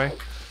Hookshot away.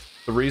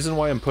 The reason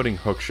why I'm putting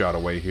Hookshot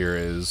away here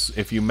is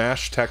if you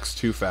mash text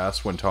too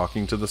fast when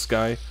talking to this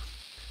guy,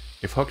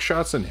 if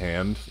Hookshot's in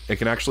hand, it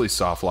can actually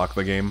soft lock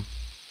the game,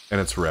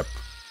 and it's RIP.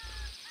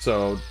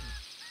 So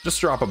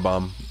just drop a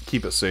bomb,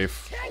 keep it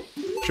safe,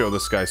 show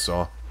this guy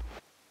Saw.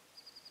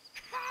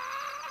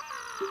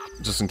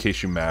 Just in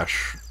case you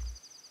mash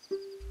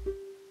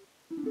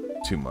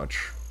too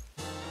much.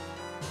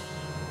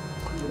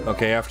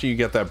 Okay, after you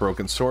get that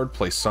broken sword,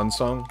 play Sun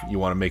Song. You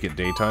want to make it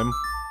daytime.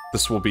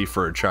 This will be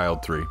for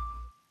Child 3.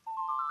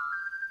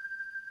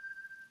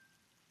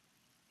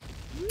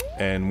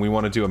 And we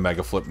want to do a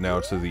mega flip now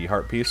to the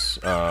heart piece.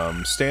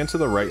 Stand to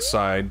the right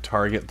side,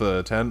 target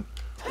the tent.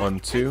 1,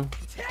 2,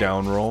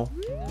 down roll.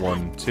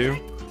 1,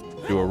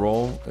 2. Do a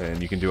roll,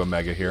 and you can do a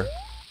mega here.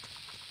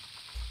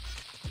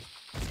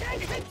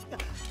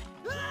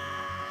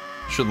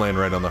 Should land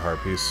right on the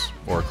heart piece,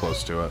 or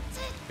close to it.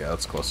 Yeah,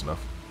 that's close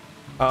enough.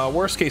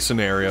 Worst case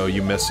scenario,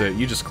 you miss it,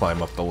 you just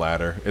climb up the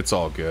ladder. It's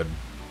all good.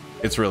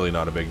 It's really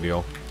not a big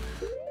deal.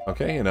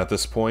 Okay, and at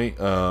this point,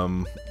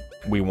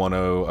 we want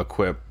to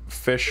equip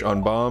fish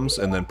on bombs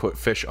and then put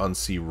fish on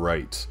C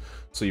right.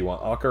 So you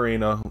want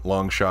ocarina,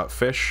 long shot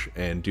fish,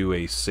 and do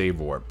a save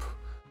warp.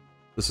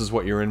 This is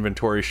what your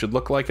inventory should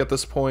look like at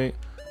this point.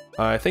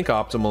 I think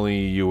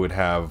optimally you would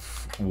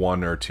have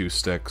 1 or 2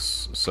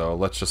 sticks, so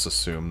let's just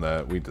assume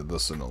that we did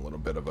this in a little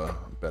bit of a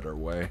better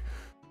way.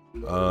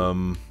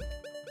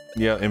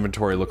 Yeah,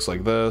 inventory looks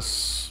like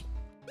this.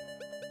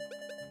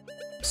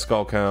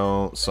 Skull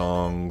count,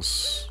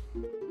 songs.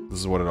 This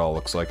is what it all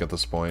looks like at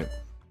this point.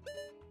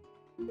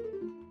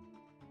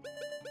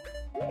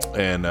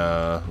 And,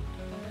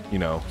 you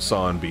know,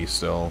 Saw and B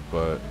still,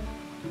 but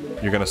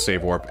you're gonna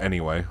save warp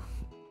anyway.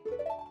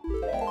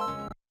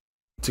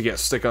 To get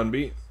stick on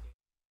B.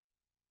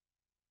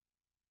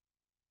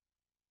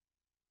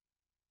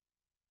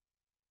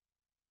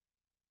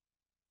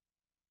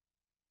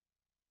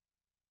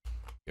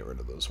 Get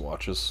rid of those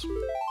watches.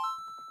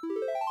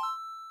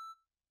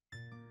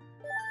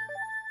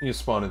 You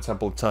spawn in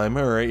Temple of Time.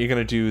 Alright, you're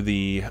gonna do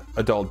the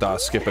adult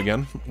dot skip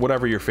again.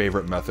 Whatever your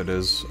favorite method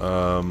is.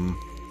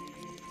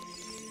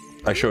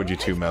 I showed you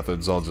 2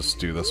 methods, I'll just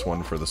do this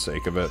one for the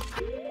sake of it.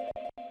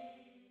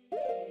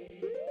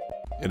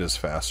 It is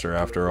faster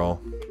after all.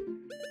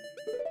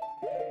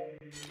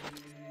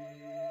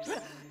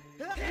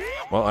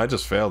 Well, I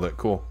just failed it,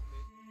 cool.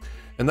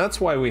 And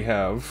that's why we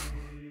have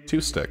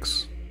 2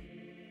 sticks.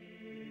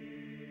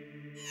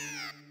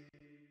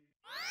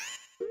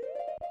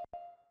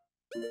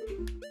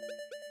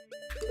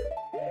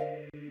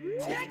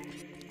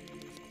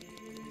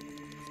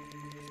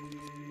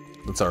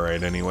 That's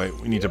alright anyway.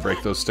 We need to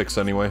break those sticks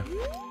anyway.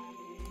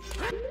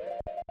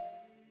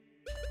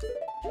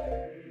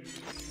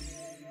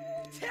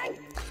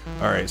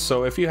 Alright,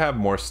 so if you have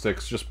more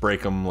sticks, just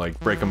break them, like,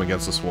 break them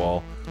against this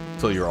wall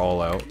until you're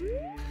all out.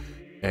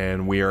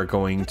 And we are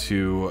going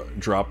to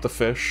drop the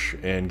fish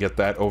and get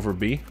that over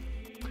B.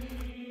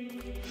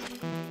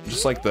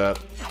 Just like that.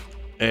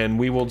 And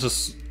we will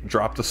just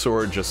drop the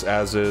sword just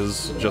as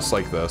is, just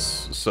like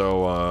this.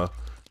 So,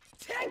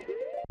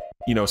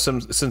 you know,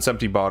 since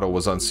Empty Bottle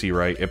was on C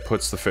right, it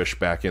puts the fish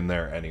back in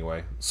there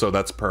anyway. So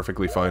that's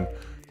perfectly fine.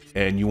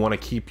 And you want to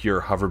keep your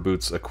hover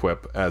boots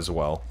equipped as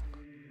well.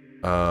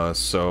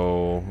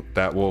 So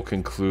that will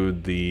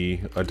conclude the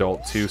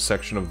Adult 2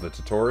 section of the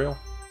tutorial.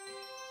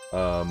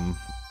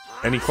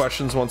 Any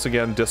questions, once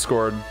again,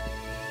 Discord,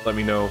 let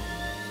me know.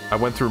 I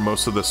went through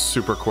most of this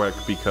super quick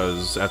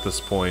because at this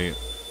point,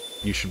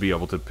 you should be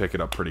able to pick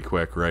it up pretty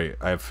quick, right?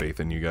 I have faith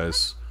in you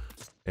guys.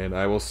 And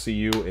I will see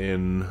you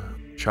in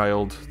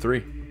Child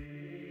 3.